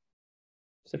 o'clock.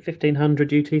 So 1500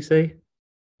 UTC.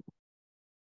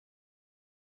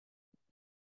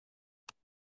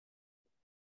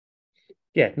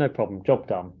 Yeah, no problem. Job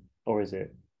done. Or is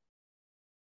it?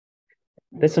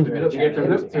 There's some. You have to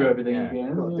look through everything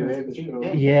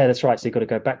again. Yeah, that's right. So you've got to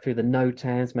go back through the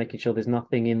NOTAMs, making sure there's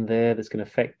nothing in there that's going to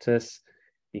affect us.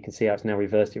 You can see how it's now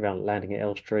reversed around landing at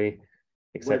Elstree,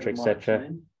 etc., etc.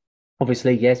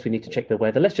 Obviously, yes, we need to check the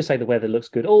weather. Let's just say the weather looks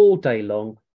good all day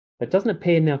long. There doesn't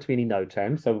appear now to be any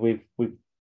NOTAMs, so we've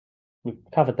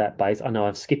covered that base. I know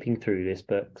I'm skipping through this,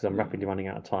 but because I'm rapidly running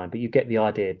out of time. But you get the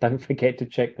idea. Don't forget to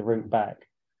check the route back.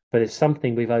 But it's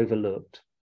something we've overlooked.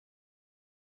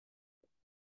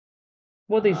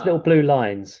 What are these little blue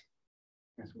lines?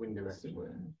 That's wind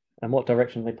direction. And what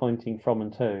direction are they pointing from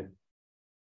and to?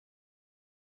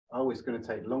 Oh, it's going to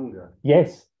take longer.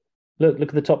 Yes. Look at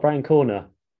the top right-hand corner.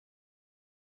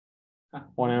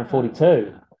 1 hour and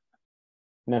 42.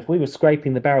 Now, if we were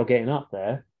scraping the barrel getting up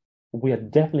there, we are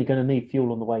definitely going to need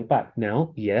fuel on the way back.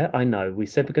 Now, yeah, I know. We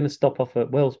said we're going to stop off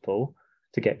at Wellspool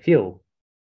to get fuel.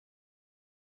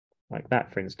 Like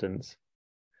that, for instance.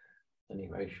 Only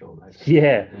very short.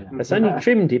 Yeah, it's only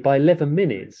trimmed it by 11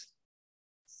 minutes.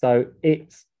 So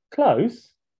it's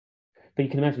close, but you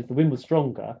can imagine if the wind was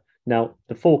stronger. Now,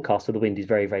 the forecast of the wind is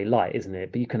very, very light, isn't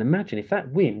it? But you can imagine if that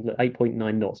wind,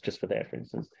 8.9 knots just for there, for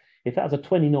instance, if that was a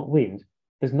 20-knot wind,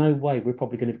 there's no way we're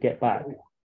probably going to get back.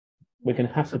 We're going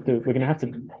to have to do. We're going to have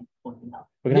to.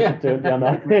 We're going to have to do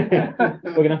another. We're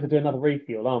going to have to do another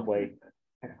refuel, aren't we?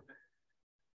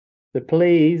 So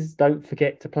please don't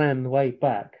forget to plan the way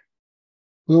back.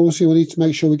 We obviously will need to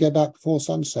make sure we get back before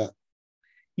sunset.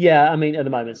 Yeah, I mean, at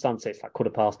the moment, sunset's like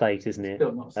 8:15, isn't it?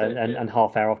 Still not safe, and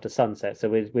half hour after sunset, so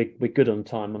we're good on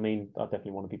time. I mean, I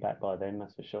definitely want to be back by then,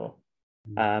 that's for sure.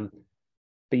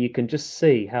 But you can just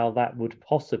see how that would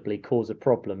possibly cause a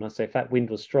problem. I say, if that wind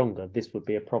was stronger, this would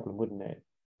be a problem, wouldn't it?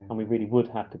 And we really would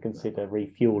have to consider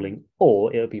refueling,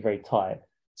 or it would be very tight.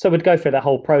 So we'd go through that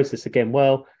whole process again.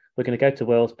 Well, we're going to go to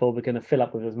Wellspool. We're going to fill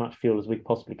up with as much fuel as we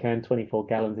possibly can, 24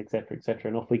 gallons, etc.,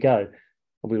 and off we go.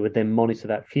 And we would then monitor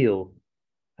that fuel,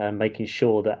 making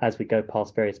sure that as we go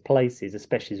past various places,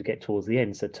 especially as we get towards the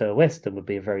end, so Tur Western would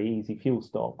be a very easy fuel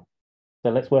stop. So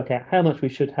let's work out how much we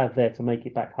should have there to make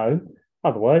it back home.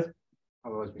 Otherwise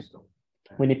we stop.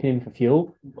 We're nipping in for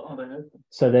fuel.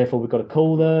 So therefore, we've got to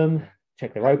call them,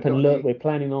 check they're open. Look, we're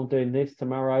planning on doing this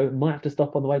tomorrow. Might have to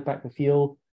stop on the way back for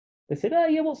fuel. They said, "Oh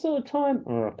yeah, what sort of time?"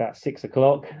 "Oh, about 6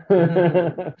 o'clock."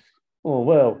 "Oh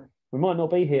well, we might not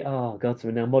be here." "Oh God, so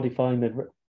we're now modifying the."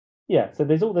 Yeah, so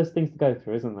there's all those things to go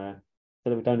through, isn't there? So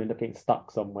that we don't end up getting stuck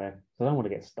somewhere. So I don't want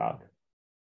to get stuck.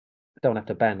 I don't have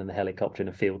to abandon the helicopter in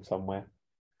a field somewhere.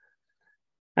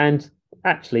 And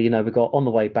actually, we've got on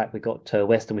the way back, we've got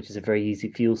Western, which is a very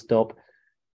easy fuel stop,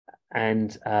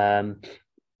 and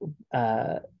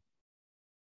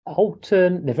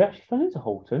Halton. They've actually flown to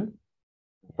Halton,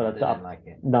 but They don't like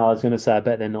it. no, I was going to say I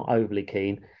bet they're not overly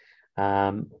keen.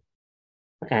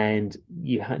 And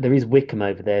there is Wickham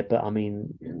over there, but I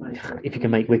mean, if you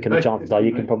can make Wickham, the chances are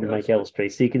you can probably make Elstree.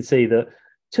 So you can see that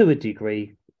to a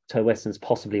degree, Western's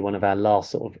possibly one of our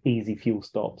last sort of easy fuel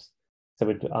stops.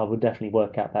 So I would definitely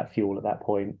work out that fuel at that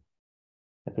point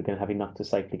if we're going to have enough to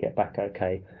safely get back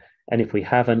okay. And if we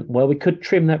haven't, well, we could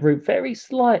trim that route very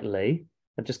slightly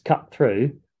and just cut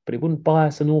through, but it wouldn't buy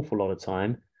us an awful lot of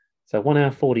time. So 1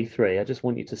 hour 43, I just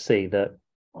want you to see that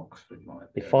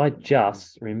if I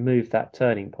just remove that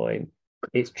turning point,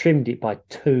 it's trimmed it by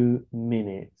 2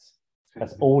 minutes.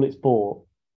 That's all it's bought.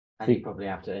 And you probably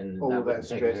have to,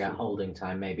 that holding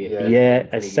time, maybe.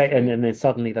 And then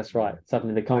suddenly, that's right.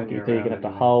 Suddenly they can't get you through. You're going to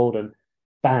have to hold, and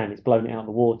bam, it's blown it out of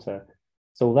the water.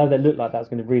 So although they looked like that was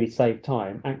going to really save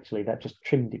time, actually that just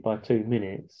trimmed it by 2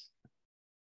 minutes.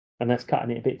 And that's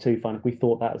cutting it a bit too fine. If we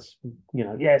thought that was,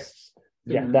 yes,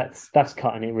 yeah, that's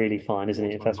cutting it really fine, isn't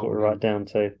it? If that's what we're right down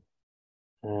to.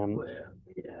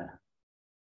 Yeah.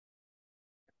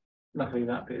 Luckily,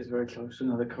 that bit is very close to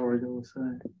another corridor,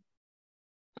 so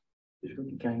it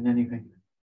shouldn't gain anything.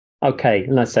 Okay,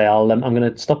 let's say I'm going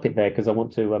to stop it there because I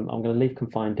want to. I'm going to leave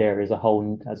confined area as a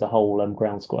whole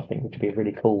ground score. I think which would be a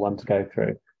really cool one to go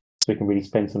through, so we can really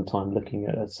spend some time looking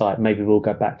at a site. Maybe we'll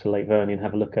go back to Lake Vyrnwy and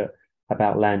have a look at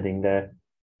about landing there,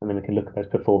 and then we can look at those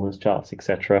performance charts,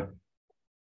 etc.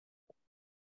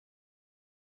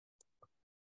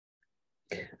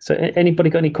 So, anybody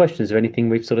got any questions or anything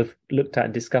we've sort of looked at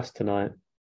and discussed tonight?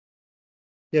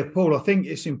 Yeah, Paul, I think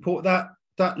it's important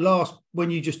that last, when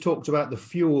you just talked about the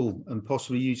fuel and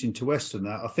possibly using to Western,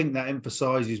 that I think that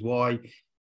emphasises why,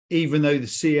 even though the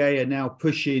CA are now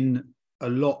pushing a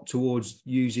lot towards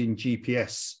using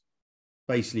GPS,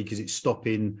 basically because it's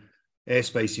stopping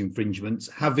airspace infringements,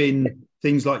 having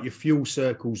things like your fuel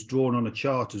circles drawn on a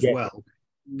chart as well.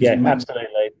 Yeah,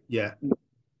 absolutely. Yeah.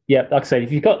 Yeah, like I said,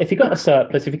 if you've got a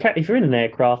surplus, if you're in an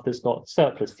aircraft that's got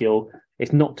surplus fuel,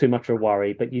 it's not too much of a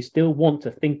worry. But you still want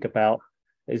to think about,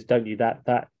 don't you,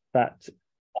 that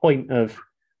point of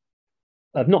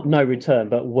not no return,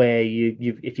 but where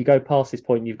if you go past this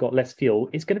point and you've got less fuel,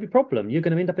 it's going to be a problem. You're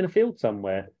going to end up in a field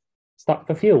somewhere, stuck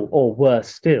for fuel, or worse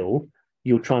still,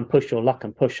 you'll try and push your luck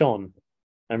and push on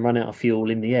and run out of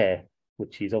fuel in the air,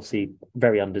 which is obviously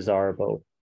very undesirable.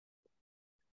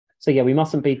 So yeah, we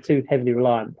mustn't be too heavily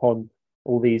reliant upon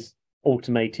all these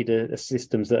automated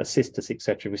systems that assist us,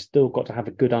 etc. We've still got to have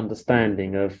a good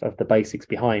understanding of the basics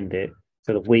behind it,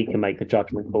 so that we can make the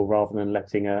judgment call rather than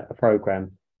letting a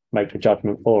program make the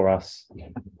judgment for us.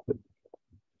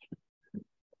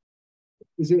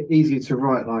 Is it easier to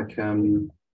write like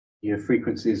your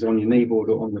frequencies on your kneeboard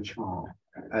or on the chart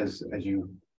as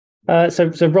you?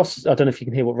 So Ross, I don't know if you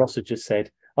can hear what Ross had just said.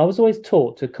 I was always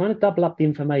taught to kind of double up the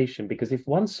information, because if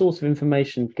one source of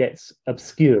information gets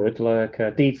obscured, like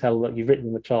a detail that you've written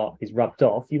in the chart is rubbed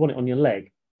off, you want it on your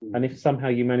leg. And if somehow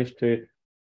you manage to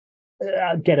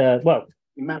get your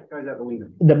map goes out the window.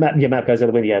 Your map goes out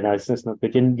the window. Yeah, no, it's not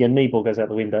good. Your kneeboard goes out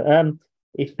the window.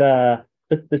 If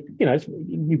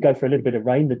you go for a little bit of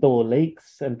rain, the door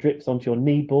leaks and drips onto your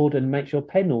kneeboard and makes your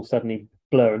pen all suddenly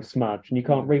blur and smudge, and you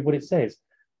can't read what it says.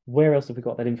 Where else have we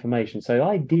got that information? So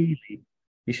ideally,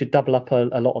 you should double up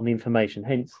a lot on the information.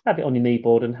 Hence, have it on your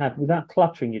kneeboard and without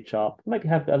cluttering your chart, maybe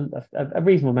have a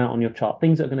reasonable amount on your chart,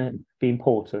 things that are going to be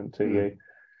important to you.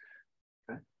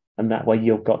 Okay. And that way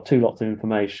you've got 2 lots of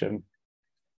information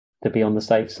to be on the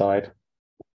safe side.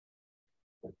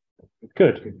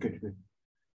 Good.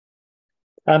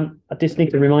 I just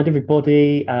need to remind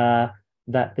everybody that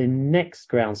the next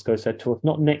ground score, so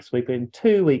not next week, but in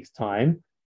 2 weeks' time,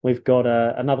 we've got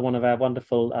another one of our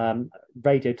wonderful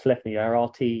radio telephony, our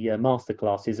RT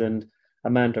masterclasses, and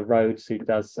Amanda Rhodes, who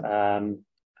does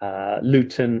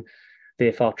Luton,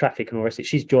 VFR traffic and all the rest of it.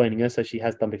 She's joining us, as she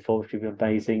has done before, which will be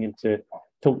amazing, and to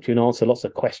talk to you and answer lots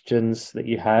of questions that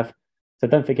you have. So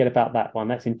don't forget about that one.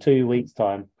 That's in 2 weeks'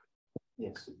 time.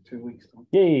 Yes, 2 weeks' time.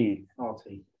 Yay!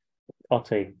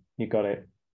 RT. You got it.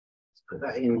 Let's put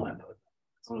that in.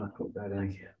 I'll put that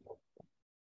in.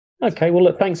 Okay, well,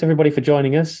 look, thanks everybody for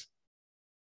joining us.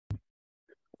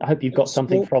 I hope you've got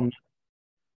something from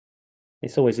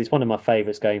It's one of my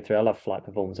favourites going through. I love flight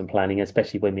performance and planning,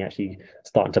 especially when we actually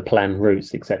starting to plan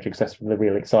routes, etc. Because that's the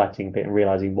real exciting bit, and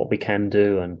realizing what we can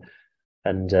do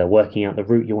and working out the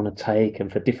route you want to take,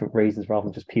 and for different reasons rather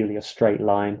than just purely a straight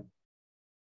line.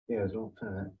 Yeah, there's all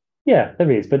that. Yeah,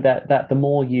 there is, but that the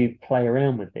more you play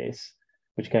around with this,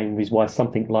 which again is why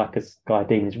something like a Sky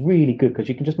Demon is really good, because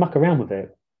you can just muck around with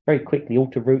it very quickly,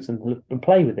 alter routes and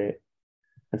play with it,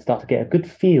 and start to get a good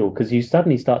feel. Because you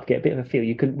suddenly start to get a bit of a feel.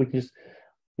 We can just,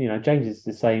 James is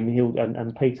the same.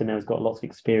 And Peter now has got lots of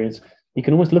experience. You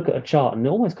can almost look at a chart and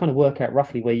almost kind of work out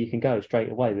roughly where you can go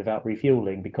straight away without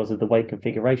refueling because of the weight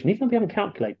configuration. Even if we haven't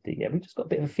calculated it yet, we've just got a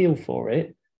bit of a feel for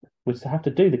it. We just have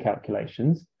to do the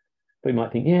calculations. But we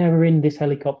might think, yeah, we're in this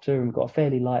helicopter and we've got a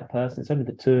fairly light person. It's only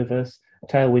the two of us,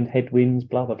 tailwind, headwinds,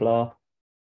 blah, blah, blah.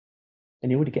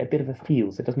 And you already get a bit of a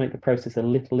feel. So it does make the process a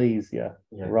little easier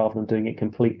rather than doing it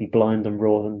completely blind and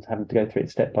raw and having to go through it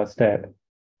step by step.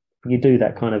 You do look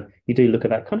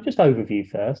at that kind of just overview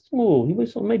first. Oh, you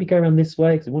sort of maybe go around this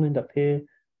way because we want to end up here.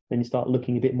 Then you start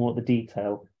looking a bit more at the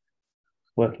detail,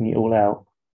 working it all out.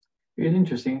 It'd be an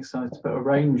interesting exercise to put a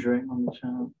range ring on the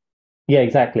chart. Yeah,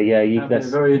 exactly. Yeah, that's a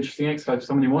very interesting exercise for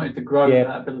somebody who wanted to grow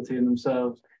that ability in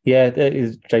themselves. Yeah,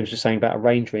 James was just saying about a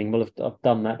range ring. Well, I've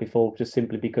done that before just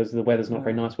simply because the weather's not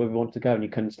very nice where we want to go, and you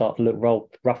can start to roll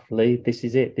roughly. This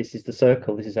is it. This is the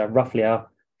circle. This is roughly how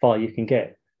far you can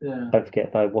get. Yeah. Don't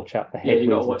forget though, watch out for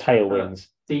headwinds and tailwinds.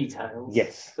 Details.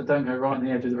 Yes. So don't go right on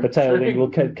the edge of the tailwind will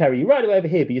carry you right away over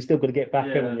here, but you've still got to get back,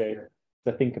 haven't you? Yeah.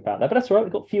 So think about that. But that's all right.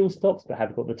 We've got fuel stops, but have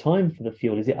we got the time for the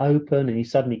fuel? Is it open? And you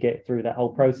suddenly get through that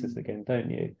whole process again, don't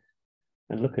you?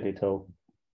 And look at it all.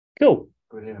 Cool.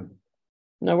 Brilliant.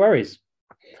 No worries.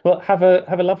 Well, have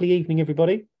a lovely evening,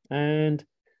 everybody, and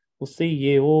we'll see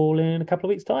you all in a couple of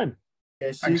weeks' time.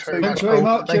 Yes, Thanks very much,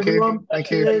 Thank you. everyone. Thank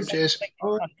you. Cheers.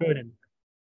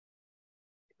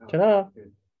 Ta-ra.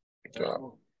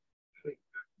 Good.